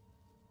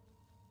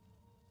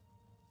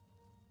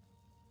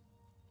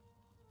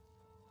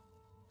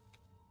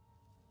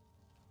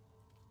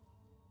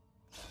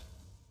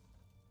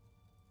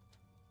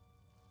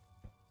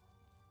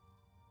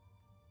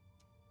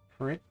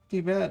 Pretty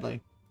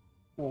badly.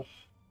 Oh.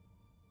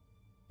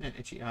 An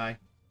itchy eye.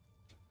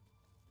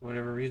 For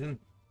whatever reason.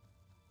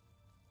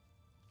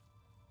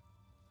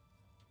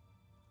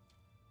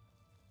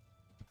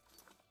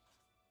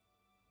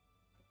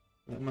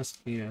 That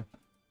must be a...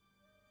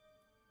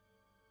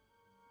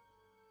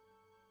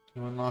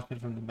 You unlock it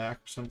from the back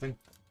or something?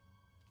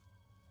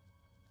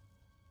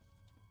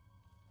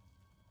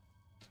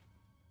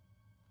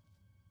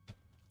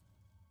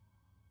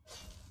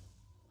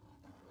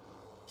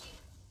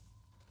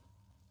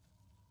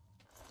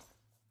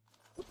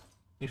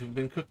 You've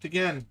been cooked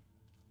again.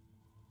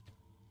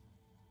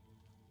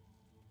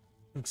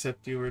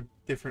 Except you were a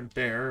different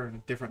bear in a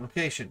different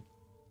location.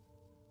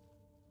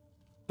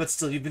 But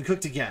still, you've been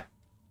cooked again.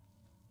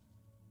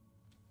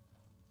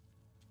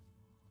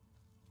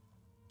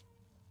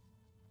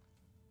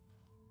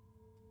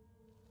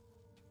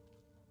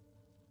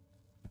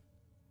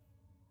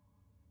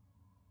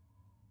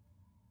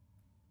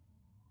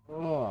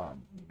 Oh,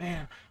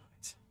 man.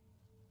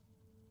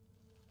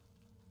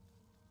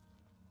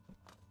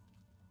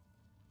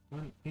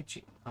 One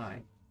itchy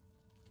eye.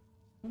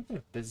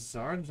 Something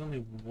bizarre. There's only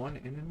one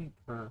enemy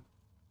per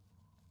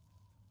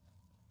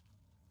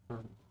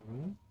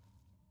room.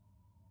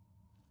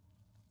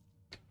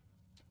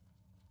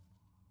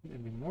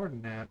 Maybe more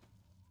than that.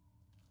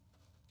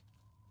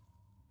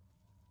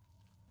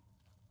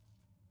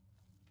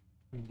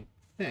 You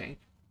think?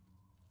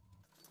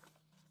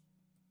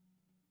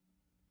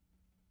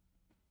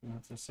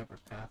 That's a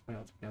separate pathway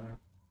altogether.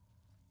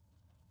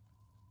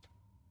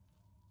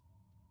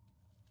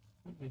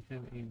 Let me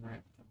have a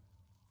ramp.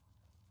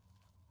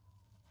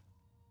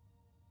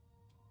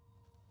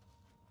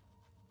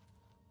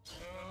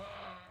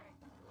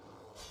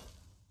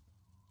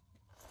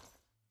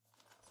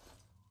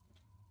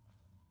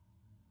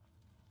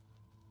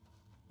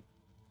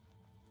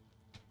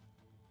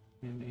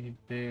 And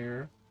a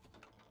bear.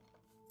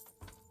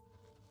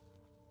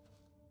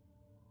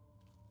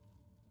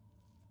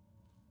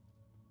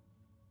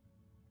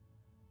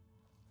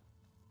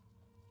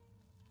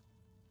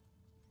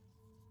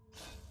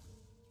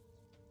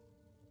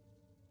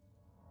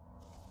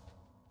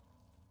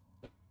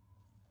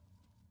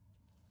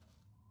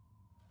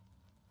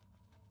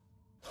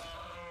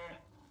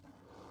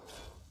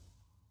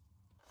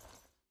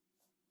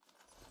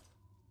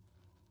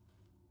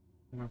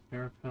 More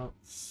bear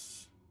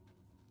pelts.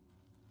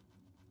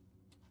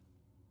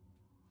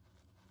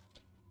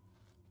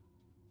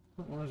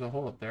 Oh, there's a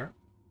hole up there.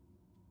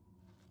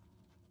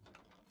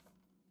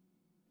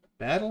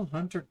 Battle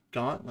Hunter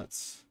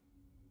Gauntlets.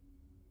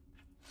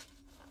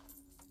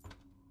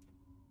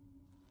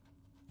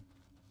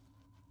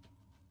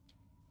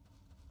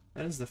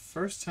 That is the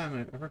first time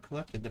I've ever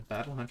collected the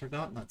Battle Hunter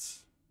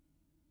Gauntlets.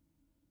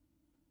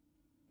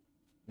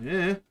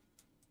 Yeah.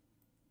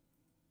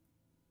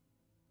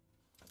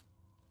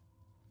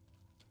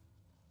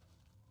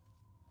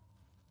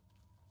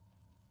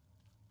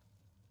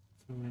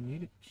 I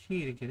need a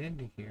key to get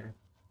into here.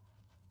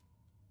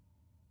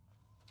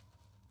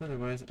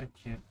 Otherwise, I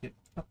can't get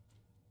up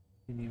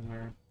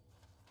anywhere.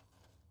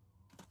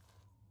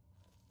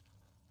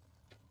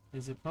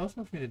 Is it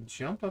possible for me to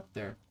jump up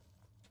there?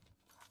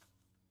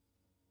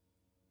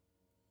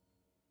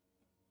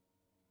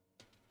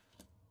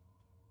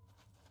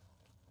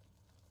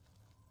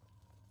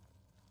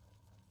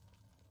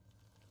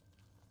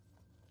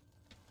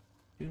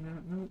 Do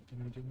not know,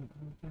 and I do not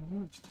know what I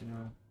want to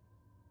know.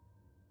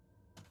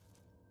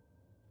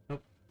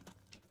 Nope,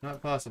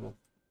 not possible.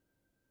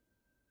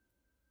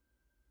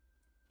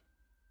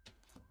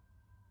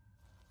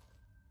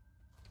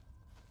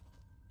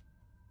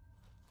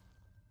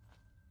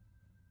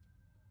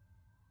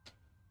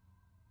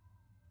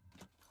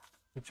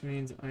 Which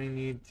means I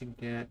need to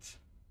get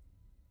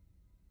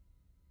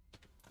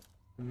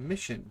a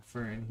mission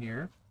for in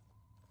here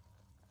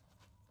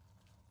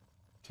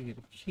to get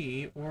a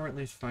key, or at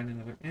least find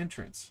another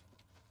entrance.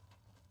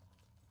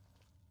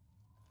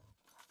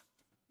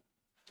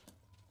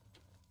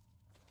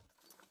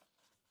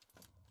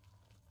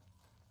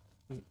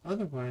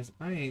 Otherwise,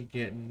 I ain't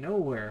getting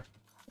nowhere.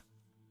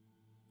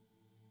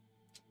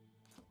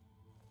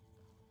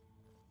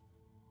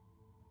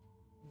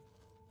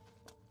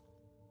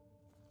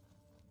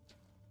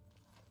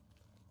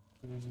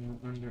 There's no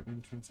under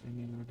entrance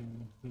anywhere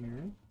down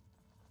here.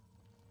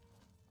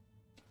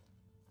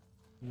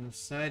 No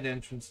side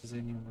entrances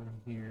anywhere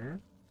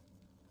here.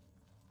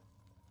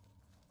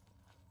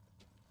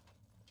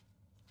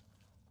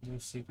 No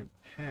secret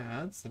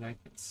paths that I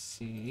can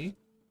see.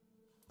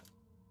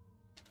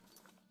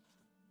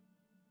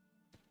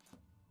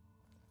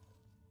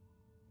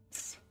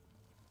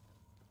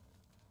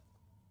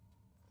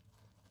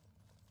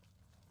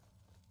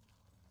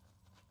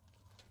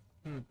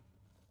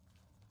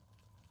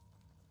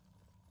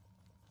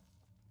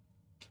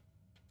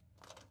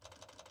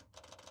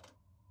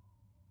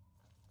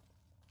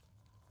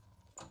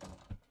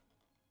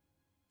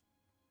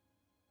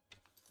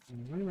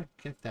 And where do I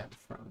get that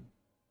from?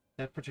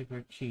 That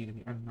particular key to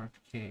the unmarked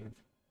cave.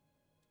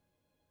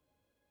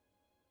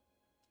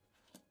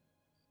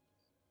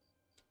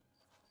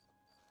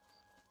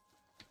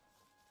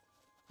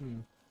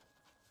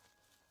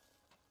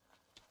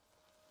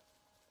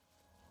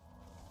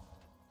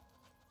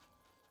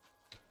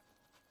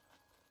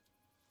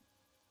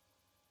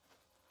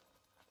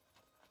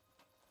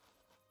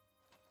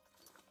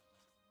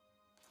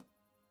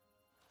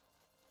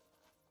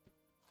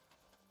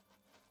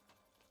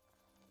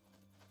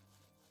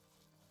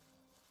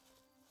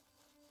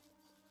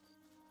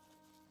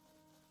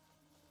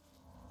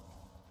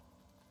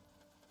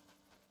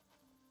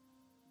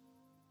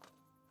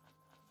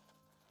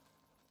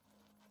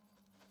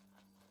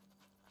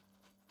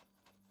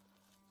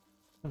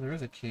 Oh, there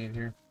is a cave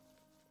here.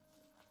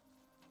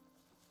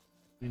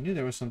 I knew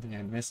there was something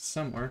I missed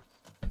somewhere.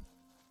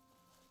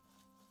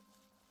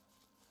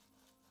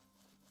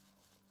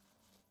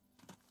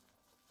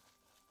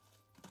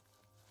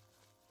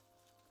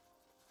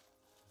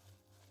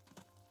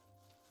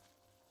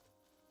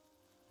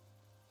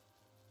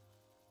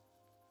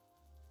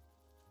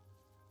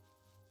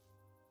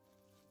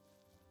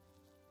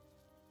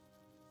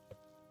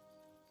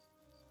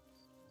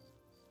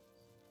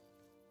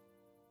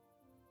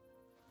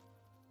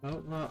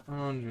 Outlaw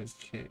Andre's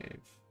cave.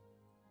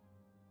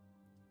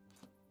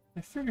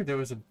 I figured there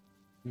was a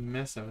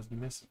mess I was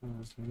missing.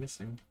 To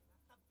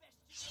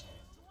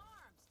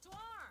arms! To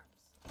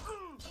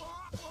arms! What's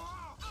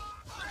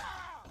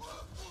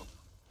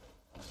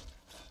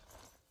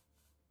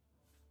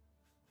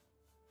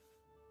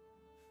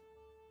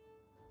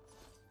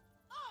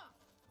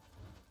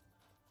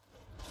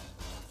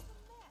the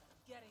matter?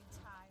 Getting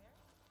tired?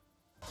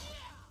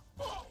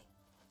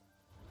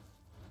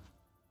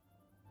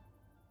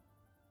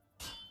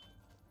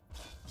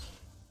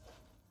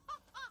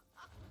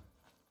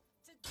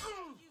 Today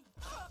you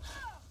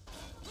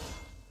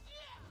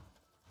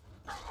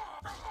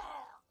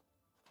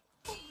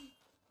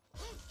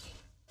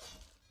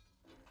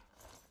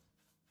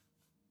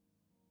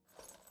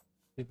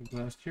Take a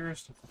glass cure,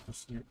 stick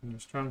your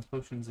strong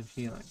potions of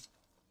healing.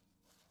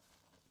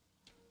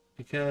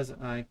 Because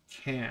I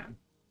can.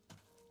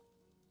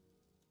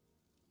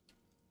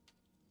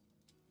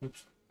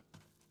 Oops.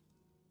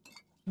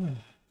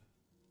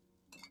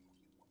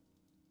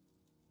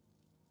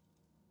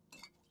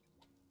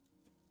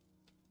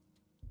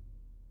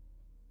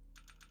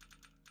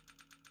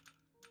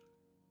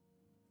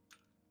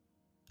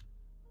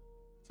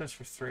 That's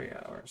for 3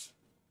 hours.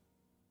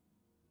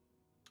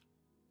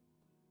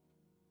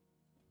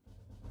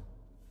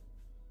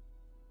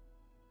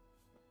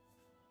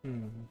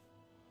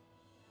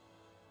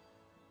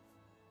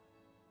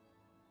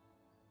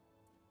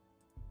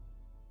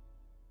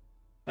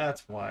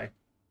 That's why.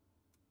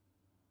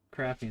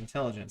 Crappy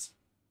intelligence.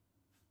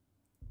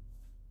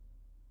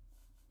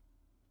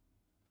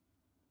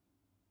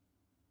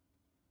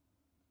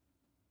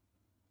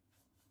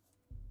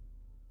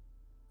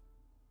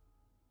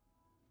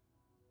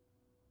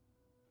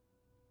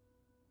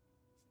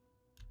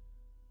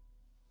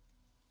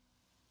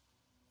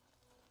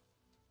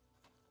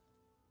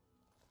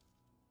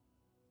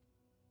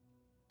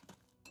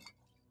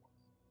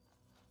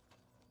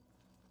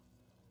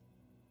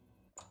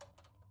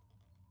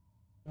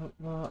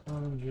 Outlaw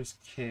Arranger's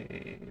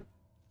Cave.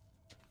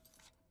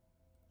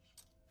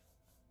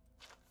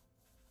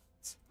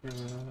 Let's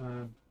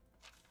grab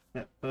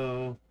that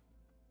bow.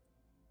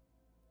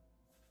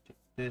 Take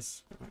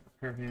this,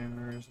 repair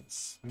hammers, and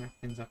smack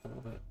things up a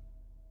little bit.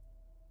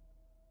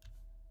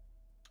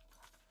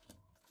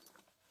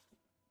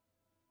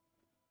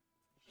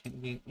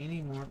 Can't gain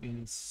any more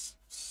in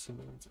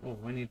swords. Oh,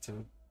 I need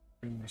to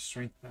bring my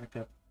strength back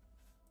up.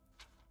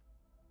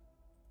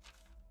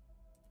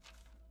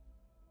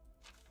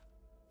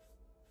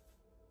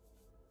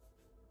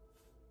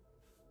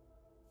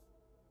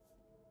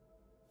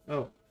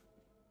 Oh.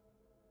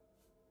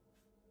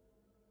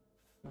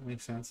 That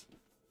makes sense.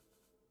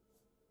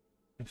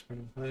 Expert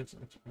in blades,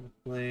 expert in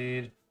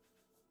blade.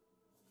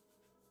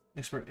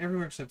 Expert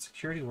everywhere except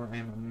security, where I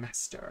am a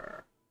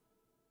master.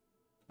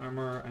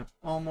 Armor, I'm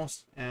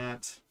almost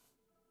at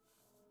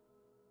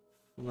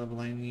the level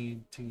I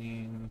need to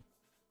gain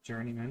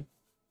journeyman.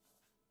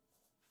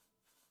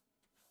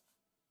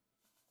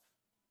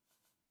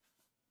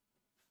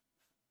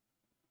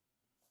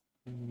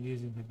 I'm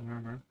using heavy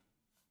armor.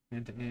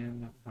 Hand to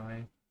end, not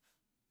high.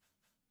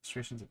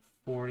 Illustrations at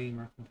 40,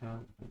 mercantile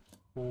at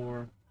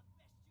 4.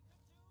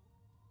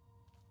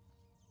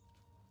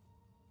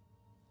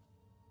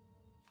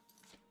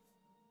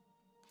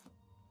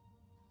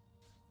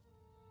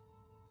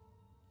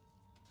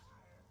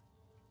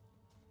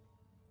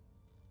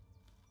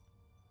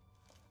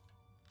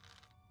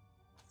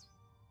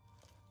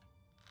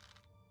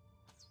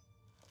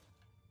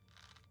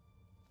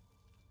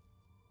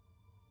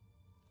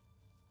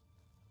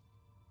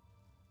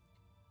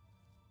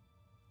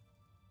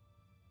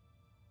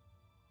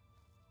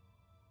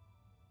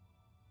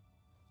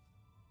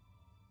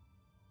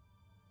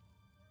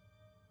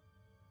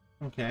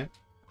 Okay.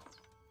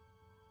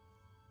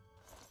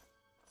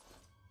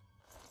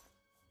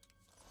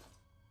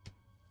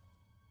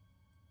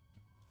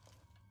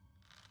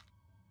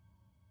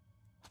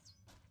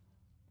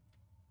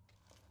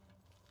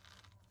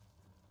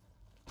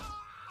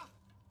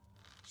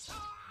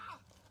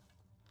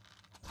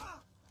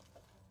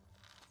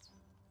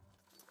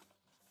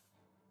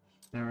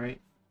 All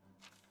right.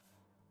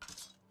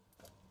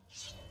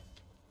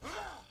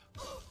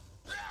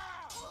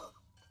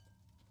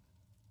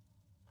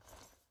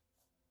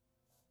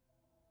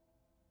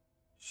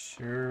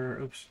 Sure.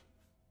 Oops.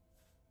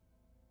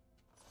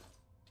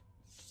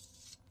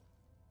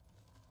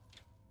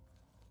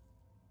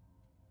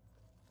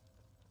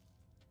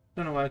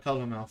 Don't know why I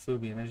called him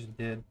Malphubian. I just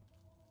did.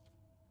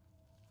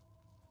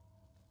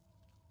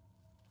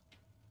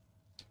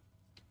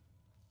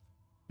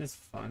 It's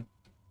fun.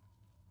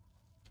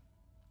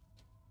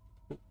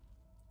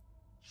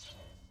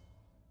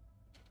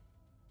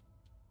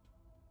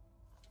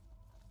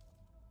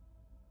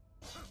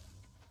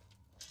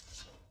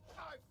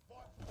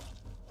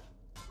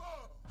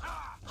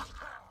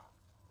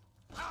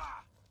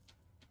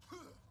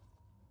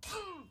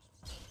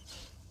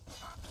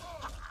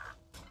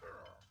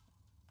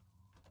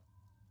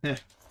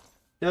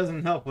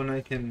 Doesn't help when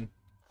I can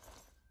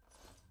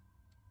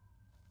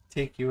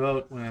take you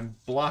out when I'm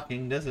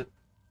blocking, does it?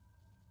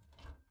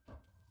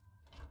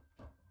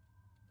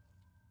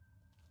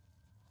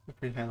 They're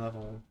pretty high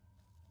level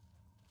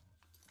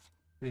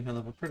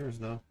critters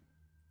though.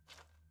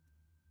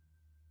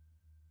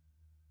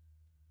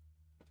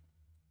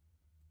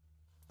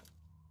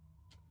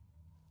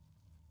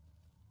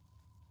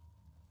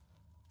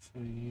 So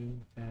you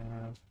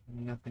have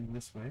nothing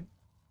this way.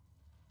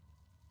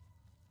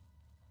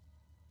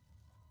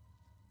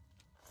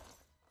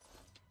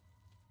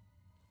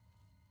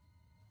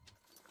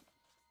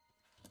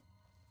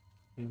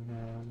 You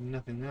have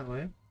nothing that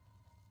way.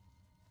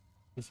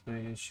 This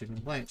way is shooting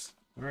blanks.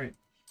 Alright.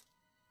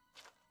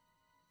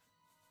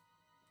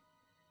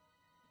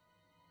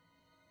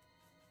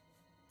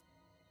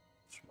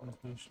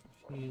 Potion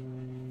of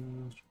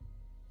healing.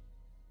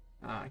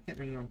 Ah, I can't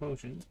bring more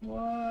potions.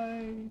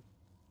 Why?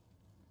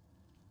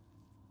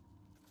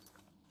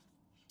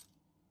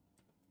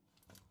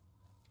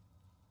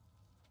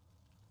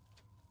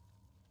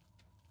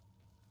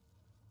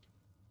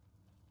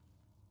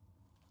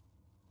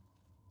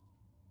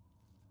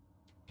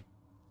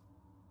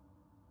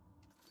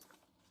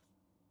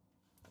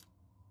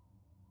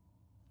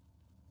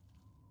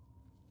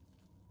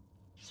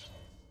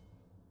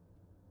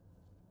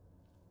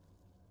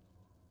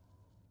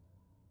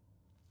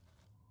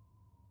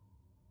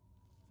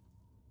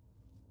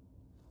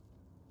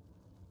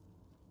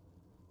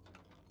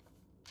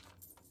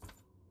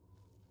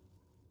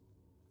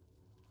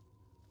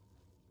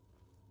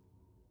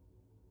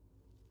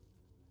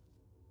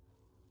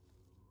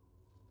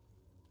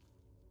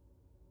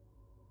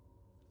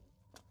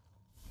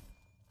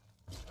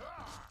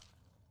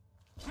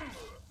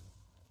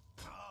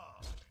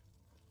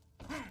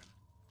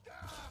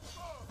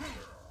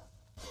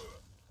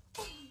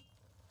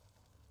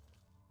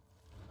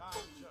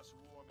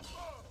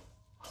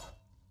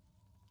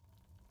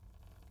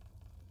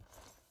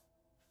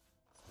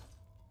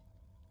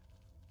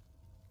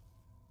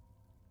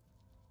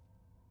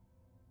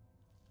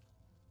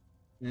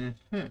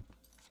 Mm-hmm.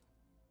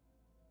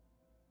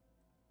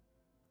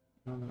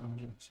 Other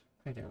objects.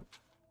 I doubt.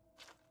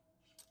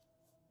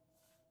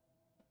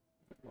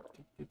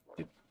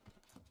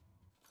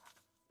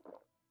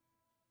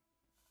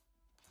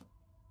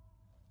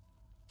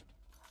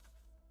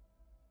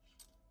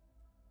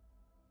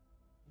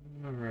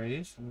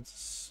 Alrighty, so that's a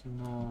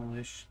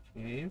smallish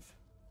cave.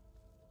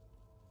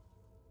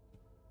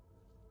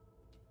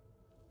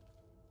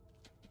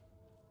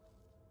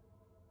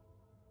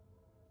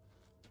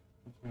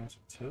 There's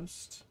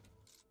toast.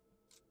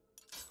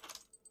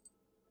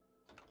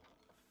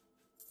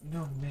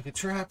 No mega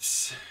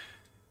traps.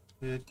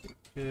 Good, good,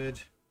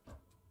 good.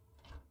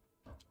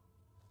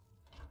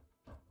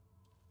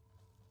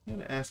 I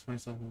gotta ask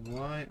myself,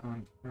 why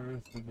on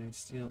earth would they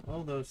steal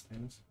all those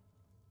things?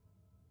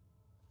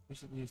 We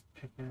should use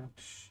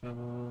pickaxe,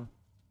 shovel.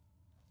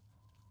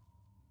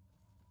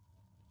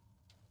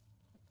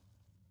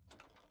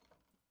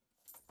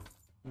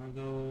 More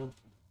gold.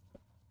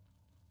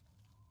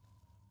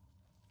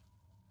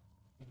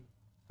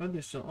 But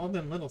there's still all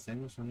them little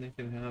things when they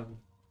could have a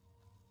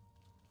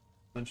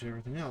bunch of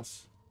everything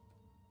else.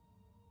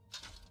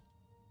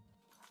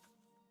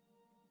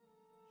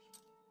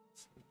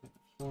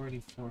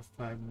 44,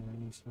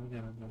 590, so we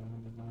got about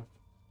 100 left.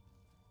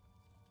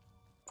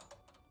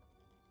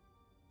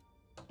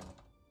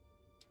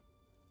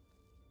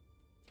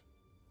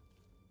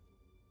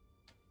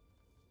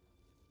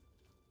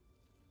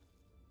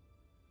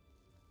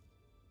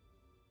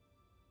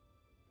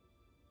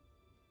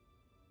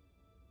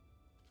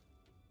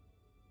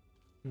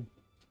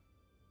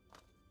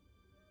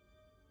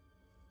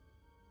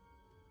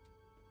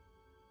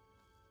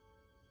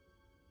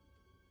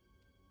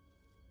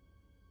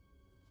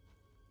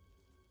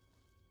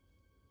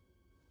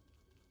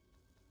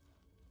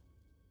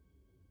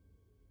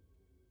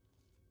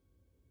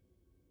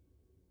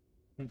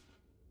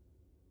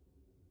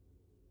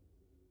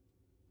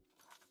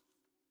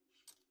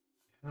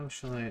 How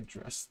shall I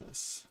address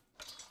this?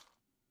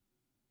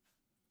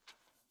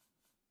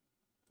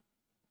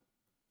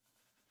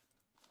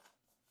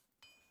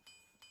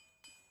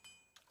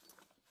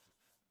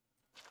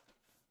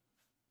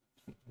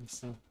 Keep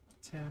myself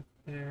tapped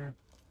there.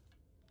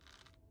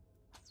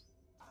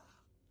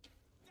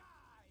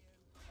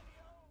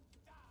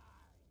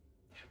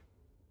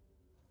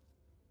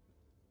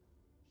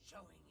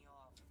 Showing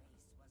your face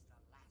was the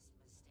last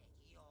mistake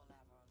you'll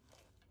ever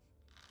make.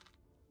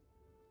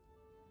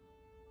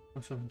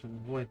 I'm something to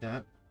avoid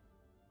that.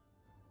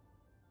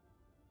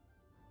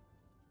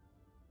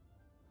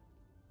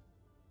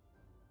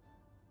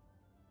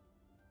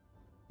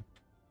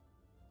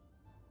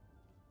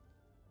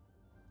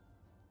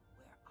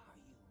 Where are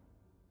you?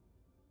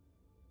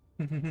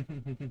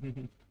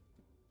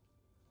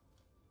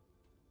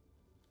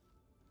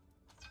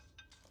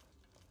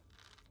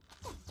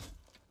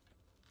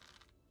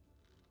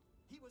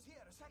 He was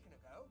here a second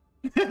ago.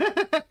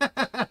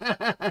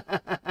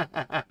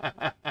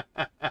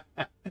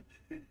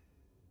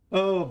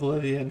 Oh,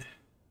 Oblivion.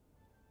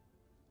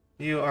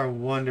 You are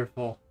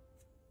wonderful.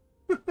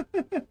 Your presence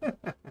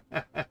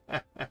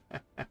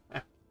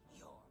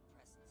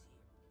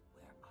here.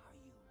 Where are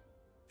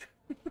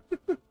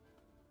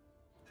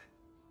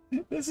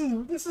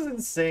you? This is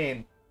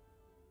insane.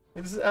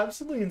 This is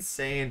absolutely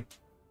insane.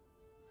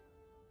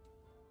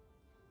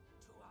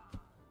 To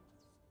arms.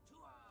 To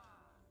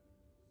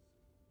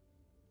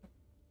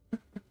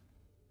arms.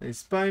 They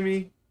spy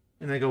me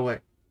and they go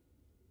away.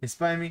 They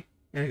spy me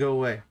and they go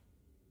away.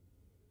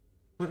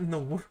 What in the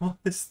world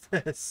is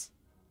this?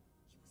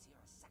 He was here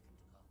a second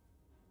ago.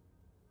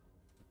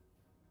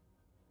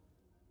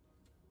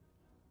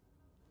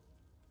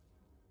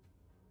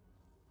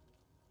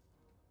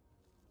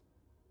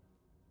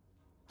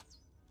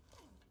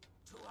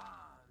 To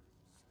arms.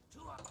 To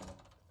arms.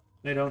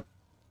 They don't.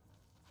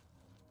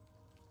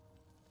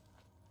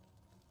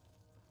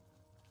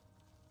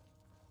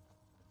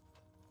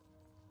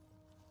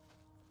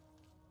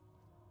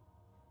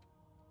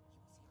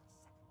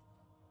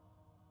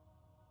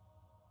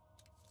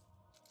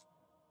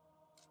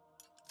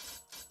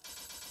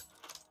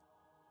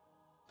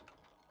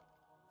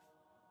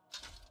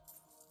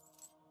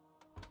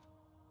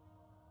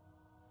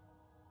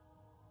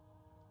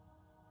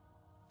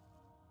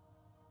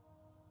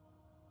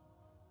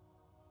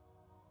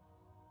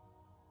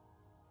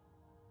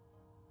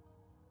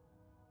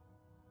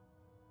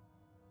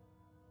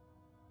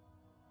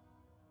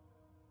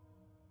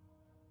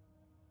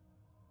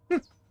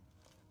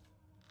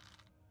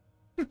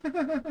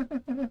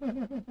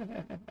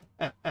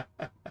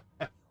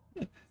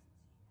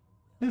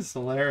 This is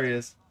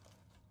hilarious.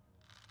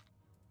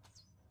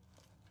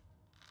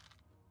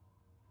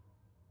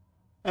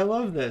 I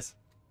love this.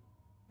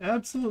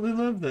 Absolutely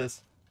love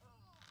this.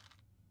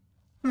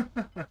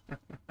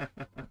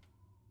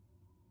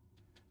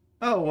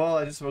 Oh, well,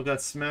 I just about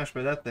got smashed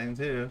by that thing,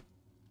 too.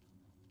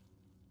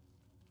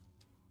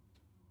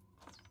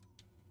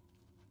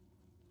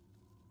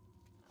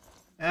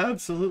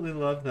 Absolutely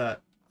love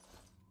that.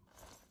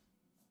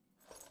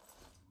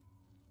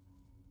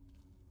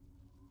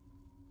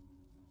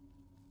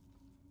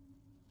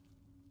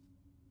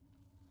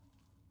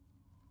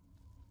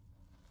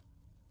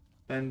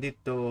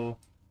 Bandito.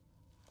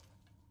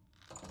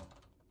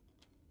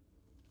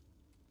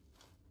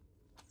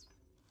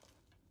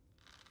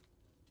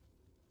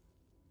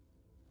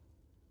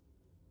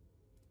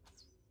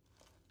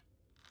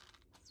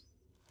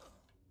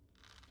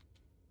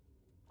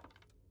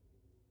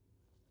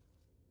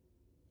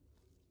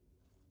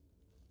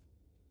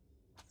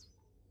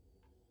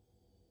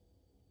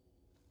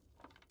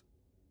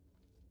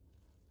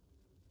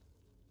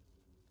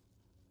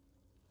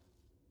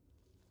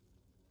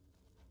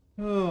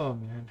 Oh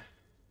man.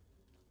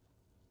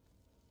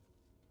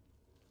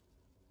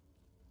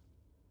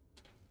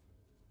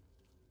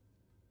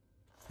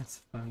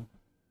 That's funny.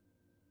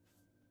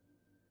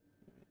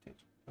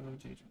 Oh,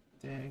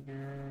 dagger.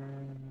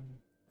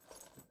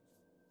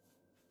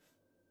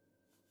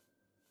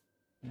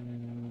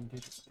 And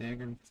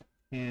dagger.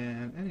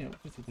 And you know,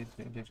 just a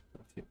dagger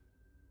too.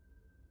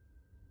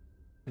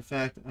 In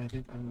fact, I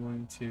think I'm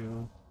going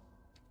to,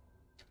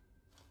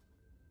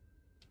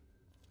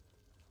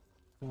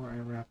 before I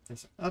wrap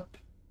this up,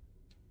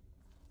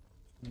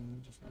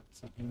 just wrap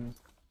this up anyway,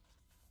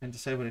 and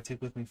decide what I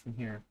take with me from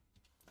here.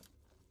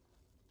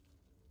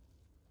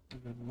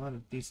 I've got a lot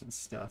of decent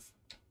stuff.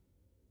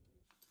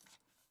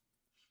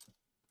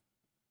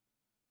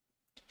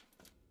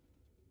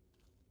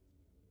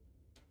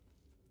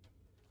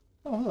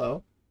 Oh,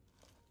 hello.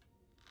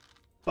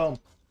 Boom.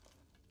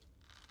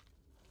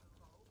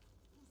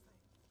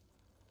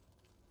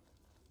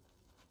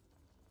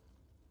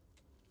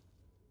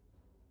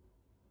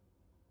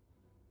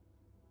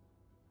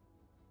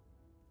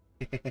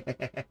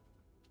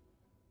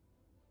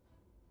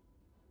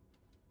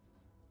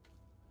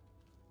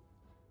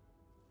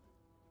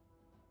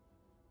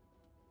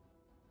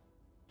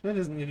 Why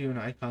doesn't give you an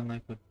icon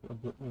like with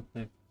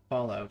the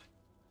Fallout?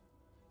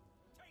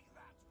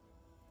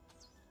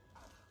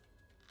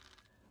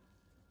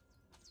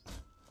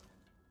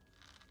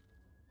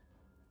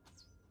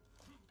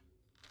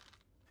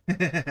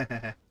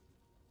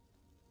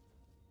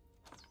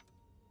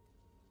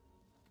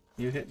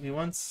 You hit me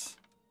once,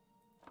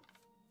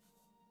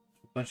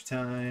 a bunch of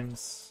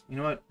times. You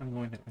know what? I'm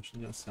going to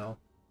actually go sell,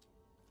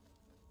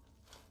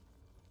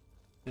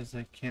 because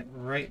I can't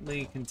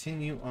rightly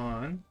continue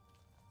on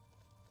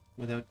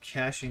without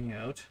cashing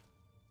out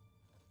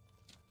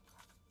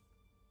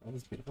all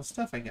this beautiful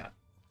stuff I got.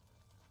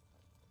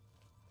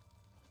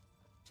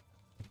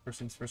 First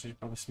things first, I should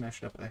probably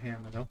smash it up with a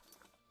hammer, though.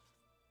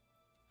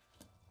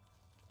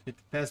 Get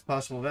the best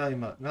possible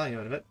value out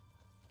of it.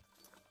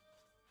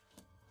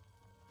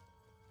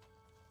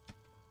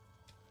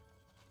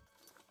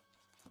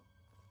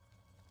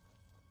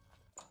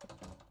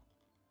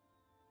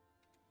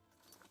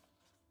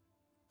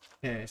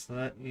 Okay, so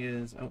that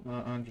is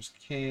Outlaw Andre's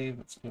Cave.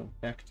 Let's go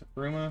back to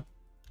Bruma.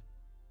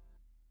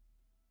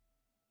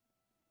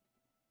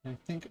 I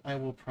think I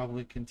will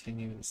probably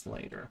continue this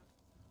later.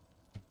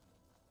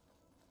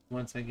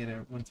 Once I get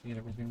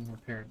everything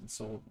repaired and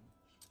sold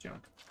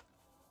junk.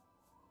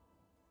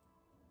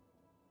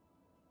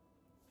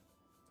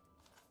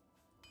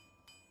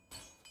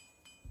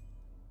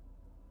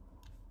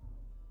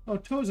 Oh,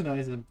 Toes and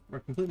Eyes are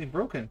completely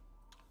broken.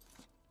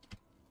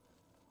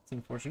 It's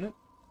unfortunate.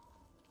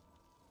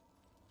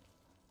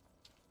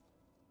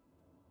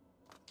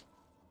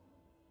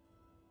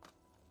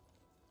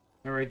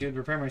 Alright, dude,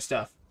 repair my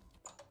stuff.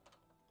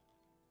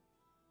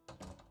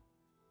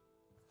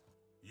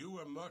 You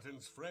were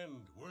Martin's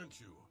friend, weren't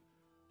you?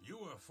 You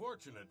were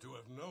fortunate to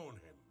have known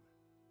him.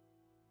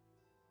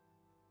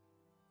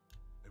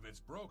 If it's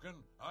broken,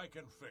 I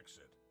can fix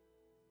it.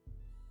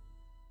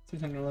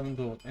 611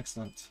 gold.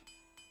 Excellent.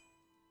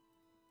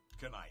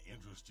 Can I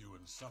interest you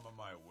in some of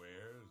my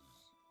wares?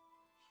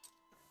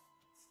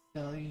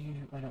 Sell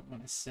you? I don't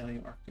want to sell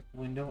you Arctic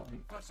Window. Are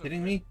you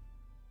kidding me?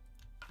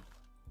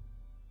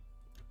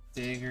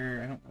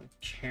 Dagger. I don't really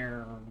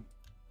care.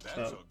 That's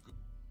So, a good...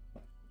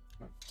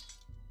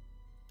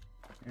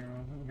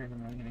 Arrow. We're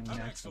not getting An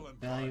maximum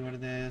excellent value bargain. out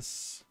of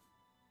this.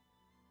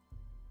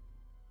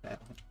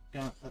 Battle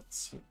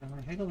gauntlets. Am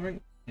I haggled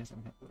right? Yes,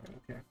 I'm haggled right.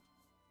 Okay.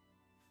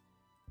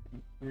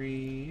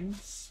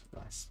 Greaves.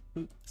 Glass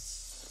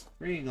boots.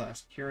 3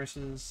 glass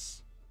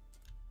cuirasses.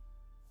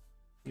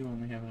 You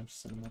only have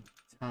enough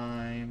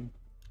time.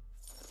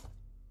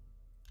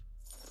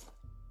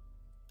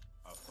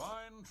 A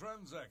fine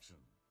transaction.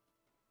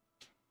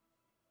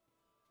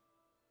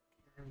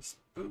 There's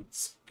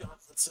boots,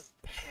 gauntlets, and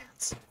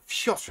pants.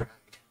 Fjord.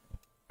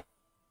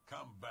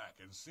 Come back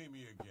and see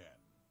me again.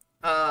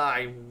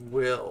 I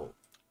will.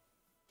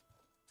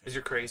 Because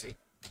you're crazy.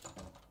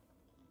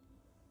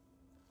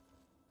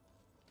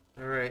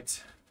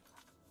 Alright.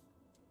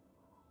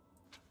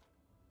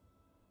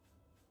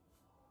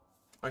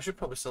 I should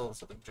probably sell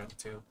this other junk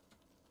too.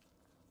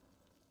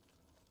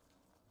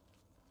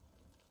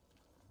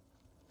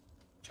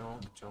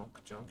 Junk,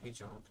 junky,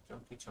 junk.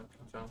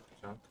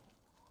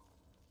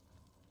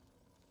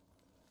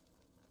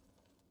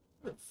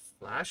 What,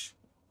 Flash?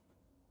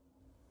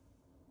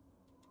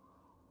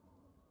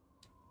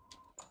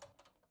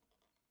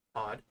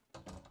 Odd.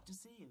 To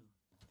see you.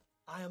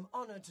 I am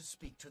honored to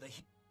speak to the...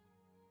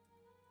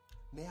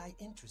 May I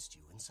interest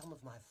you in some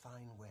of my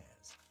fine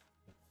wares?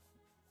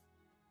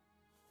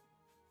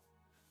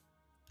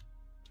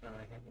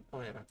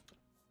 Oh, yeah.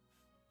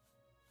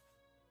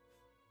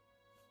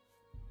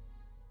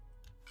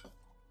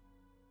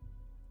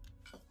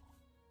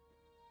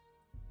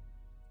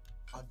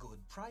 A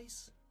good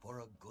price for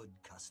a good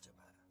customer.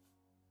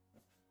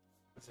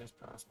 There's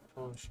possible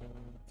potion,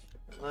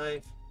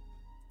 life,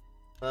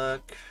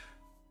 luck,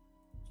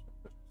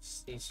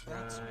 cease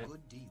That's a ride,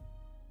 good deal.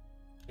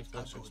 A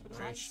reflex good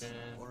price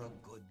exploration, for a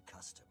good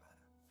customer.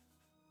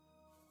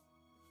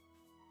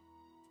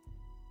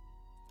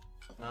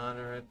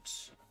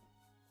 moderate,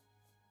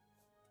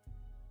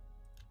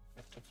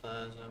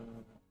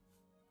 ectoplasm,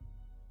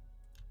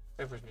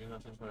 everything,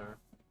 nothing, whatever.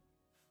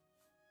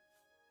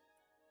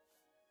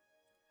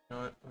 You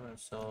know what? I'm gonna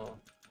sell.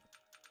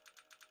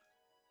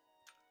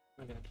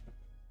 I'm gonna keep.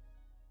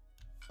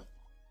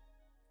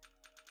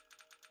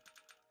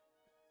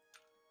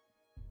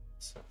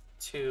 So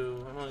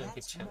 2. I'm only gonna keep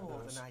That's 10 of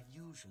more those. than I'd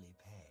usually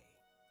pay.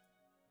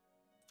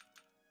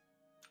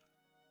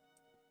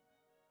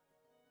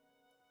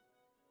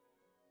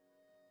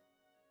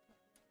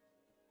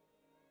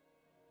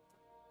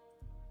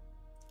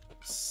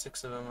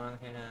 Six of them on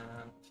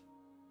hand.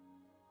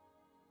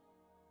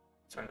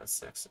 Sorry, not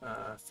 6.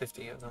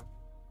 50 of them.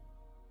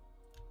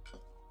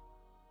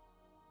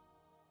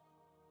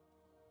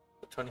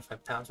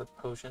 25 pounds with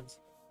potions.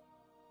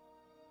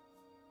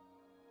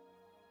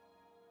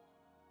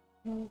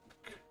 Okay.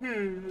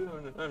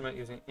 I'm not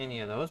using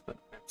any of those, but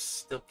I'm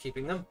still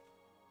keeping them.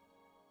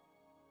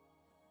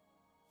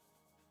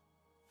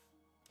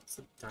 It's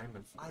a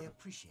diamond for I them.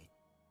 appreciate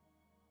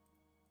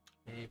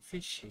I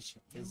appreciate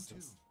your you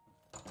business.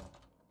 too.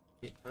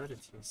 Get out of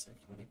here so I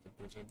can make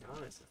 $1 billion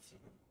of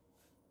you.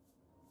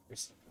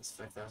 Receive this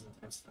 5,000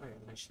 times higher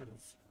than I should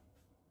have.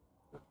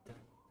 What the?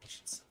 I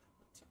should sell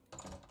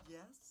that one too.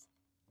 Yes?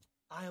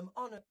 I am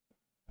honored.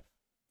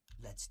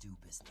 Let's do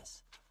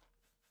business.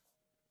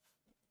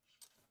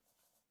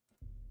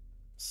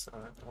 So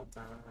that gold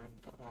diamond ring,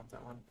 don't want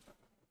that one.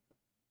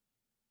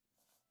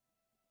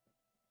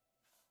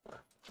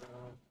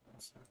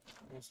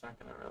 It's not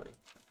gonna really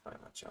buy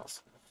much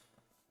else.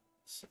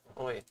 So,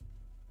 oh wait,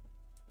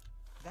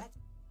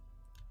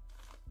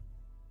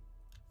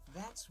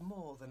 That's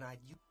more than I'd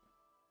use.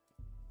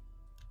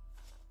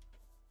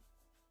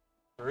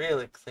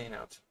 really clean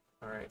out.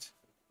 Alright,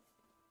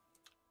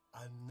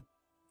 I'm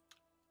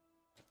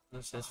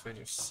satisfy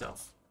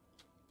yourself.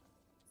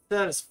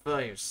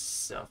 Satisfy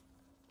yourself.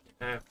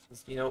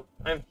 You know,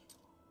 I'm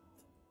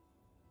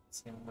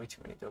seeing way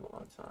too many double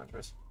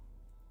entendres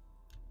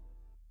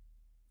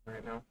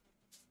right now.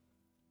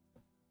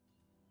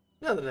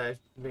 Now that I've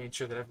made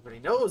sure that everybody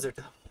knows they're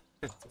double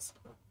entendres.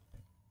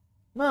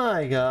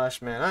 My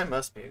gosh, man, I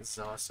must be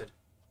exhausted.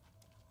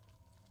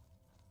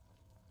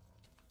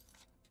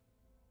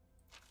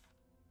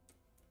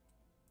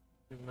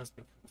 I must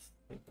be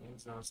completely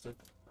exhausted.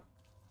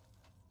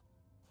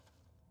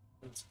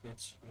 Let's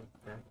get you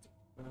back.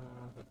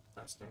 The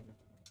plastic.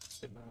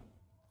 Sit down.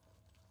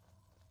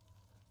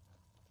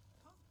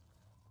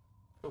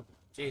 Oh,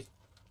 jeez.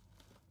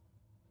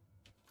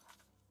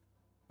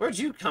 Where'd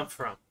you come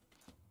from?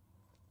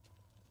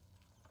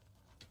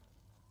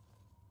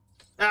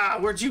 Ah,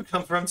 where'd you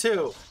come from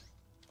too?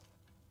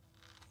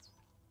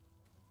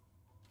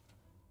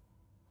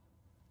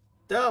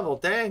 Double,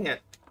 dang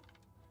it.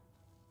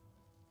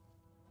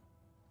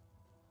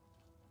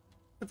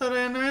 I thought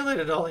I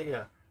annihilated all of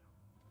you.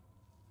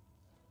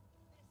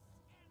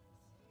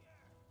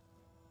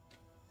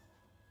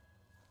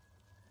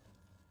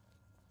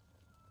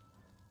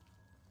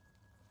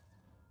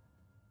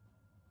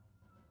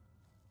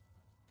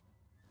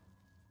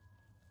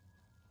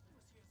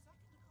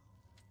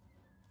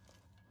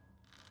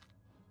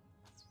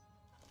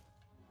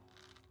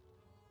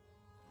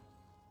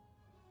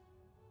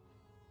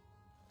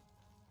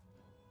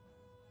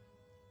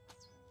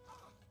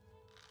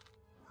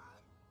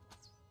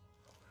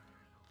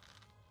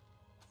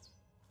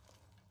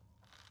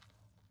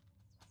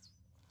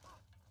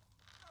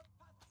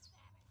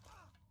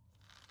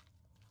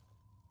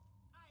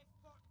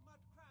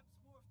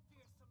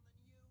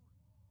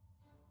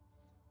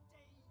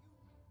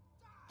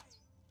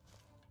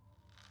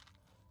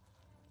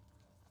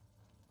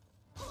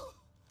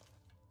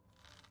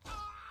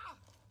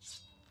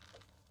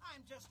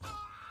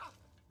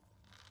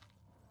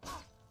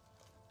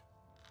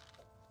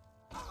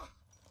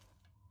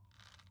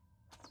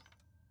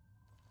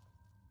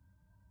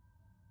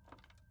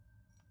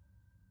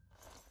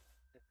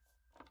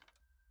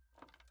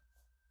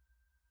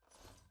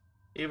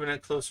 Even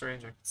at close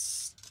range, I can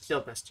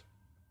still best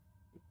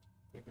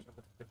you.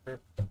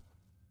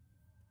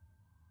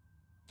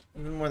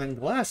 Even more than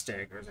glass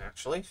daggers,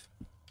 actually.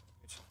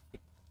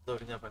 Keep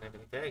loading up on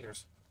enemy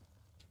daggers.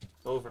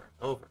 Over,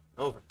 over,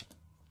 over.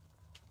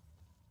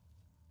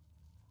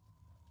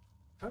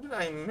 How did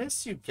I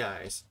miss you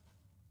guys?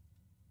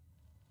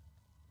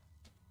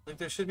 Like,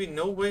 there should be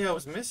no way I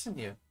was missing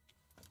you.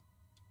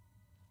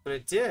 But I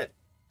did.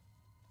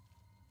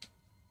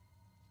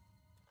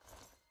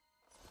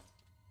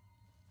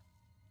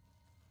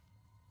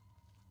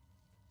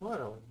 What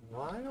a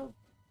wild...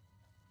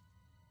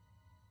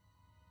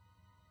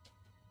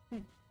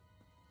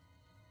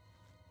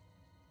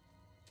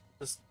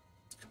 Just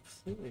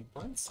completely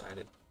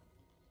blindsided.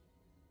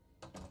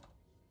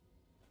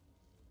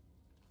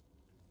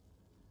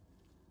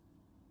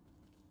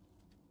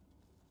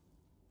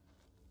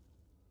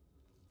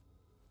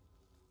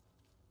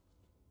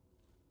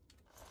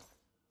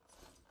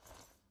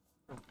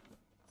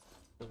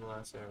 The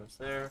last arrow's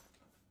there.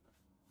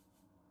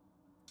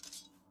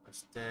 A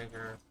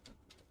dagger.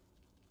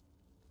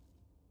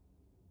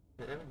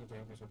 The enemy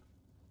daggers are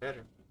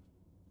better.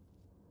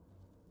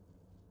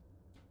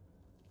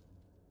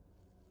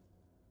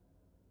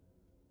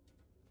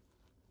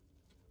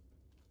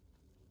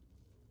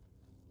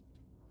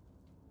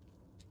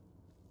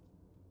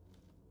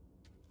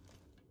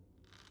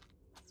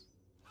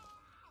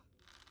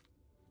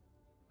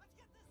 Let's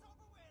get this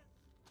over with!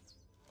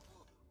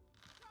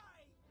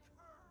 Die,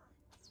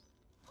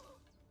 cur!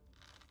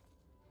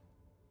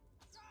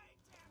 Die,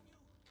 damn you!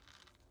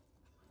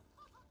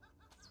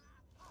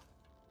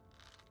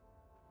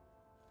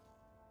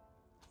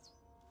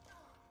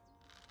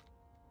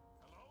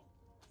 Hello?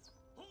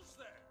 Who's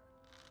there?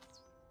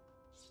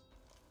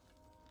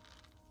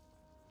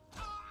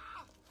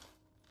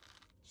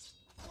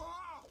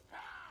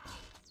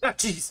 Ah,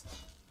 jeez!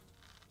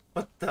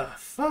 What the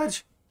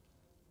fudge?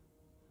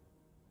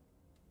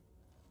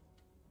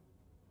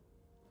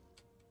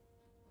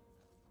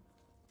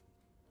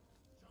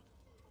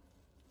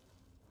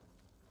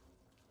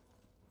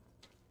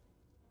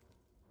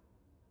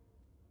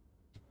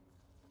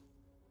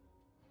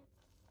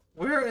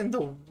 Where in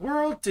the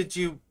world did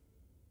you...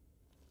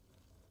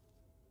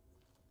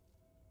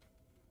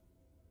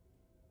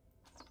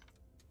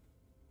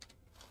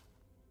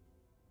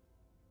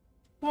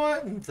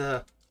 What in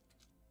the...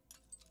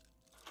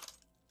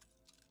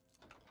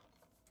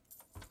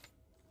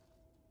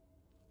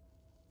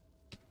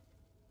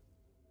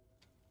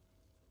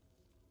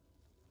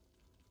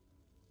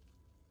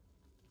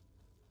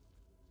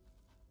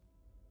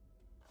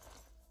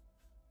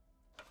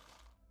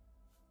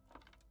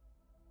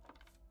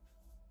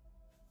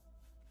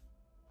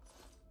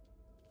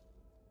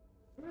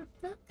 Where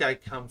did that guy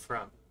come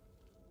from?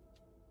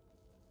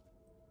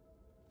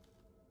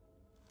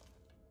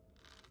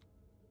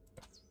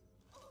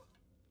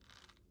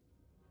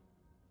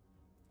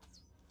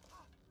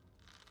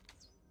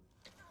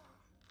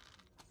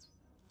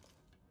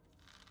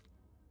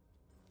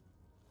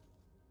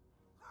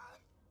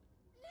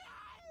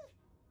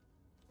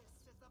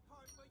 This is the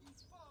part where you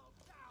fall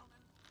down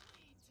and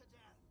bleed to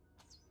death.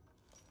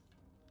 Show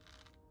me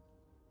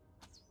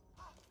what you've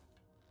got.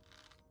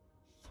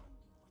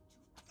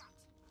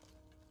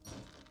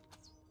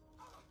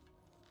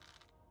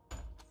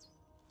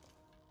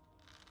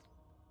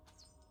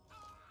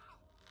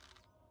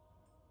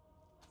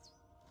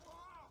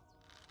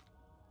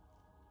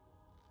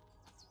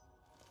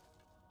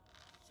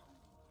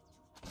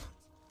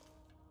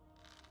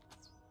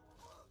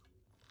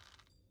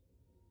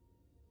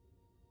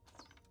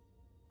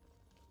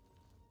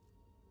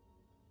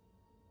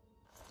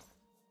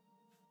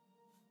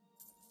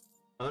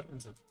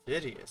 Odin's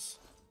Invidious.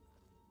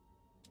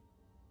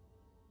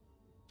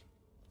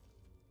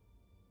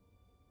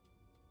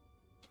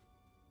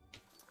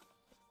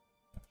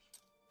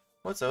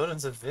 What's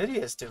Odin's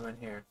Invidious doing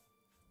here?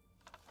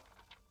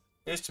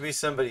 Used to be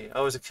somebody.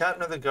 I was a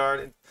captain of the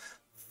guard.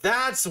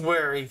 That's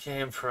where he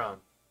came from.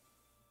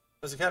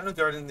 I was a captain of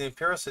the guard in the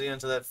Imperial City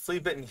until that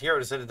flea-bitten hero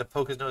decided to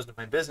poke his nose into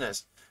my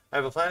business. I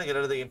have a plan to get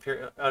out of the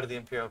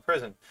Imperial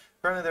prison.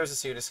 Currently, there's a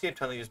secret escape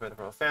tunnel used by the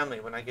royal family.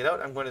 When I get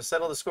out, I'm going to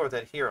settle the score with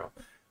that hero.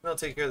 And I'll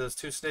take care of those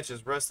two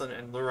snitches, Rustlin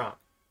and Laurent.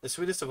 The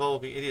sweetest of all will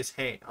be Idiot's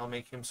Hay. I'll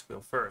make him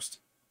squeal first.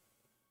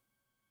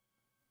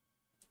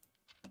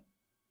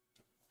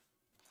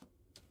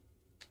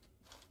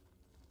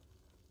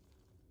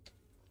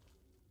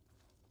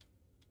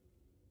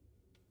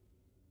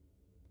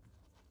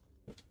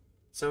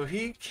 So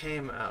he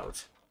came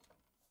out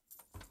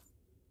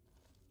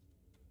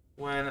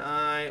when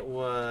I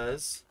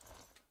was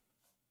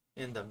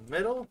in the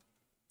middle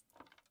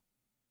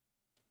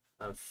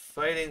of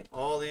fighting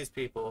all these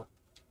people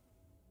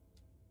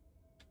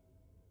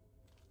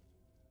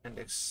and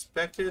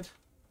expected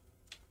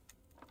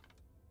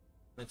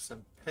like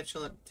some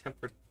petulant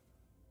tempered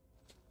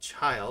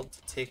child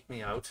to take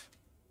me out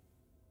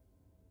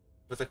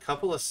with a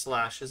couple of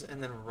slashes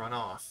and then run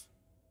off.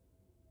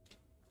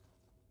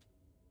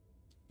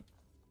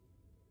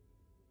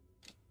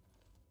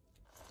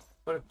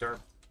 What a derp.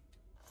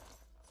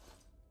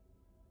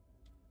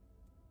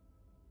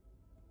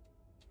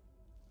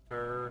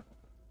 Her.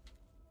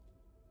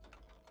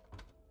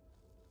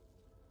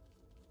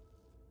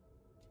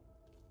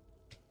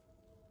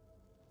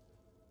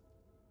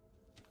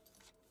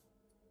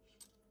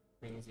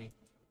 Crazy.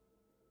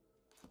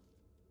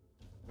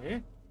 Eh?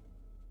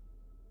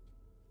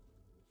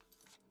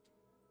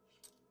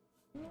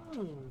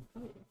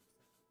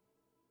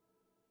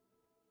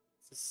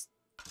 This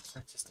is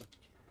not just a...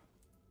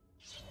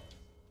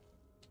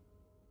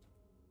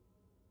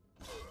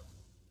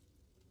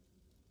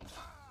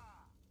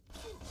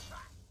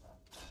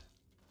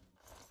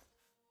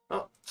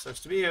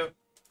 Sucks to be you.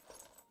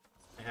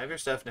 I have your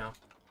stuff now.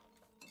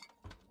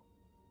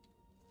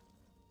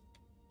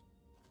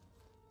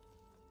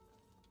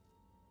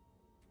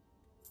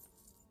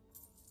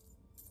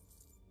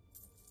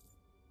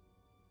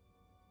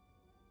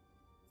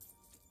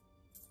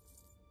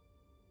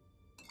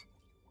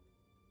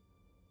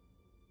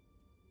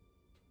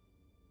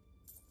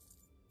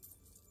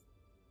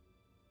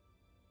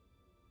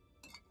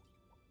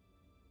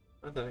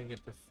 I thought I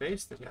get to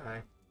face the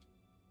guy.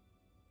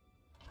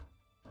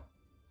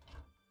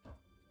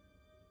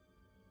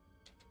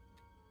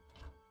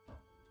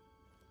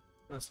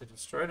 Unless I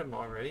destroyed him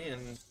already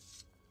and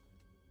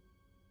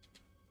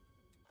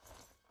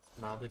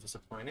mildly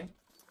disappointing.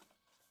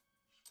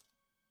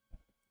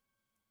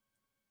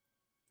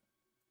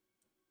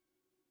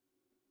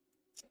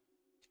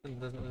 It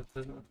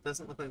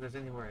doesn't look like there's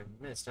anywhere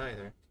I missed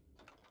either.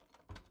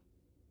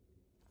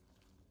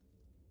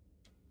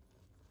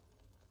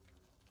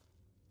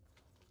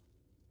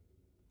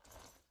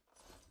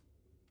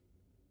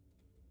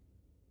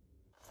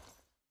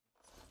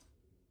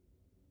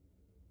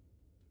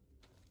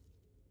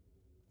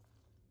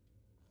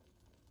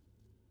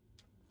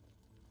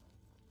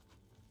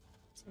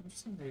 It's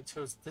interesting they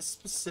chose this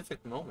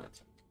specific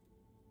moment.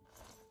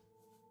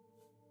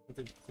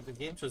 The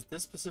game chose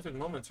this specific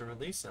moment to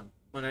release him,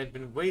 when I'd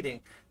been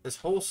waiting this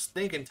whole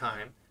stinking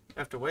time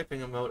after wiping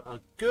him out a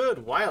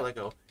good while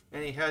ago,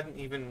 and he hadn't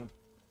even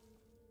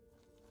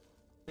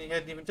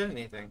done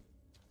anything.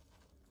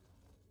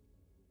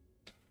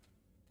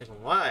 Like,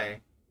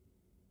 why?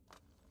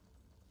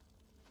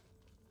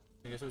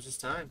 I guess it was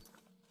just time.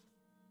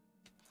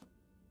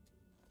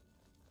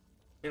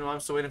 You know,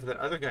 I'm still waiting for that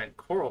other guy in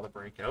Coral to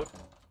break out.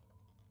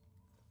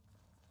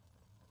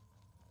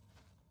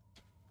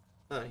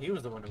 I thought he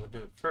was the one who would do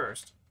it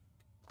first.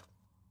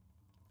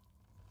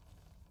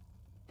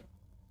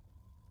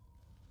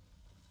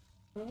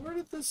 Well, where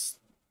did this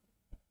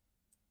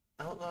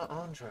outlaw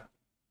Andra?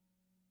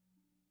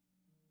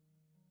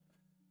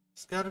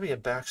 There's got to be a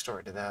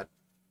backstory to that.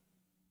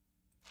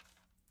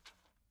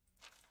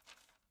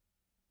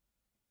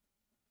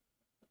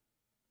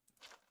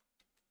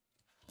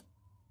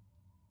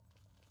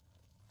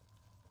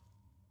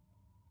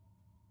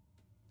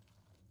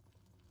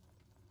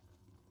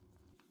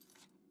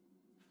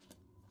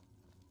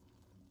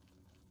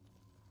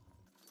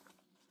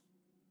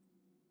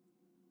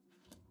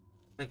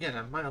 Again,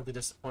 I'm mildly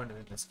disappointed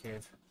in this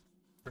cave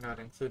for not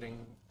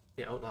including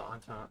the outlaw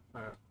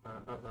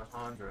outlaw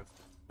Andra,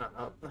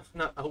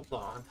 not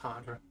outlaw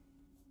Entendre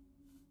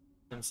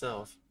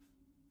himself.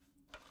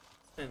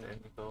 And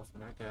then we go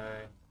from that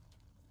guy.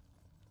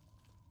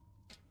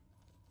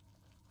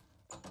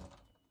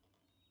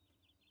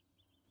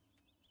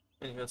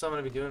 Anyway, that's all I'm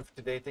going to be doing for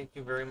today. Thank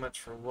you very much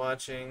for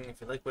watching.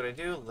 If you like what I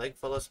do, like,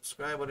 follow,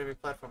 subscribe, whatever your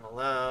platform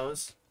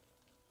allows.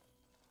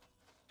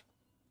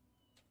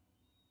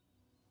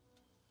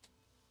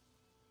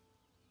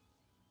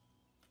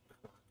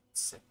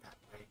 Sit that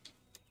way.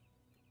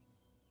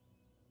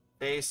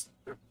 Face,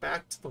 we're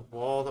back to the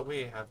wall that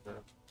we have the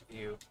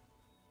view.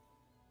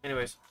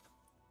 Anyways,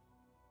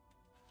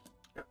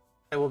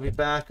 I will be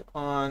back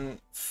on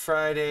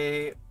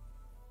Friday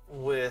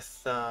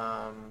with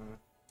Neverwinter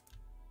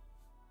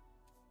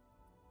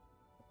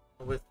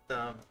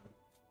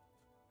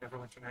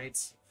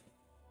Nights.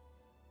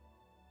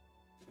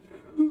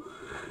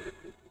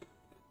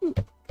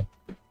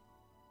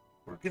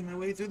 Working my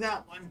way through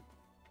that one.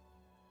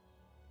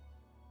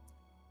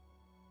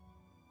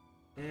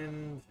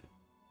 And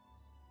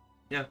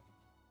yeah,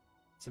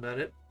 that's about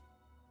it.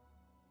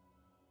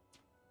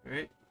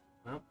 Alright,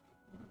 well,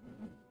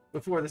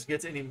 before this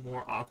gets any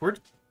more awkward,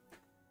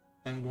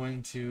 I'm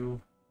going to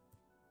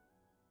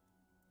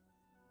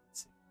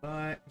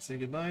say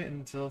goodbye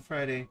until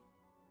Friday,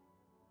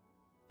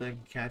 so I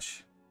can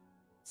catch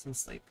some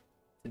sleep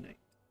tonight.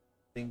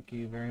 Thank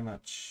you very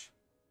much.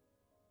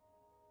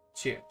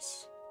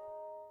 Cheers.